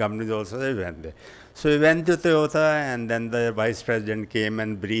 Indian companies also, they went there. So we went to Toyota, and then the vice president came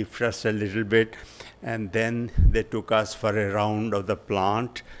and briefed us a little bit, and then they took us for a round of the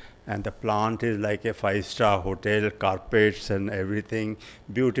plant, and the plant is like a 5-star hotel, carpets and everything,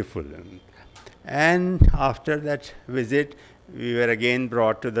 beautiful. And after that visit, we were again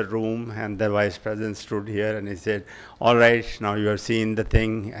brought to the room, and the vice president stood here and he said, all right, now you have seen the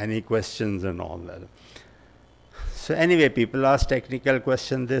thing, any questions and all that. So anyway, people ask technical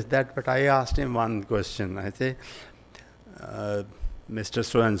questions, this, that, but I asked him one question. I say, Mr.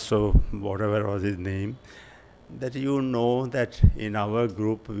 So-and-so, whatever was his name, that you know that in our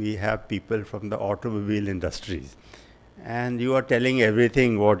group we have people from the automobile industries. And you are telling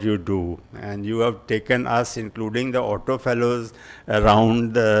everything what you do, and you have taken us, including the auto fellows,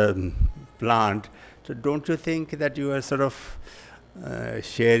 around the plant. So don't you think that you are sort of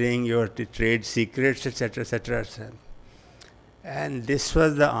sharing your trade secrets, etc., etc., etc.? And this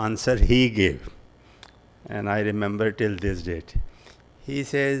was the answer he gave, and I remember till this date. He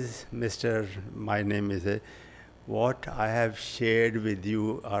says, my name is, what I have shared with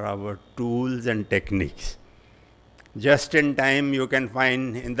you are our tools and techniques. Just in time, you can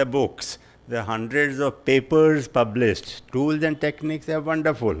find in the books, the hundreds of papers published. Tools and techniques are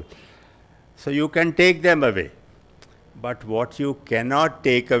wonderful. So you can take them away. But what you cannot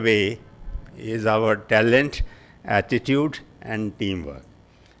take away is our talent, attitude, and teamwork,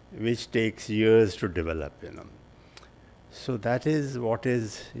 which takes years to develop, you know. So that is what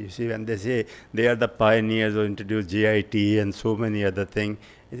is, you see, when they say they are the pioneers who introduced JIT and so many other things,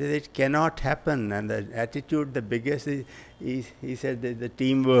 it cannot happen. And the attitude, the biggest, he said the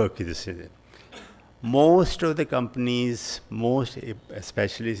teamwork is most of the companies,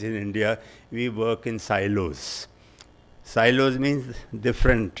 especially in India, we work in silos. Silos means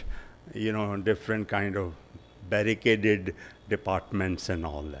different, you know, different kind of barricaded departments and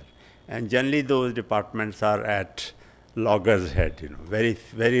all that. And generally those departments are at loggerhead, you know. Very,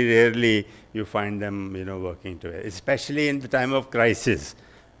 very rarely you find them, you know, working together, especially in the time of crisis.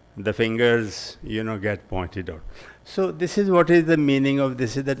 The fingers, you know, get pointed out. So this is what is the meaning of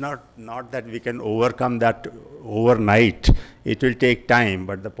this, is that not that we can overcome that overnight. It will take time,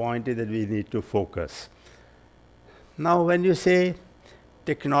 but the point is that we need to focus. Now when you say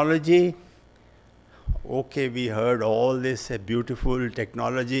technology, okay, we heard all this, a beautiful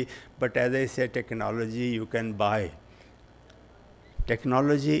technology, but as I said, technology you can buy.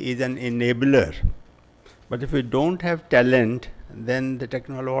 Technology is an enabler. But if we don't have talent, then the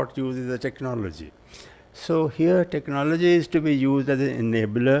what use is the technology? So here technology is to be used as an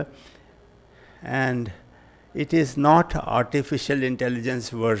enabler, and it is not artificial intelligence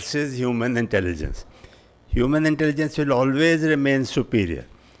versus human intelligence. Human intelligence will always remain superior.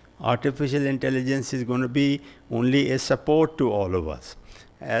 Artificial intelligence is going to be only a support to all of us.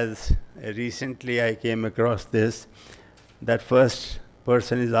 As recently I came across this, that first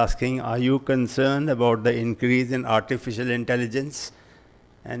person is asking, are you concerned about the increase in artificial intelligence?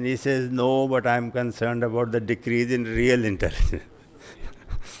 And he says, no, but I'm concerned about the decrease in real intelligence.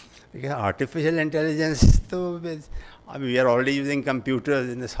 Because artificial intelligence, I mean, we are already using computers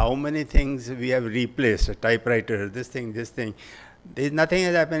in this. How many things we have replaced? A typewriter, this thing, this thing. There's nothing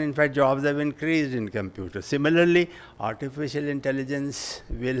has happened. In fact, jobs have increased in computers. Similarly, artificial intelligence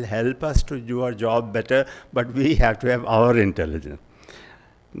will help us to do our job better, but we have to have our intelligence.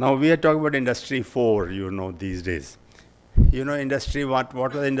 Now, we are talking about Industry 4, you know, these days. You know, Industry 1,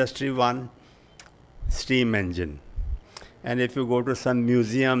 what was Industry 1? Steam engine. And if you go to some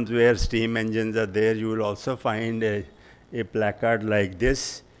museums where steam engines are there, you will also find a placard like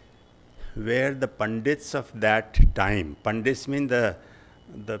this, where the pundits of that time, pundits mean the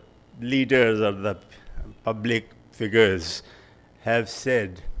leaders or the public figures, have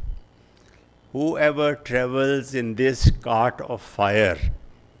said, whoever travels in this cart of fire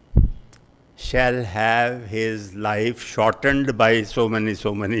shall have his life shortened by so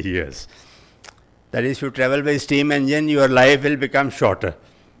many years. That is, if you travel by steam engine, your life will become shorter.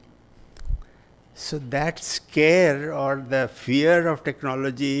 So that scare or the fear of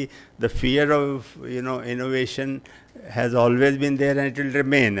technology, the fear of innovation has always been there, and it will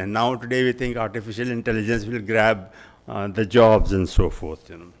remain. And now today we think artificial intelligence will grab the jobs and so forth.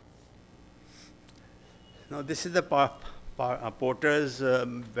 Now this is the Porter's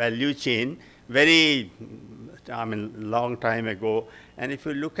value chain, very, long time ago. And if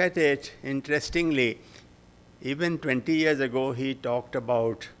you look at it, interestingly, even 20 years ago, he talked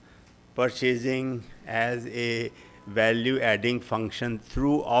about purchasing as a value-adding function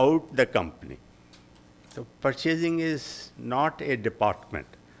throughout the company. So purchasing is not a department.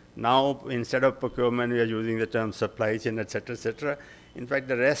 Now, instead of procurement, we are using the term supply chain, etc., etc. In fact,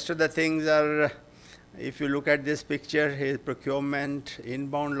 the rest of the things are, if you look at this picture, here procurement,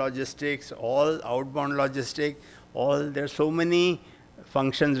 inbound logistics, all outbound logistics, there are so many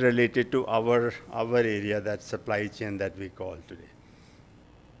functions related to our area, that supply chain that we call today.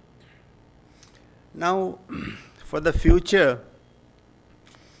 Now, for the future,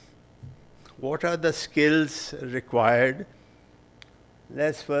 what are the skills required?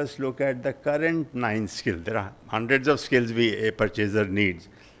 Let's first look at the current 9 skills. There are hundreds of skills a purchaser needs.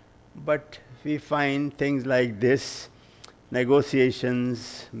 But we find things like this: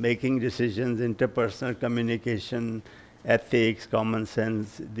 negotiations, making decisions, interpersonal communication, ethics, common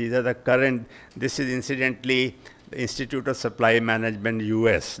sense. These are the current. This is incidentally the Institute of Supply Management,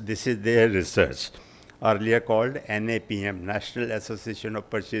 US. This is their research, earlier called NAPM, National Association of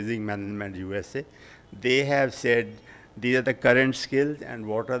Purchasing Management, USA. They have said these are the current skills and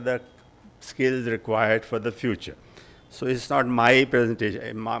what are the skills required for the future. So it's not my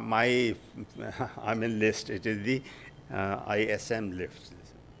presentation, I'm in list, it is the ISM list.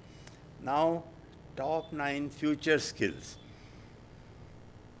 Now, top 9 future skills.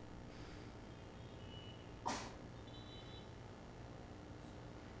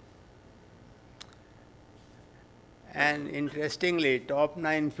 And interestingly, top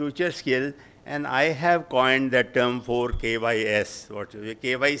 9 future skills, and I have coined that term for KYS.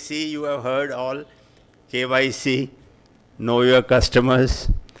 KYC, you have heard all. KYC, know your customers.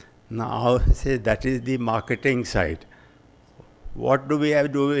 Now, say that is the marketing side. What do we have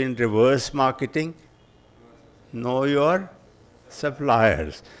to do in reverse marketing? Know your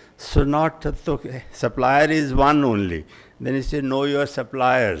suppliers. So supplier is one only. Then you say know your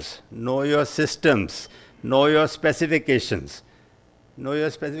suppliers, know your systems, know your specifications. Know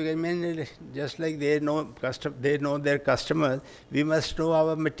your specification means just like they know their customers, we must know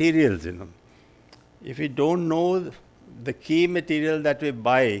our materials. If we don't know the key material that we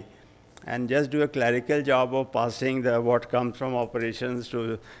buy and just do a clerical job of passing what comes from operations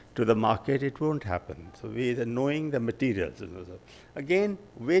to the market, it won't happen. So we are knowing the materials. Again,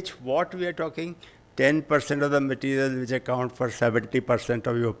 what we are talking, 10% of the materials which account for 70%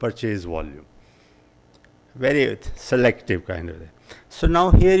 of your purchase volume. Very selective kind of thing. So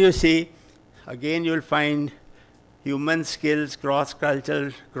now here you see, again you'll find human skills,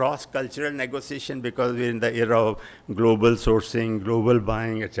 cross-cultural negotiation, because we're in the era of global sourcing, global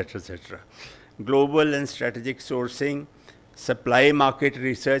buying, etc., etc. Global and strategic sourcing, supply market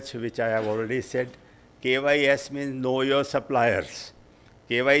research, which I have already said. KYS means know your suppliers.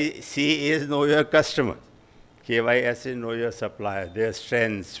 KYC is know your customers. KYS is know your supplier, their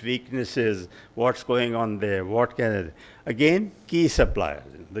strengths, weaknesses, what's going on there, again, key suppliers,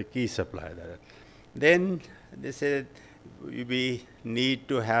 the key supplier. Then they said we need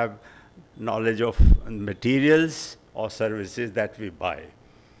to have knowledge of materials or services that we buy.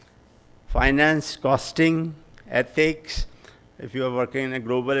 Finance, costing, ethics. If you are working in a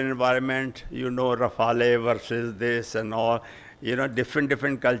global environment, you know Rafale versus this and all.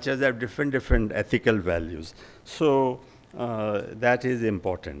 Different cultures have different ethical values. So that is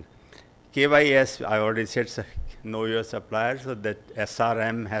important. KYS, I already said, know your suppliers, so that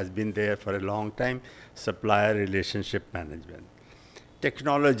SRM has been there for a long time, supplier relationship management.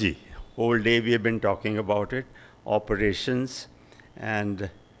 Technology, whole day we have been talking about it, operations, and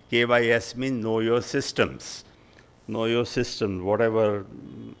KYS means know your systems. Know your system, whatever,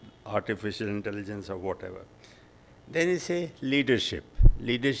 artificial intelligence or whatever. Then you say leadership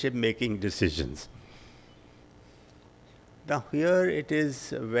making decisions. Now here it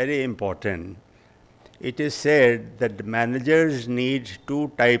is very important. It is said that managers need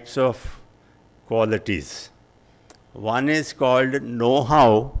 2 types of qualities. One is called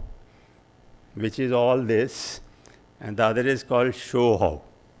know-how, which is all this, and the other is called show-how.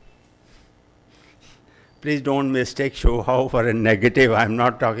 Please don't mistake show-how for a negative. I'm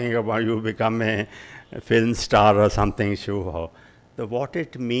not talking about you become a film star or something, show-how. The what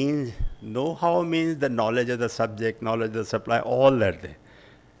it means, know-how means the knowledge of the subject, knowledge of the supply, all that there.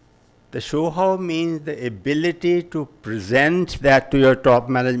 The show-how means the ability to present that to your top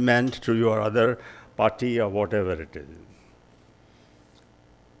management, to your other party or whatever it is.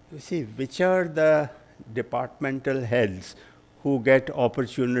 You see, which are the departmental heads who get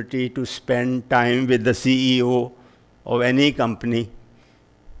opportunity to spend time with the CEO of any company?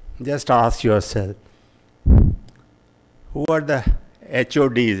 Just ask yourself. Who are the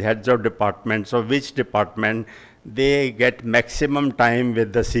HODs, heads of departments, of which department they get maximum time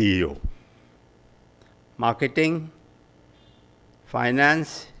with the CEO? Marketing,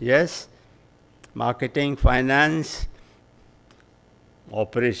 finance, yes. Marketing, finance,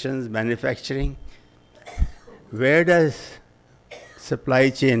 operations, manufacturing. Where does supply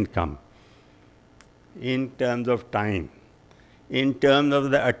chain come? In terms of time, in terms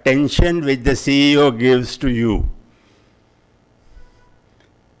of the attention which the CEO gives to you.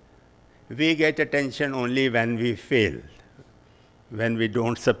 We get attention only when we fail. When we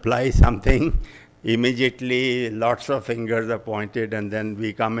don't supply something, immediately lots of fingers are pointed and then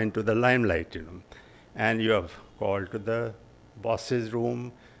we come into the limelight, you know. And you have called to the boss's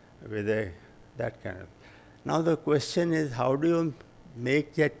room with that kind of. Now the question is, how do you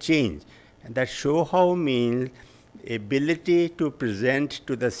make that change? And that show-how means ability to present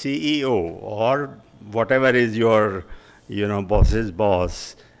to the CEO or whatever is your, boss's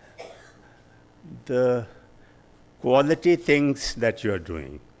boss, the quality things that you are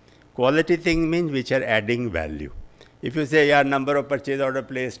doing. Quality things means which are adding value. If you say, yeah, number of purchase order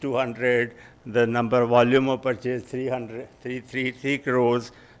placed 200, the number volume of purchase 3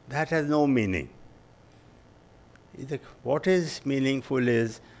 crores, that has no meaning. What is meaningful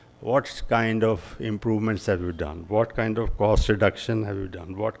is what kind of improvements have you done? What kind of cost reduction have you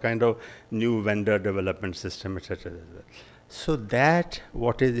done? What kind of new vendor development system, etc. So that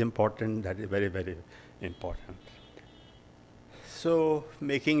what is important, that is very, very important. So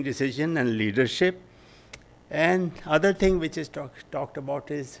making decision and leadership. And other thing which is talked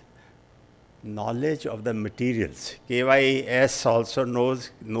about is knowledge of the materials. KYS also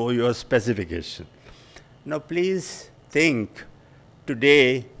know your specification. Now please think,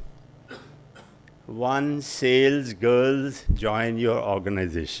 today one sales girls join your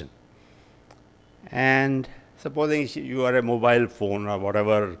organization. And supposing you are a mobile phone or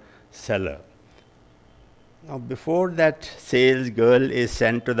whatever seller. Now before that sales girl is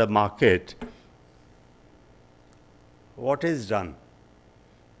sent to the market, what is done?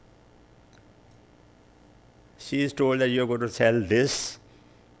 She is told that you're going to sell this,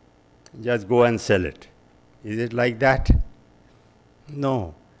 just go and sell it. Is it like that?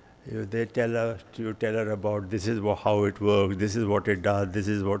 No. You tell her about this is how it works, this is what it does, this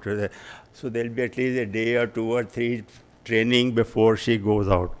is what it is. So there'll be at least a day or 2 or 3 training before she goes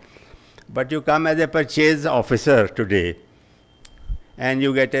out. But you come as a purchase officer today and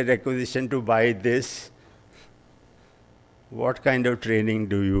you get a requisition to buy this. What kind of training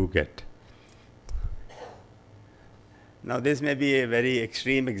do you get? Now this may be a very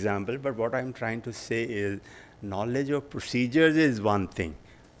extreme example, but what I'm trying to say is knowledge of procedures is one thing,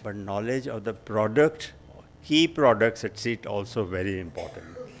 but knowledge of the product, key products, it's also very important.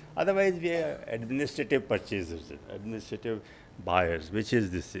 Otherwise we are administrative purchasers, administrative buyers, which is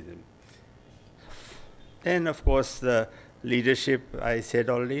this. Then of course the leadership, I said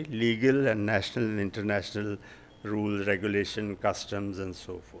already, legal and national and international rules, regulation, customs, and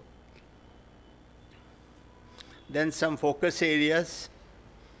so forth. Then some focus areas.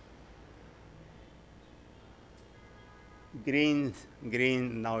 Green,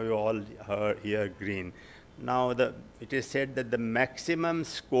 now you all hear green. Now it is said that the maximum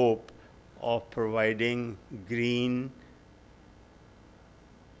scope of providing green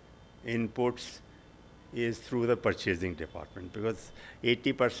inputs is through the purchasing department, because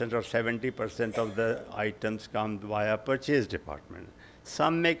 80% or 70% of the items come via purchase department.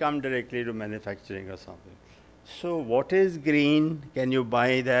 Some may come directly to manufacturing or something. So what is green? Can you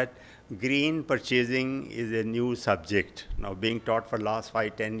buy that? Green purchasing is a new subject, now being taught for last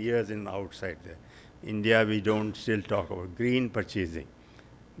 5-10 years in outside there. India, we don't still talk about green purchasing.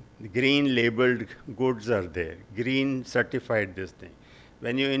 Green labeled goods are there, green certified this thing.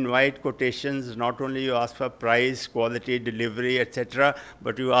 When you invite quotations, not only you ask for price, quality, delivery, etc.,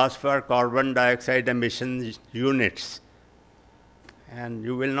 but you ask for carbon dioxide emission units. And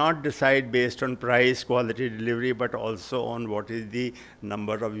you will not decide based on price, quality, delivery, but also on what is the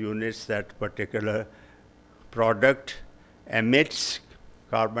number of units that particular product emits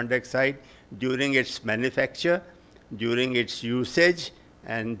carbon dioxide during its manufacture, during its usage,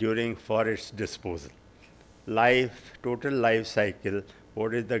 and for its disposal. total life cycle,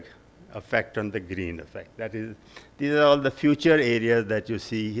 what is the effect on the green effect. That is, these are all the future areas that you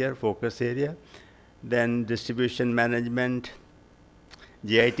see here, focus area. Then distribution management,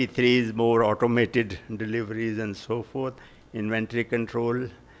 GIT3 is more automated deliveries and so forth, inventory control.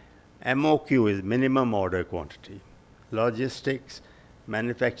 MOQ is minimum order quantity. Logistics,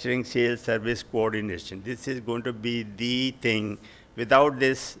 manufacturing, sales, service coordination. This is going to be the thing. Without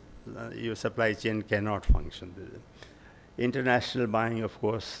this, your supply chain cannot function. International buying, of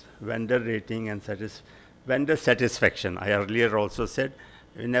course, vendor rating and vendor satisfaction. I earlier also said,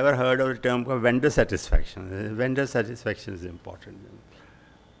 we never heard of the term called vendor satisfaction. Vendor satisfaction is important.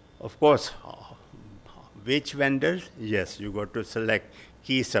 Of course, which vendors? Yes, you got to select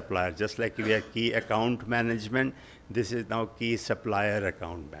key suppliers. Just like we have key account management, this is now key supplier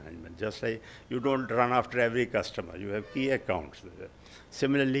account management. Just like you don't run after every customer, you have key accounts there.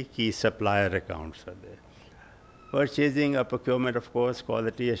 Similarly, key supplier accounts are there. Purchasing or procurement, of course,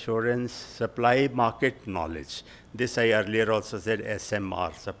 quality assurance, supply market knowledge. This I earlier also said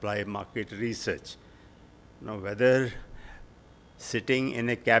SMR, supply market research. Now, whether sitting in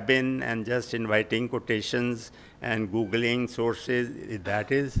a cabin and just inviting quotations and Googling sources,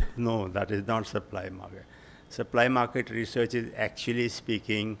 that is not supply market. Supply market research is actually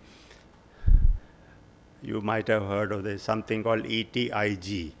speaking, you might have heard of this, something called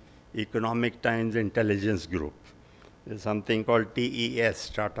ETIG, Economic Times Intelligence Group. There's something called TES,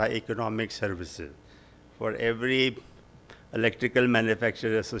 Tata Economic Services. For every electrical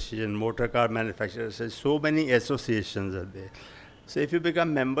manufacturer association, motor car manufacturer association, so many associations are there. So if you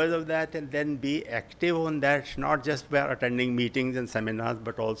become members of that and then be active on that, not just by attending meetings and seminars,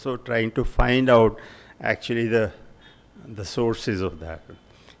 but also trying to find out actually the sources of that.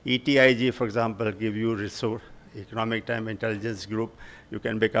 ETIG, for example, give you resource, Economic Time Intelligence Group. You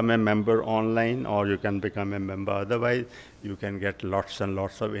can become a member online or you can become a member. Otherwise, you can get lots and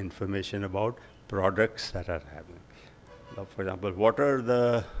lots of information about products that are happening. Now, for example, what are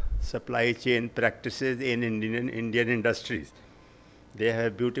the supply chain practices in Indian industries? They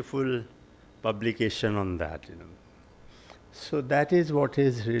have beautiful publication on that. So that is what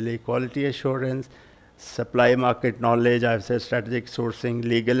is really quality assurance, supply market knowledge, I've said strategic sourcing,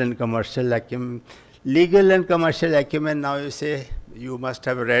 legal and commercial acumen. Legal and commercial acumen, now you say, you must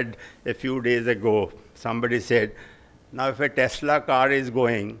have read a few days ago, somebody said, now if a Tesla car is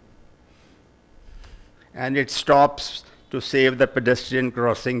going and it stops to save the pedestrian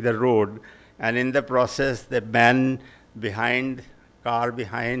crossing the road, and in the process the man behind, car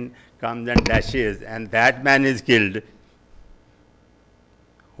behind comes and dashes, and that man is killed,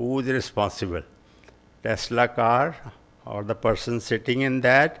 who is responsible? Tesla car, or the person sitting in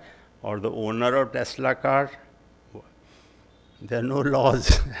that, or the owner of Tesla car? There are no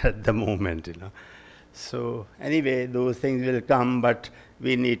laws at the moment, So anyway, those things will come, but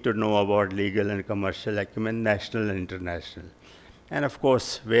we need to know about legal and commercial acumen, national and international. And of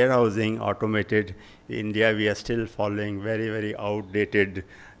course, warehousing, automated. In India, we are still following very, very outdated,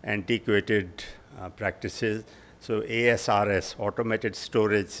 antiquated practices. So ASRS, automated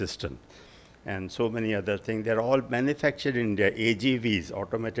storage system, and so many other things. They're all manufactured in India. AGVs,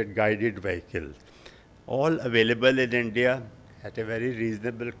 automated guided vehicles, all available in India at a very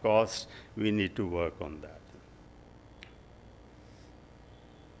reasonable cost. We need to work on that.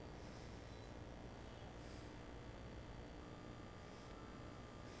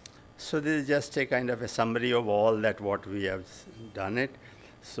 So this is just a kind of a summary of all that what we have done it.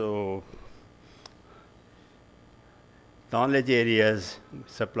 So knowledge areas,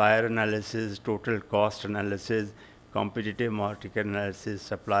 supplier analysis, total cost analysis, competitive market analysis,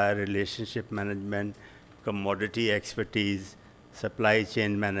 supplier relationship management, commodity expertise, supply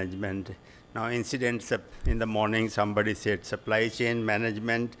chain management. Now incidents in the morning, somebody said supply chain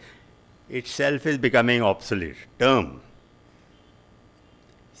management itself is becoming obsolete term.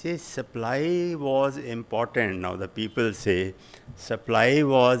 See, supply was important. Now the people say supply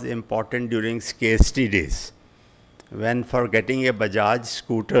was important during scarcity days. When for getting a Bajaj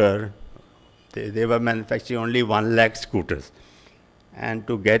scooter, they were manufacturing only 1 lakh scooters. And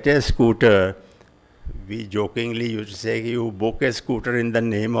to get a scooter, we jokingly used to say, you book a scooter in the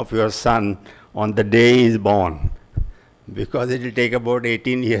name of your son on the day he is born, because it will take about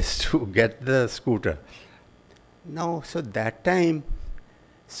 18 years to get the scooter. Now, so that time,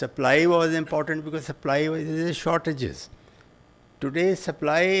 supply was important because supply was shortages. Today,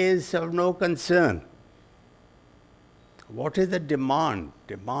 supply is of no concern. What is the demand?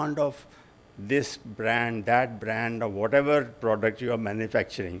 Demand of this brand, that brand, or whatever product you are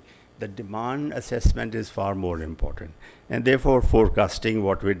manufacturing. the demand assessment is far more important. And therefore, forecasting,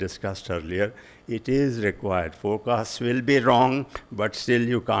 what we discussed earlier, it is required. Forecasts will be wrong, but still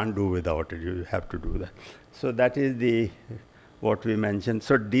you can't do without it. You have to do that. So that is what we mentioned.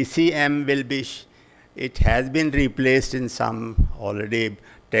 So DCM will be, it has been replaced in some already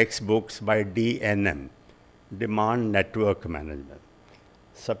textbooks by DNM, Demand Network Management.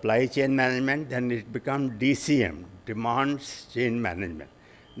 Supply chain management, then it becomes DCM, Demand Chain Management.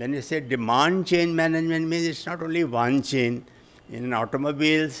 Then you say demand chain management means it's not only one chain. In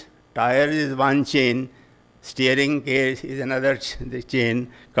automobiles, tire is one chain, steering case is another chain,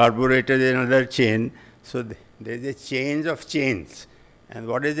 carburetor is another chain. So there is a change of chains. And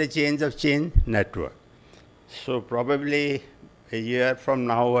what is the change of chain? Network. So probably a year from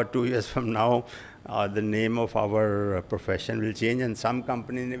now or 2 years from now, the name of our profession will change. And some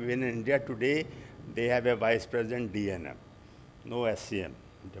companies in India today, they have a vice president DNM, no SCM,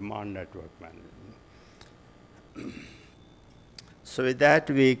 Demand Network Management. So with that,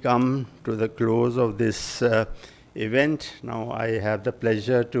 we come to the close of this event. Now I have the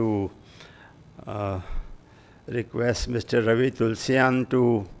pleasure to request Mr. Ravi Tulsian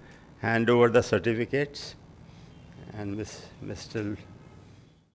to hand over the certificates, and Mr.